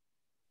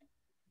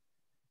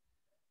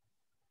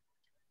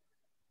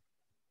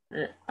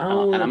 And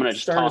I'm going to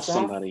just toss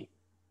somebody.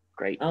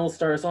 Great. I'll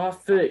start us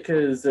off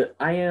because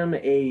I am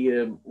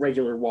a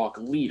regular walk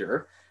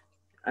leader.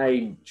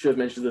 I should have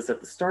mentioned this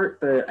at the start,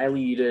 but I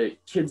lead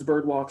kids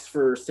bird walks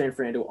for San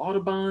Fernando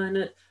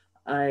Audubon,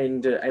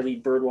 and I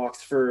lead bird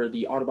walks for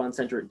the Audubon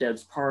Center at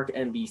Debs Park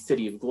and the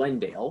city of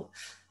Glendale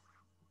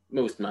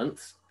most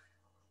months.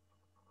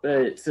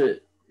 But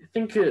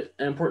think an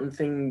important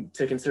thing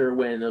to consider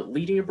when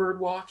leading a bird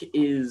walk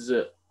is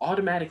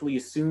automatically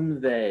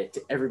assume that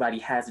everybody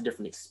has a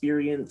different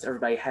experience,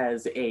 everybody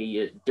has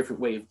a different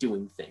way of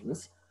doing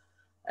things.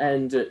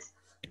 And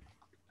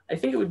I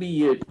think it would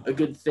be a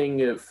good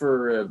thing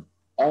for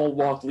all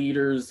walk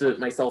leaders,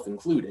 myself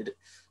included,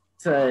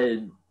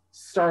 to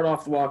start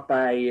off the walk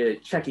by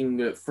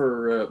checking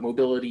for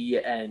mobility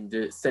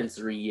and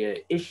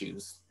sensory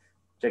issues.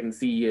 Check and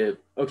see,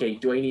 okay,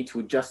 do I need to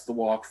adjust the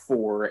walk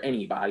for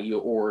anybody,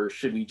 or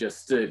should we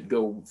just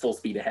go full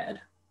speed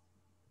ahead?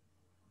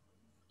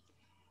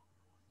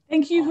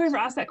 Thank you, whoever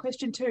asked that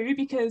question too,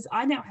 because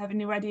I now have a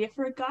new idea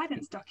for a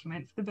guidance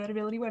document for the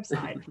Birdability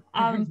website.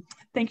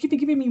 Thank you for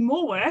giving me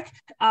more work.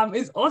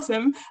 It's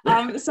awesome.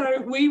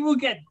 So we will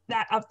get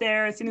that up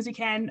there as soon as we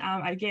can.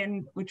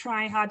 Again, we're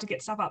trying hard to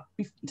get stuff up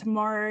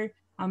tomorrow,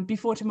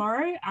 before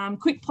tomorrow.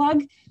 Quick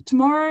plug,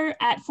 tomorrow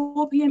at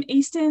 4 p.m.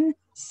 Eastern,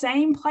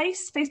 same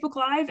place, Facebook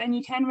Live, and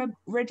you can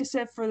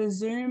register for the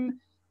Zoom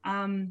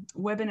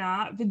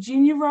webinar.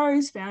 Virginia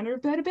Rose, founder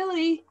of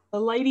Birdability, the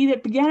lady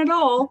that began it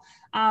all,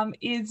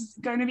 is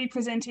going to be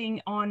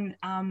presenting on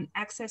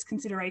access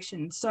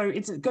considerations. So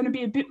it's going to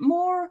be a bit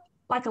more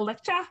like a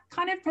lecture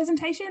kind of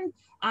presentation,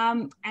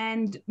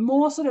 and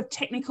more sort of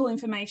technical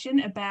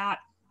information about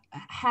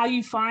how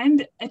you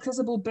find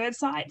accessible bird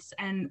sites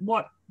and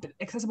what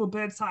accessible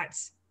bird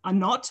sites are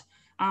not.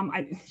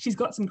 She's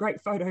got some great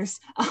photos.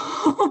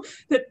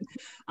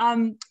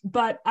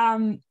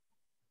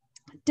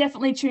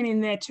 Definitely tune in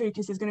there too,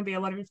 because there's going to be a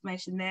lot of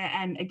information there.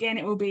 And again,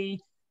 it will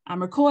be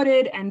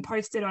recorded and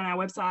posted on our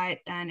website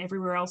and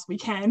everywhere else we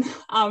can,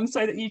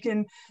 so that you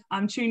can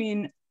tune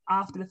in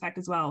after the fact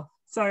as well.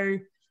 So,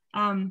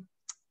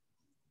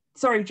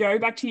 sorry, Joe,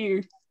 back to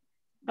you.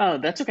 Oh,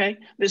 that's okay.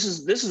 This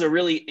is a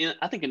really,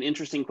 I think, an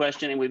interesting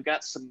question, and we've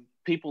got some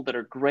people that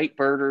are great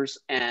birders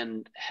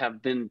and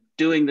have been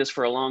doing this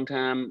for a long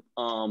time.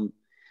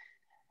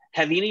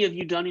 Have any of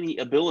you done any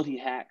ability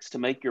hacks to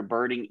make your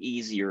birding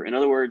easier? In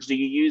other words, do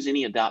you use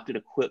any adopted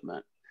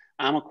equipment?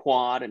 I'm a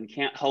quad and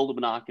can't hold the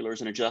binoculars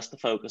and adjust the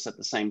focus at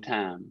the same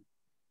time.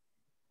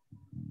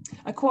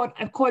 A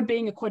quad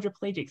being a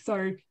quadriplegic,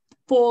 so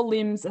 4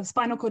 limbs, a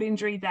spinal cord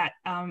injury that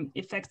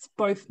affects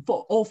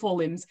all 4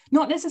 limbs.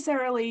 Not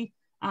necessarily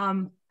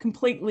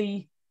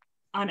completely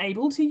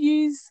unable to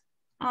use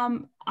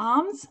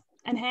arms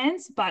and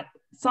hands, but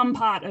some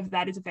part of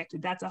that is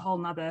affected. That's a whole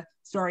nother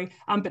story.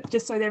 But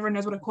just so that everyone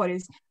knows what a quad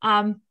is.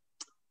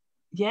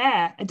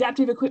 Yeah,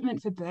 adaptive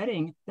equipment for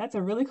birding. That's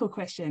a really cool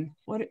question.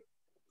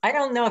 I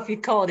don't know if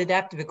you'd call it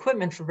adaptive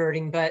equipment for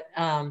birding, but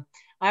I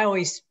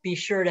always be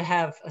sure to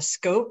have a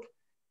scope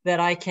that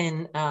I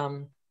can,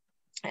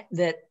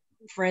 that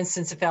for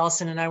instance, if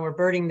Allison and I were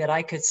birding, that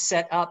I could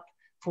set up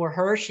for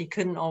her. She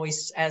couldn't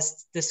always,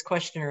 as this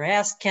questioner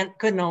asked,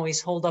 couldn't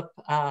always hold up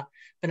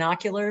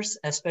binoculars,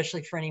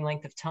 especially for any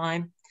length of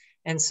time.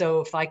 And so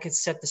if I could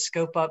set the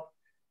scope up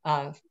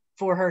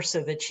for her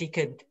so that she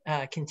could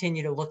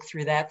continue to look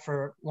through that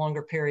for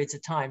longer periods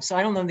of time. So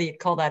I don't know that you'd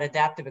call that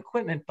adaptive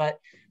equipment, but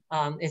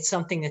it's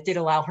something that did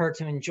allow her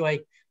to enjoy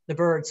the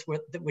birds,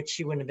 which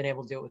she wouldn't have been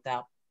able to do it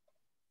without.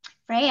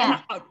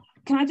 Freya.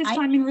 Can I just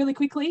chime in really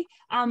quickly?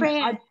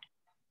 Freya,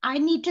 I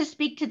need to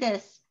speak to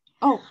this.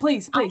 Oh,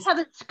 please. I have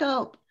a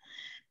scope.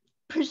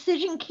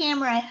 Precision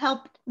Camera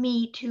helped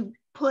me to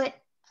put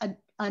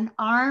an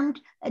armed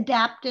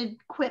adapted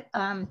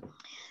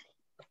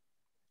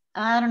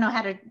I don't know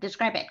how to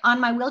describe it, on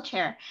my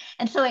wheelchair.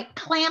 And so it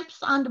clamps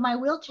onto my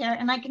wheelchair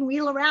and I can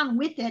wheel around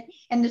with it,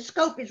 and the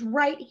scope is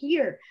right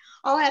here.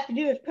 All I have to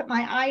do is put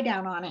my eye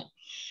down on it.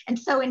 And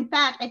so in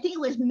fact, I think it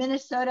was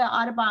Minnesota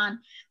Audubon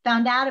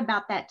found out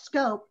about that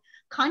scope,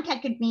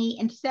 contacted me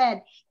and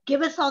said,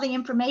 give us all the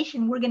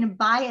information. We're going to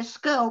buy a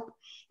scope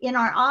in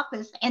our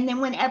office. And then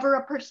whenever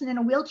a person in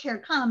a wheelchair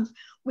comes,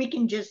 we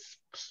can just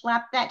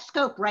slap that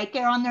scope right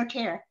there on their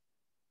chair.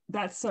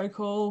 That's so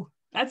cool.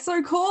 That's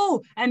so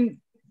cool. And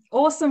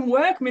awesome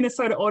work,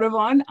 Minnesota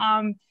Audubon.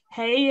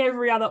 Hey,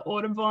 every other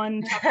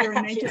Audubon chapter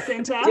in Nature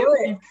Center.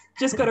 You've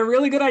just got a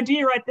really good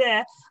idea right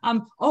there.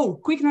 Oh,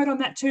 quick note on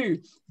that too.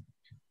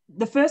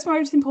 The first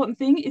most important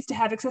thing is to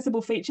have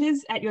accessible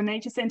features at your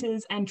nature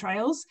centers and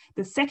trails.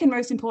 The second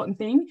most important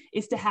thing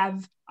is to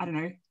have, I don't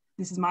know,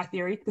 this is my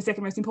theory, the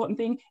second most important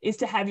thing is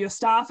to have your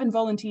staff and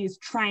volunteers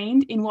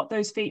trained in what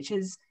those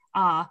features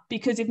are.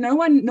 Because if no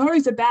one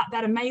knows about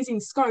that amazing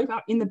scope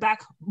up in the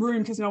back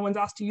room because no one's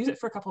asked to use it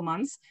for a couple of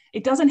months,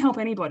 it doesn't help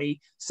anybody.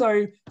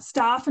 So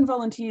staff and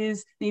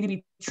volunteers need to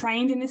be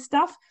trained in this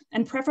stuff,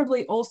 and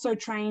preferably also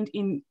trained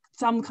in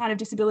some kind of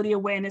disability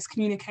awareness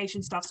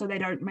communication stuff so they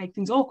don't make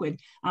things awkward.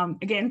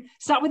 Again,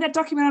 start with that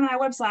document on our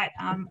website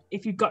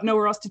if you've got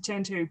nowhere else to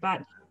turn to,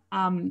 but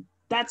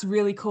that's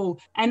really cool.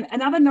 And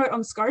another note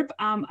on scope,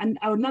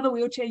 another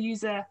wheelchair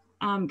user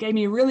gave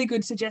me a really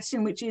good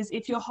suggestion, which is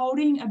if you're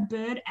holding a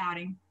bird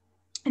outing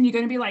and you're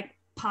going to be like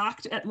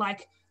parked at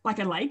like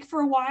a lake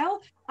for a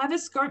while, have a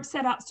scope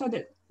set up so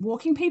that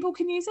walking people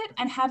can use it,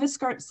 and have a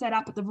scope set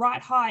up at the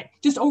right height,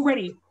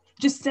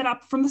 just set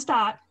up from the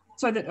start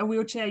so that a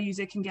wheelchair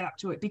user can get up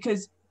to it.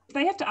 Because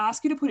they have to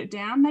ask you to put it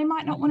down, they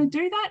might not want to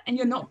do that, and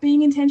you're not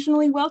being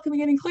intentionally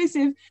welcoming and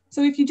inclusive.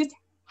 So if you just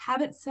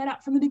have it set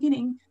up from the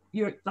beginning,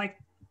 you're like,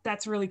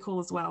 that's really cool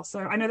as well. So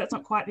I know that's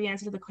not quite the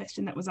answer to the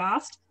question that was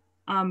asked,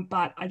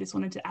 but I just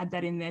wanted to add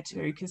that in there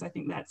too, because I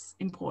think that's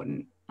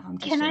important.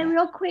 Can I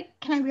real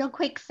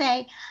quick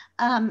say,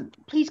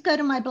 please go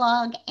to my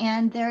blog,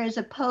 and there is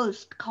a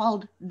post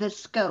called The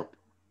Scope.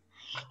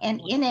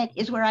 And in it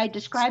is where I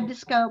describe the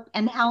scope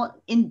and how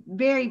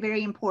very,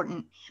 very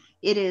important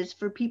it is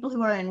for people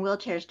who are in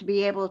wheelchairs to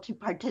be able to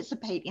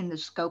participate in the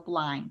scope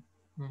line.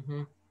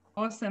 Mm-hmm.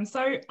 Awesome.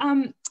 So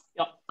I'm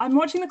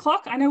watching the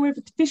clock. I know we've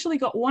officially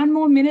got 1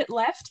 more minute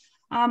left.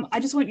 I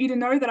just want you to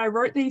know that I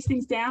wrote these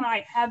things down.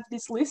 I have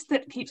this list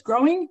that keeps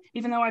growing,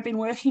 even though I've been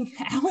working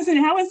hours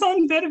and hours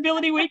on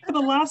Birdability Week for the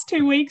last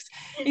 2 weeks.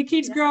 It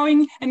keeps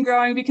growing and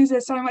growing because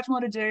there's so much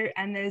more to do,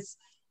 and there's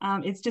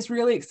it's just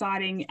really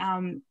exciting.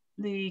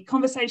 The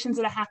conversations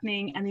that are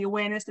happening and the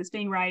awareness that's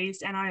being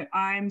raised, and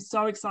I'm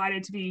so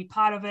excited to be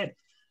part of it.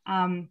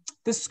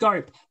 The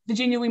scope,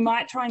 Virginia, we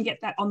might try and get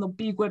that on the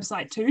big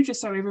website too,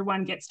 just so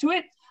everyone gets to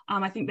it.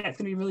 I think that's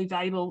going to be really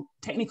valuable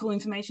technical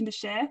information to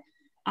share.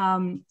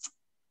 And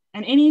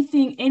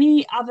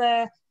any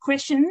other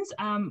questions,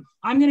 I'm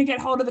going to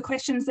get hold of the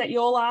questions that you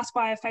all ask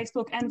via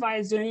Facebook and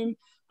via Zoom.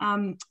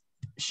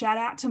 Shout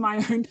out to my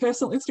own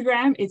personal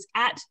Instagram. It's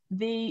at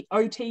the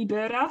OT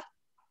Birder,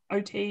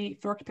 OT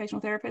for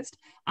occupational therapist.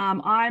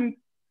 I'm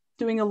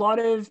doing a lot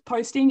of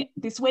posting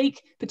this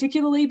week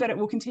particularly, but it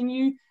will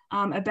continue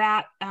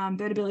about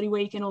Birdability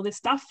Week and all this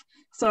stuff.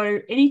 So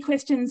any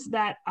questions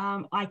that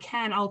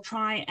I'll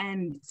try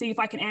and see if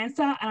I can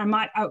answer, and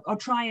I'll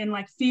try and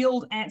like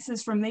field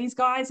answers from these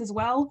guys as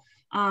well,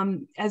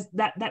 as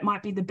that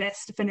might be the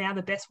best for now,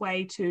 the best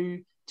way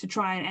to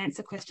try and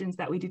answer questions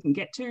that we didn't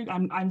get to.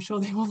 I'm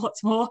sure there were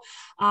lots more.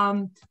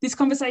 This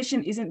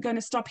conversation isn't going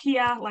to stop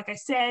here. Like I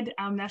said,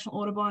 National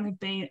Audubon have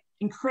been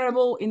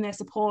incredible in their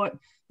support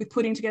with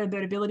putting together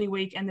Birdability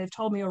Week, and they've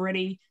told me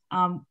already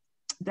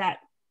that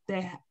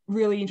they're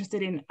really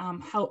interested in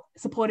help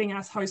supporting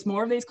us host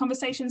more of these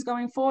conversations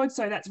going forward.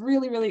 So that's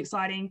really, really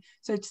exciting.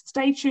 So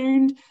stay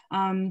tuned,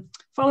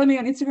 follow me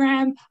on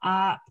Instagram,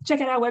 check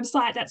out our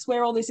website. That's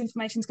where all this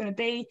information is going to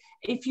be.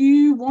 If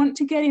you want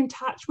to get in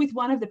touch with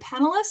one of the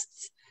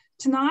panelists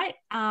tonight,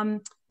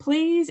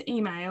 please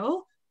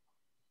email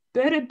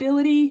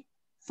Birdability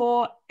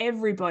for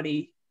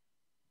everybody.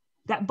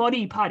 That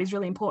body part is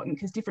really important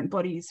because different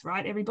bodies,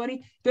 right?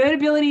 Everybody.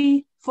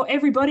 Birdability for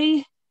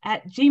everybody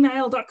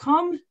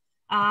 @gmail.com.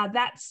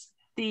 That's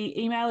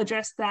the email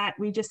address that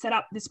we just set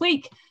up this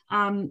week.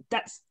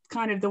 That's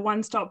kind of the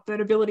one-stop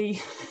Birdability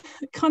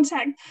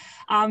contact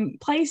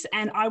place,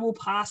 and I will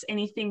pass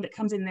anything that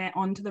comes in there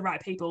on to the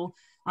right people.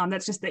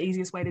 That's just the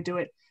easiest way to do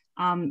it.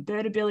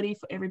 Birdability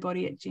for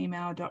everybody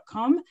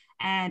 @gmail.com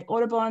and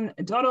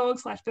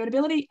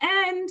audubon.org/birdability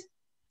and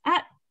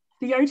at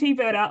the OT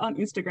Birder on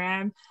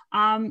Instagram.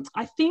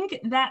 I think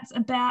that's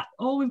about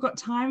all we've got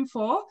time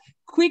for.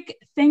 Quick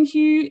thank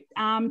you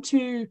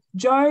to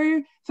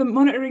Joe for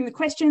monitoring the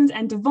questions,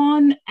 and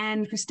Devon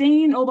and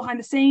Christine all behind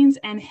the scenes,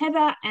 and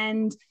Heather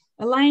and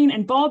Elaine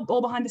and Bob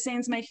all behind the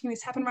scenes making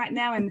this happen right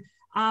now. And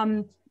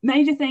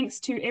major thanks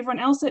to everyone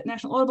else at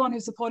National Audubon who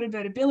supported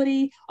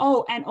Birdability.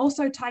 Oh, and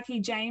also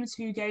Taiki James,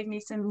 who gave me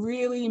some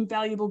really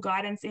invaluable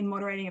guidance in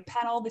moderating a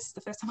panel. This is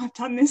the first time I've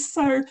done this,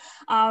 so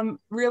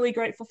really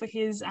grateful for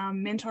his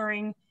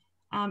mentoring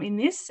in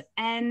this.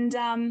 And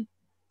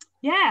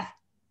yeah,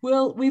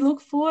 we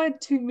look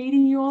forward to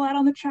meeting you all out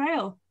on the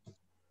trail.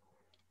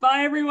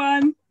 Bye,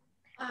 everyone.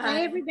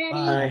 Bye, everybody.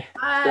 Bye.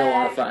 It's been a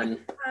lot of fun.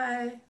 Bye.